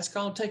 That's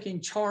called taking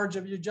charge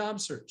of your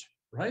job search,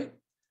 right?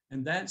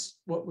 And that's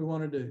what we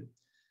want to do.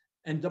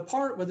 And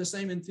depart with the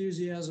same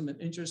enthusiasm and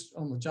interest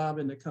on the job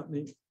in the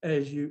company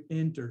as you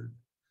entered.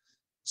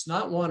 It's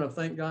not one of,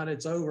 thank God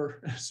it's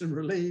over, some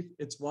relief.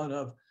 It's one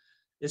of,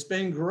 it's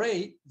been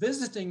great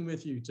visiting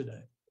with you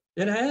today.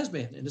 It has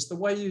been, and it's the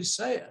way you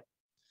say it.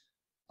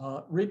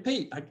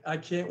 Repeat, I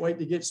can't wait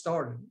to get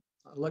started.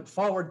 I look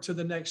forward to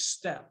the next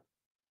step.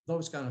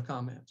 Those kind of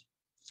comments.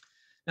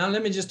 Now,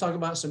 let me just talk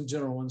about some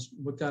general ones.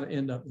 We'll kind of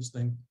end up this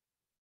thing.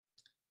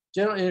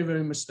 General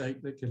interviewing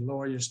mistake that can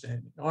lower your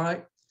standing. All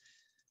right.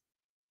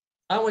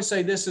 I always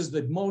say this is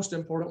the most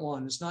important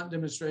one. It's not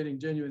demonstrating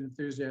genuine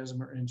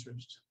enthusiasm or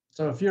interest.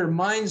 So if your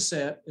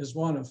mindset is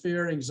one of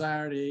fear,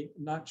 anxiety,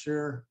 not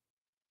sure,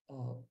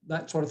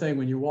 that sort of thing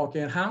when you walk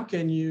in, how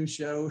can you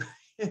show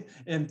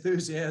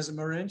enthusiasm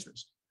or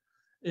interest?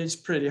 It's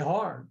pretty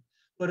hard.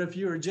 But if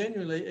you are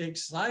genuinely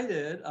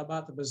excited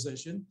about the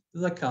position,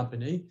 the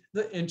company,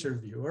 the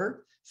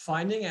interviewer,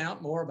 finding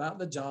out more about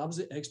the jobs,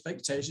 the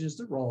expectations,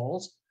 the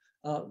roles,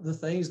 the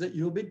things that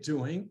you'll be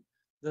doing,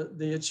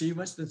 the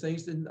achievements, the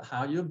things,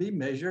 how you'll be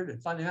measured,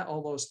 and finding out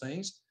all those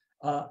things,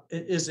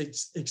 it is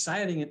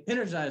exciting and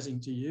energizing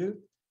to you,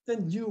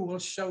 then you will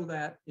show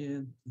that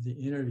in the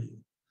interview.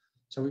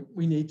 So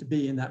we need to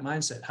be in that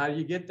mindset. How do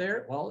you get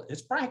there? Well,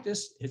 it's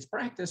practice. It's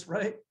practice,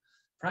 right?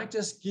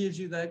 Practice gives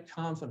you that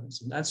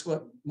confidence. And that's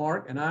what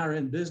Mark and I are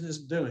in business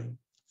doing,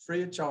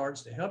 free of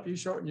charge, to help you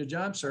shorten your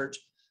job search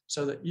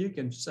so that you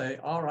can say,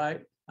 all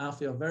right, I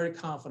feel very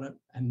confident.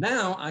 And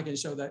now I can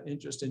show that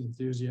interest and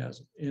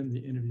enthusiasm in the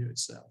interview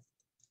itself.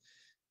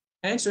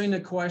 Answering the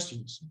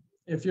questions.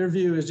 If your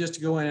view is just to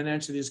go in and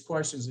answer these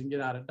questions and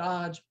get out of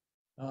Dodge,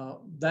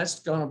 that's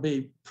going to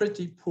be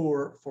pretty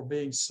poor for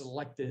being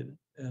selected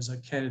as a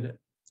candidate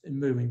in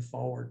moving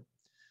forward.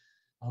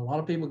 A lot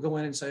of people go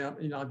in and say,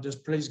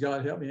 just please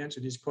God, help me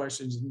answer these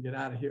questions and get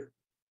out of here.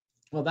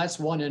 Well, that's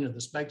one end of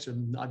the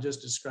spectrum. I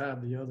just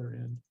described the other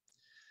end.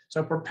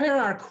 So prepare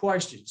our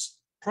questions,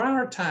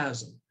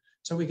 prioritize them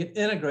so we can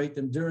integrate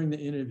them during the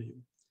interview.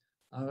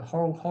 I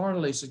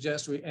wholeheartedly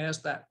suggest we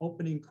ask that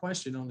opening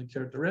question on the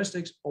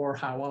characteristics, or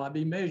how will I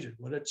be measured?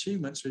 What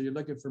achievements are you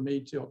looking for me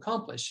to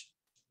accomplish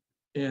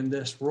in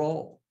this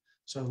role?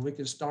 So we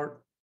can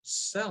start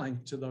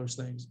selling to those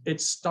things. It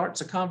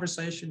starts a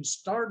conversation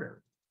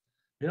starter.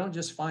 We don't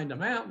just find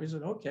them out. We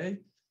said, okay,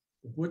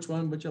 which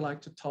one would you like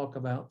to talk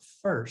about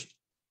first?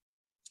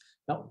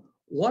 Now,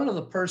 one of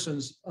the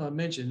persons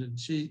mentioned, and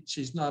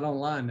she's not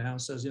online now,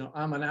 says,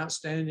 I'm an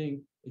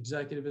outstanding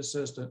executive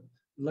assistant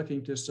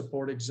looking to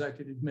support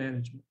executive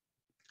management.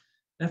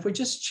 And if we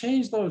just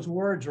change those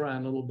words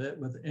around a little bit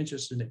with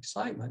interest and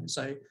excitement and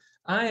say,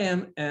 I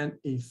am an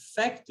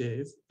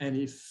effective and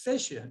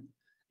efficient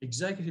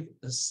executive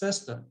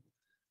assistant,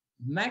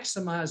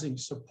 maximizing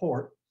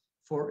support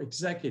for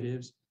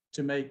executives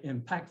to make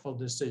impactful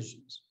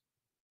decisions.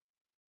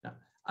 Now,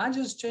 I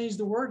just changed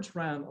the words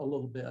around a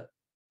little bit.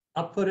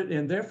 I put it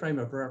in their frame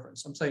of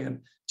reference. I'm saying,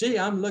 gee,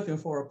 I'm looking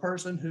for a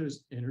person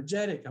who's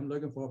energetic. I'm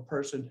looking for a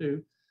person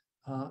who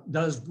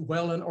does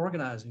well in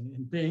organizing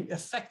and being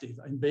effective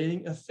and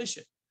being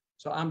efficient.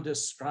 So I'm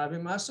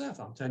describing myself.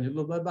 I'm telling you a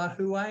little bit about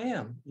who I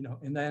am,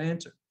 in that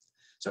answer.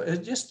 So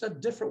it's just a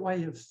different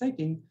way of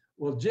thinking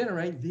will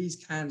generate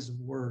these kinds of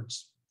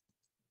words.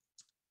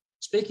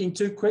 Speaking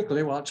too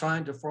quickly while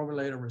trying to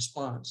formulate a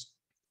response.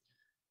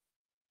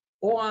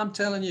 Oh, I'm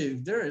telling you,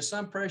 there is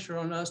some pressure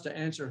on us to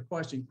answer a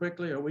question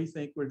quickly, or we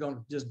think we're going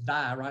to just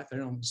die right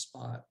there on the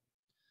spot.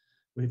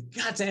 We've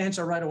got to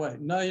answer right away.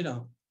 No, you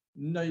don't.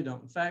 No, you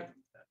don't. In fact,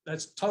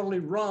 that's totally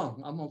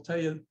wrong. I'm going to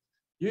tell you,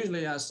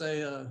 usually I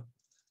say,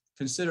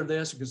 consider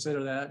this or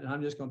consider that, and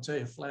I'm just going to tell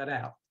you flat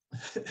out.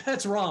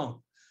 That's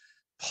wrong.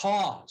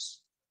 Pause.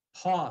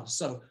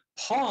 So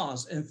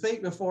pause and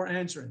think before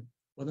answering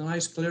with a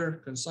nice,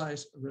 clear,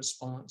 concise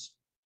response.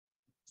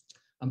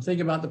 I'm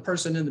thinking about the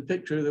person in the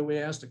picture that we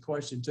asked a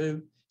question to.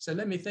 He said,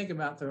 let me think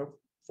about that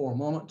for a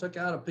moment. Took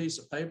out a piece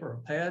of paper, a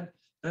pad,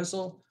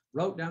 pencil,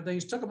 wrote down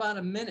things, took about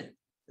a minute,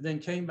 and then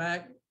came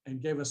back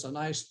and gave us a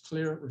nice,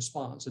 clear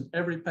response. And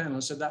every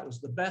panelist said that was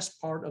the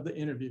best part of the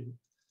interview,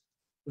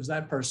 was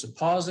that person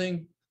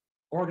pausing,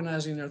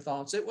 organizing their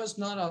thoughts. It was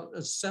not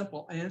a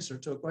simple answer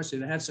to a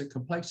question. It had some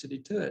complexity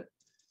to it.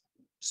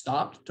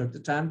 Stopped, took the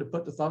time to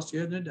put the thoughts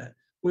together and did that.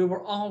 We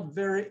were all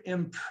very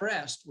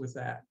impressed with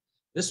that.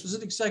 This was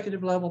an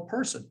executive level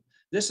person.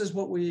 This is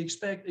what we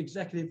expect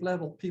executive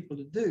level people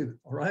to do,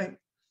 all right?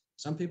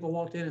 Some people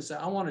walked in and said,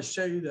 I want to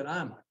show you that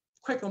I'm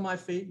quick on my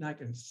feet and I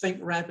can think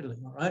rapidly,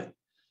 all right?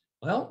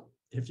 Well,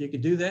 if you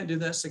could do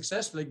that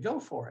successfully, go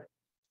for it.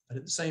 But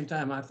at the same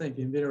time, I think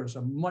the interviewers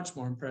are much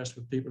more impressed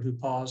with people who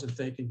pause and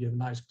think and give a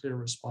nice, clear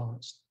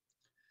response.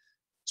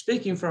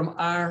 Speaking from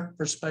our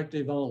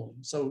perspective only.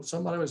 So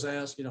somebody was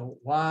asked,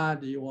 why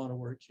do you want to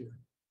work here?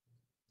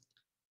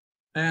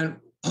 And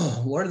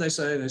what did they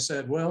say? They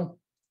said, well,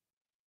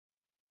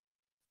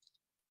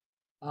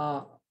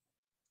 why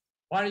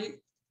do you?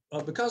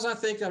 Because I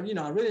think, I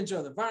really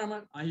enjoy the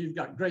environment. You've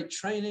got great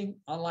training.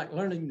 I like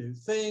learning new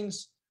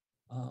things.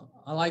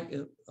 I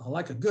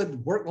like a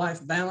good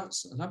work-life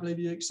balance, and I believe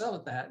you excel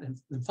at that. And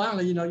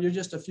finally, you're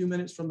just a few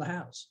minutes from the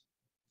house.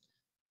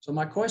 So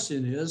my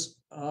question is,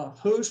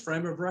 whose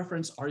frame of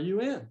reference are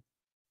you in?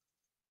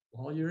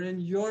 Well, you're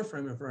in your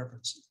frame of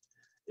reference.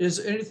 Is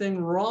there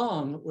anything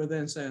wrong with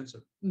this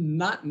answer?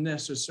 Not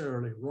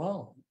necessarily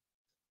wrong.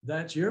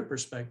 That's your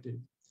perspective.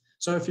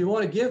 So if you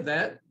want to give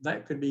that,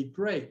 that could be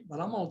great. But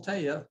I'm going to tell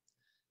you,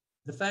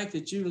 the fact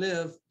that you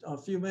live a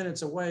few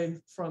minutes away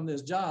from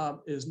this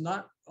job is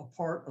not a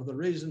part of the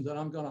reason that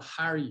I'm going to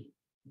hire you.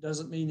 It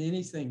doesn't mean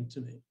anything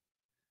to me.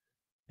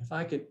 If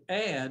I could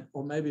add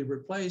or maybe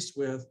replace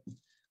with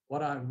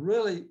what I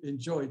really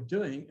enjoy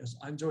doing is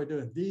I enjoy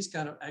doing these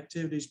kind of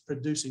activities,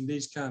 producing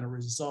these kind of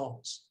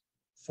results.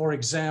 For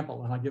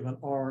example, and I give an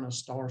R and a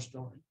star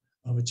story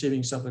of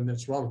achieving something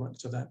that's relevant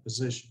to that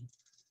position.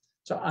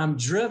 So I'm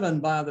driven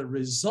by the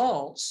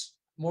results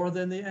more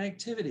than the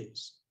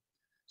activities.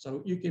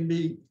 So you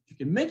can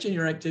mention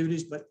your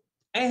activities, but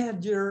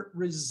add your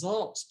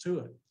results to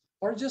it,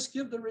 or just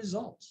give the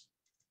results.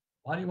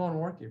 Why do you want to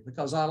work here?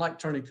 Because I like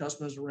turning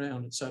customers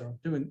around, et cetera,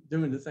 doing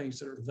the things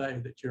that are there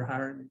that you're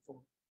hiring me for.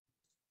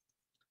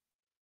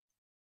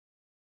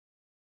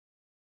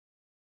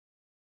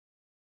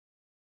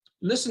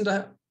 Listen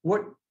to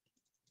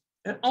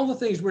and all the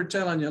things we're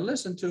telling you,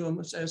 listen to them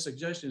as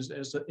suggestions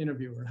as the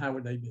interviewer. How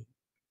would they be?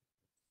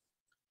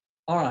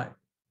 All right,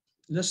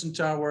 listen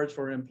to our words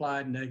for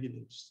implied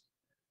negatives.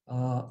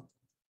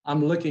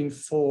 I'm looking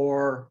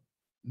for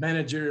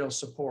managerial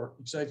support,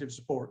 executive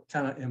support,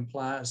 kind of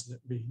implies that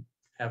we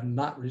have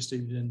not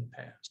received it in the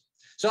past.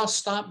 So I'll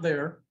stop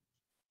there.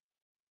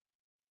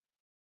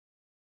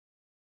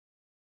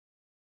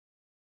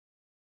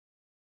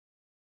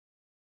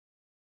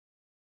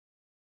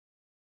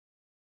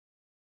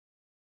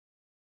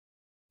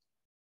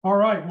 All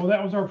right, well,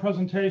 that was our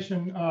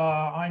presentation.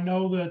 I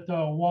know that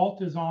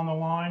Walt is on the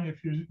line. If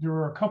there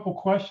were a couple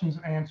questions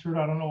answered,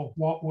 I don't know if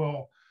Walt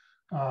will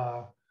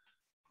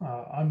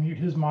unmute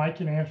his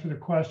mic and answer the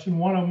question.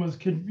 One of them was,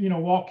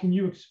 Walt, can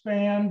you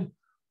expand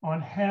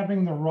on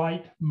having the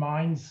right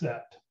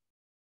mindset?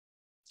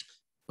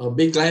 I'll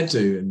be glad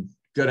to, and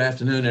good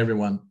afternoon,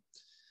 everyone.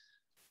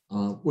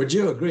 Would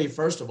you agree,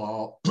 first of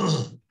all,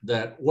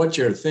 that what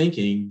you're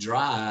thinking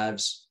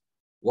drives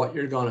what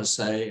you're going to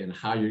say and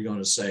how you're going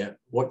to say it,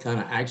 what kind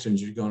of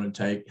actions you're going to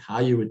take, how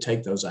you would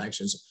take those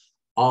actions,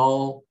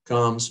 all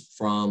comes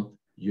from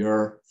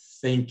your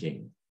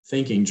thinking.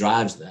 Thinking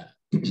drives that.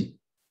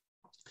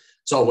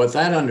 So with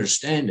that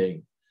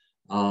understanding,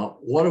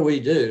 what do we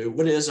do?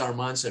 What is our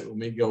mindset when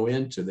we go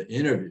into the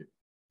interview?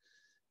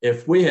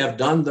 If we have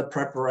done the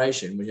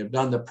preparation, we have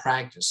done the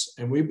practice,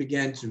 and we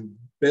begin to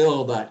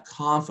build that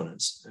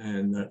confidence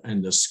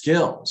and the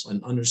skills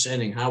and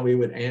understanding how we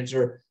would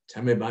answer,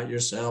 tell me about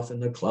yourself,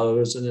 and the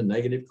close and the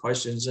negative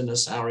questions and the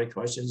salary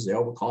questions, the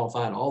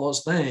overqualified, all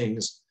those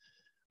things.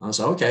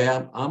 So, okay,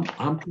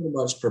 I'm pretty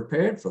much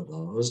prepared for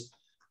those.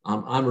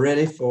 I'm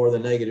ready for the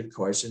negative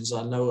questions.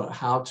 I know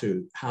how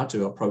to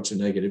approach the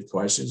negative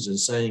questions and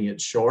saying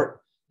it short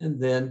and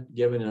then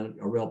giving a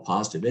real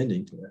positive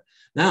ending to it.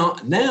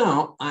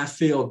 Now I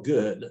feel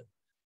good,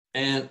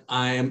 and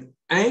I am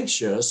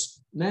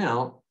anxious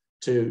now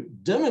to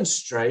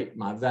demonstrate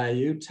my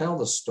value, tell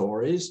the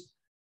stories,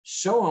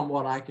 show them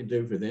what I can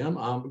do for them.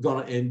 I'm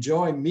going to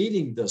enjoy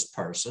meeting this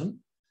person.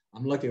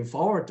 I'm looking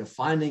forward to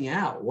finding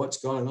out what's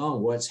going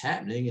on, what's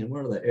happening, and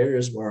what are the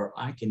areas where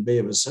I can be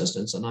of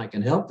assistance and I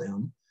can help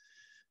them.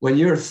 When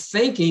you're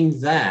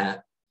thinking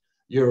that,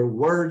 your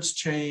words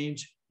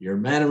change, your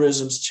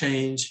mannerisms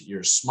change,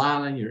 you're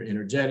smiling, you're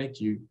energetic.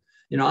 I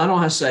don't know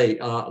how to say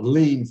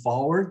lean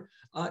forward.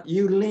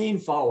 You lean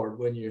forward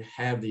when you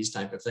have these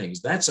type of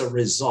things. That's a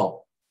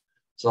result.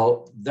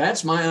 So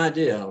that's my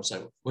idea. I'll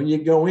say, when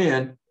you go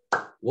in,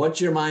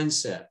 what's your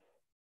mindset?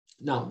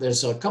 Now,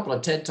 there's a couple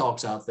of TED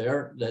Talks out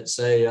there that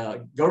say,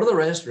 go to the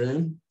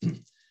restroom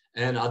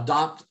and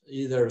adopt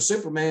either a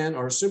Superman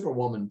or a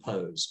Superwoman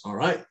pose. All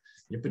right.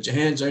 You put your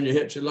hands on your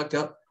hips, you look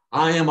up.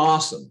 I am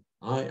awesome.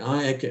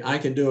 I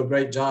can do a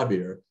great job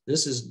here.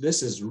 This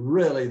is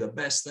really the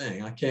best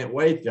thing. I can't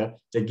wait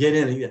to get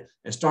in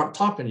and start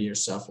talking to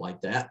yourself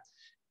like that.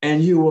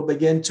 And you will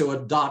begin to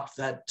adopt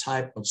that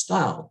type of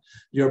style.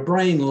 Your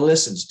brain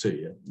listens to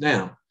you.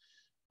 Now,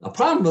 a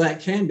problem with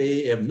that can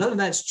be if none of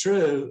that's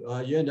true,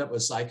 you end up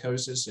with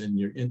psychosis and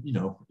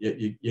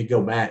you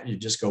go back, you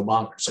just go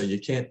bonkers. So you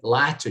can't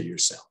lie to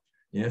yourself.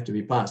 You have to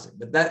be positive.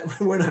 But that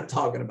we're not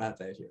talking about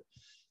that here.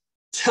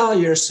 Tell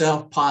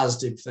yourself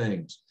positive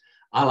things.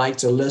 I like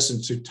to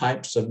listen to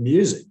types of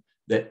music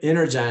that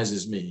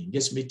energizes me,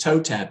 gets me toe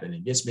tapping,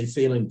 and gets me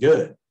feeling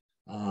good.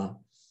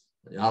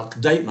 I'll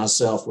date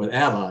myself with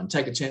ABBA and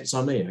Take a Chance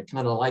on Me. I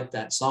kind of like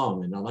that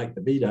song, and I like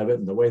the beat of it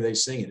and the way they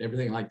sing it.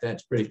 Everything like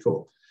that's pretty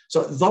cool.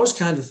 So those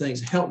kinds of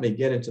things help me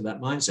get into that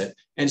mindset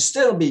and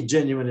still be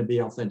genuine and be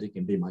authentic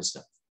and be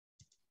myself.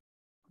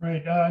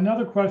 Right.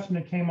 Another question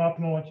that came up,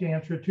 and I'll let you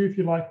answer it too if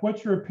you like.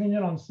 What's your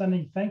opinion on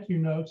sending thank you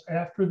notes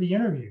after the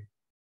interview?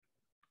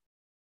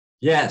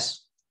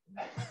 Yes.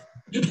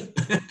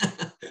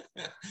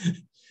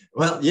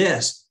 Well,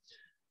 yes.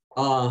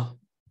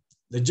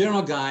 The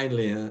general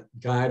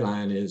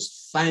guideline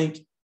is thank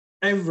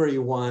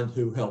everyone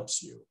who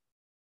helps you.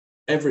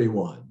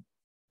 Everyone.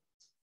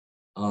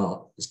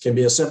 This can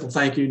be a simple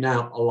thank you.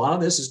 Now, a lot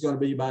of this is going to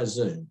be by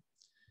Zoom.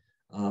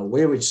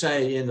 We would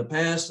say in the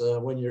past,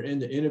 when you're in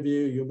the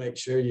interview, you make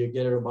sure you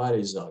get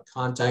everybody's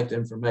contact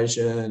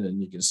information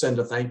and you can send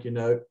a thank you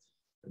note,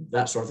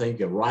 that sort of thing. You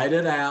can write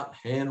it out,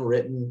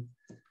 handwritten.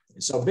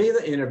 So be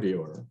the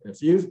interviewer.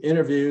 If you've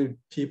interviewed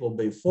people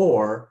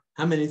before,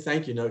 how many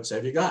thank you notes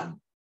have you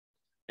gotten?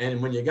 And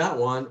when you got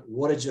one,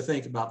 what did you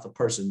think about the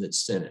person that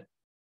sent it?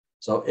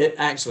 So it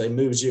actually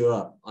moves you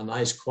up a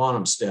nice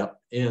quantum step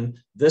in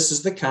this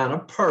is the kind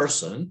of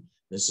person,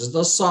 this is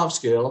the soft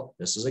skill,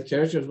 this is a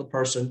character of the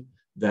person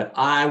that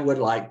I would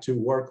like to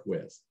work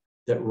with,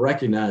 that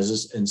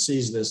recognizes and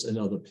sees this in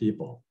other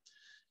people.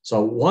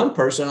 So one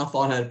person I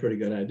thought had a pretty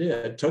good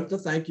idea, took the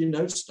thank you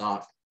note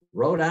stock,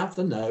 wrote out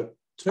the note,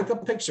 took a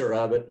picture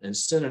of it and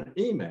sent an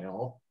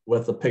email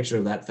with a picture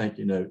of that thank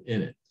you note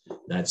in it.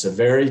 That's a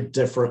very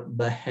different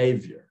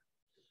behavior.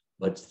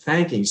 But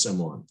thanking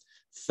someone,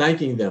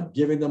 thanking them,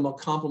 giving them a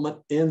compliment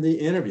in the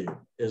interview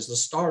is the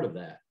start of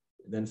that.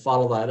 Then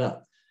follow that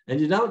up. And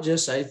you don't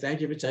just say,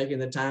 thank you for taking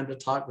the time to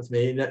talk with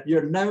me.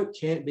 Your note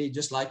can't be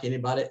just like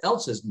anybody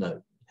else's note.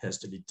 It has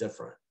to be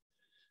different.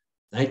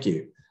 Thank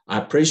you. I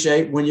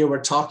appreciate when you were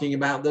talking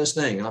about this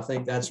thing. I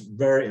think that's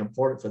very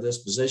important for this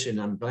position.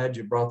 I'm glad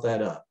you brought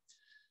that up.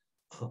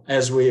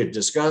 As we had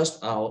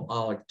discussed,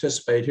 I'll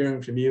anticipate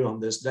hearing from you on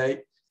this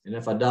date. And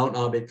if I don't,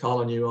 I'll be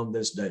calling you on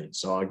this date.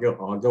 So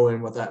I'll go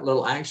in with that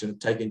little action of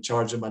taking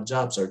charge of my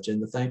job search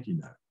in the thank you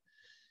note.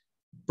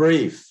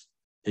 Brief.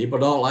 People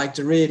don't like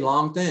to read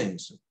long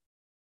things.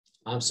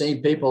 I've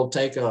seen people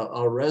take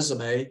a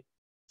resume,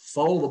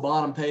 fold the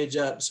bottom page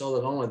up so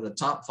that only the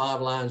top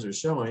 5 lines are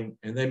showing,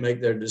 and they make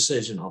their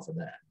decision off of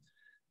that.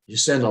 You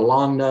send a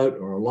long note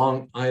or a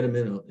long item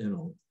in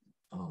an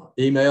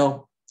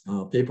email,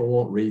 people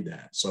won't read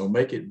that. So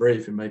make it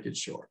brief and make it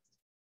short.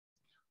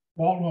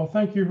 Walt, well,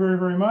 thank you very,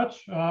 very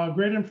much.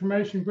 Great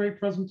information, great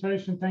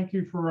presentation. Thank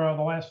you for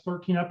the last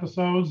 13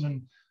 episodes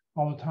and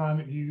all the time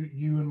that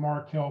you and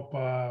Mark help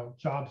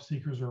job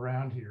seekers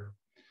around here.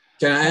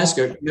 Can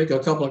I make a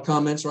couple of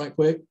comments right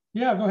quick?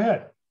 Yeah, go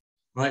ahead.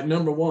 All right,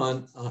 number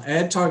one,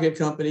 add target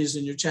companies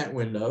in your chat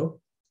window.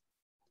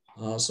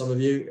 Some of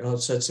you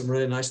said some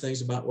really nice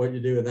things about what you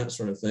do and that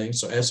sort of thing.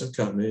 So add some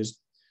companies.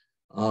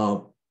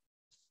 I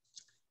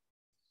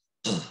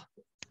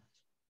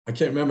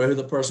can't remember who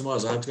the person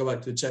was. I have to go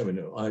back to the chat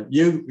window.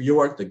 You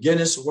worked the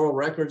Guinness World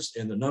Records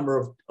in the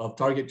number of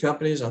target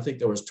companies. I think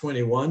there was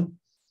 21.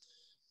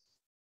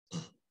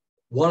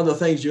 One of the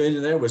things you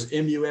entered there was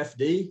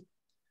MUFD.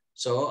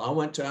 So I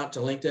went out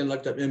to LinkedIn,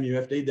 looked up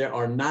MUFD. There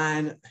are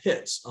 9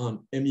 hits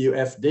on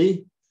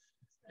MUFD.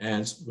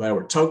 And there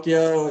were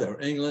Tokyo, there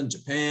were England,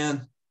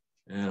 Japan.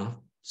 And I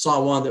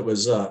saw one that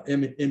was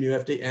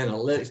MUFD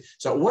Analytics.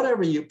 So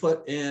whatever you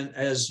put in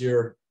as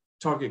your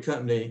target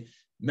company,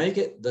 make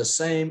it the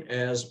same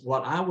as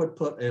what I would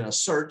put in a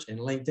search in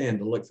LinkedIn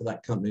to look for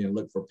that company and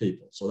look for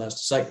people. So that's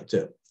the second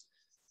tip.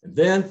 And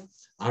then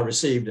I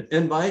received an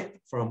invite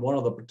from one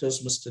of the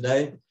participants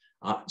today.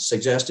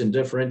 Suggesting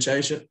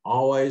differentiation,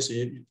 always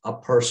a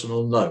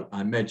personal note.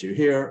 I met you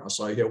here, I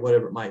saw you here,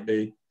 whatever it might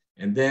be.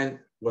 And then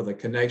with a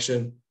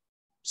connection,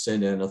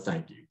 send in a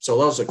thank you. So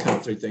those are kind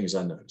of 3 things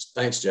I noticed.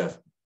 Thanks, Jeff.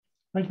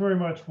 Thank you very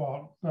much,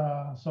 Walt.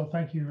 So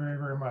thank you very,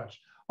 very much.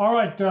 All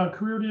right,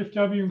 Career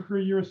DFW and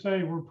Career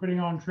USA, we're putting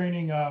on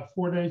training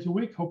 4 days a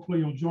week. Hopefully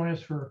you'll join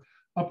us for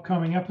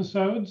upcoming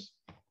episodes.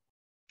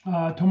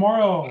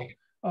 Tomorrow,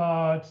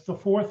 it's the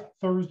 4th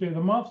Thursday of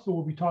the month, so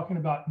we'll be talking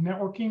about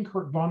networking.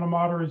 Kurt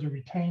Vondermatter is a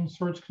retained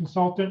search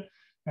consultant,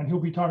 and he'll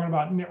be talking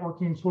about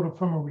networking sort of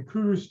from a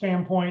recruiter's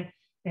standpoint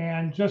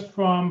and just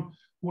from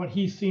what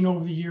he's seen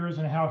over the years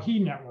and how he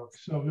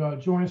networks. So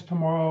join us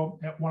tomorrow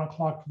at 1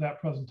 o'clock for that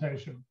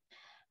presentation.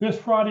 This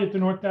Friday at the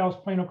North Dallas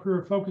Plano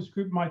Career Focus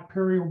Group, Mike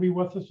Perry will be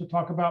with us to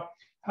talk about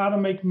how to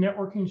make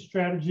networking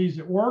strategies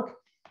at work.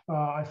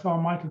 I saw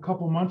Mike a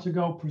couple months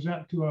ago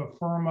present to a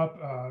firm up,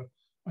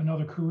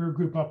 another career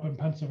group up in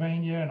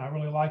Pennsylvania, and I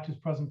really liked his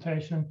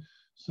presentation.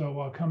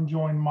 So come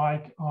join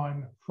Mike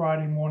on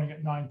Friday morning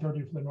at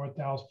 9:30 for the North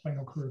Dallas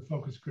Plano Career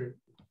Focus Group.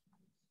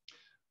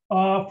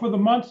 For the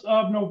months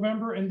of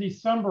November and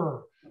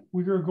December,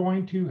 we are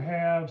going to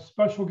have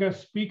special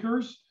guest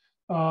speakers.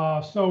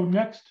 So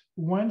next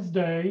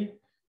Wednesday,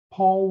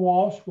 Paul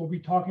Walsh will be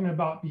talking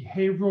about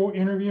behavioral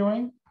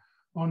interviewing.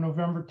 On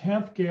November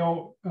 10th,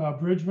 Gail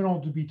Bridgman will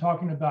be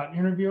talking about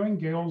interviewing.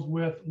 Gail's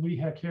with Lee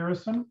Heck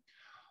Harrison.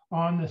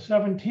 On the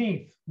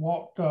 17th,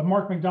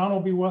 Mark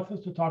McDonald will be with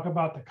us to talk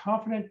about the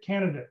confident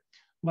candidate,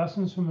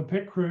 lessons from the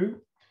pit crew.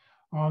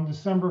 On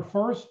December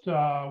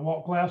 1st,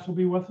 Walt Glass will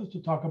be with us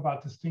to talk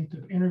about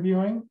distinctive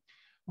interviewing.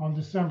 On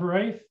December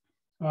 8th,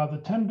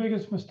 the 10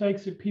 biggest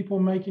mistakes that people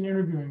make in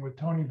interviewing with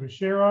Tony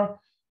Vachera.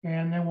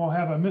 And then we'll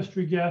have a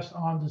mystery guest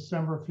on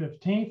December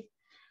 15th.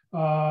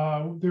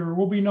 There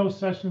will be no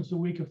sessions the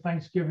week of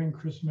Thanksgiving,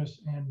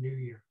 Christmas, and New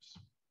Year's.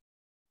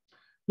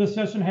 This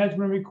session has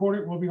been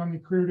recorded. It will be on the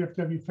Career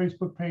DFW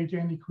Facebook page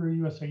and the Career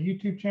USA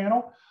YouTube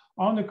channel.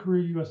 On the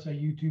Career USA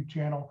YouTube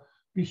channel,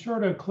 be sure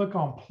to click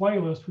on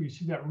playlist where you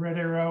see that red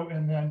arrow,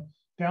 and then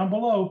down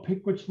below,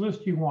 pick which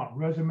list you want: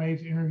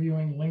 resumes,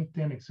 interviewing,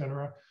 LinkedIn,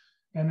 etc.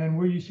 And then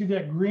where you see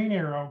that green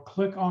arrow,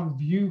 click on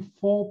view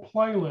full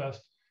playlist,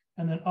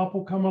 and then up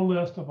will come a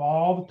list of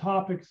all the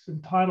topics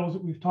and titles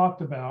that we've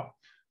talked about.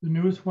 The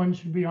newest one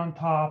should be on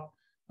top.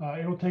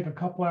 It'll take a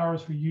couple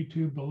hours for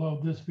YouTube to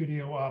load this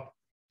video up,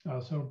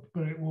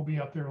 but it will be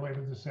up there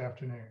later this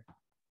afternoon.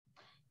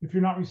 If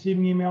you're not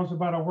receiving emails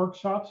about our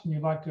workshops and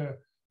you'd like to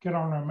get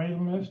on our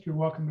mailing list, you're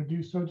welcome to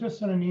do so. Just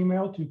send an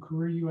email to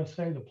Career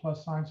USA, the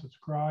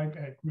 +subscribe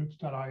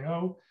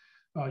 @groups.io.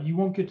 You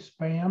won't get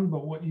spam,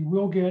 but what you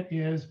will get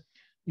is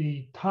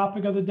the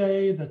topic of the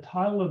day, the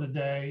title of the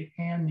day,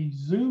 and the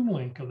Zoom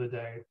link of the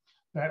day.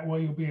 That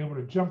way you'll be able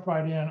to jump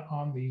right in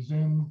on the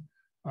Zoom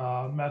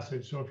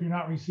message. So if you're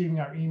not receiving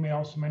our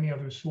emails from any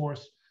other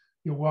source,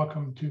 you're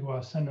welcome to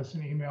send us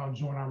an email and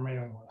join our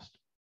mailing list.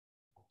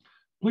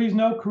 Please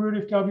note,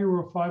 Career DFW, we're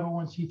a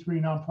 501c3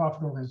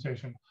 nonprofit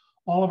organization.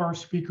 All of our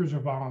speakers are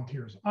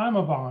volunteers. I'm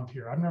a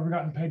volunteer. I've never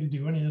gotten paid to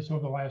do any of this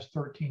over the last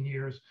 13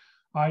 years.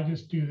 I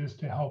just do this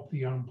to help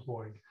the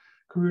unemployed.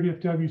 Career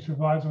DFW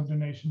survives on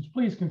donations.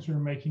 Please consider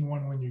making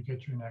one when you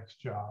get your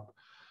next job.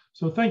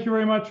 So thank you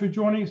very much for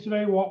joining us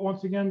today. Walt,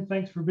 once again,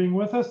 thanks for being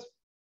with us.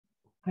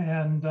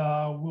 And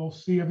we'll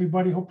see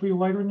everybody hopefully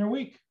later in their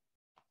week.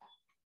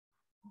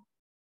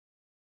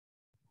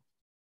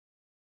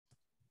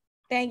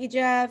 Thank you,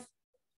 Jeff.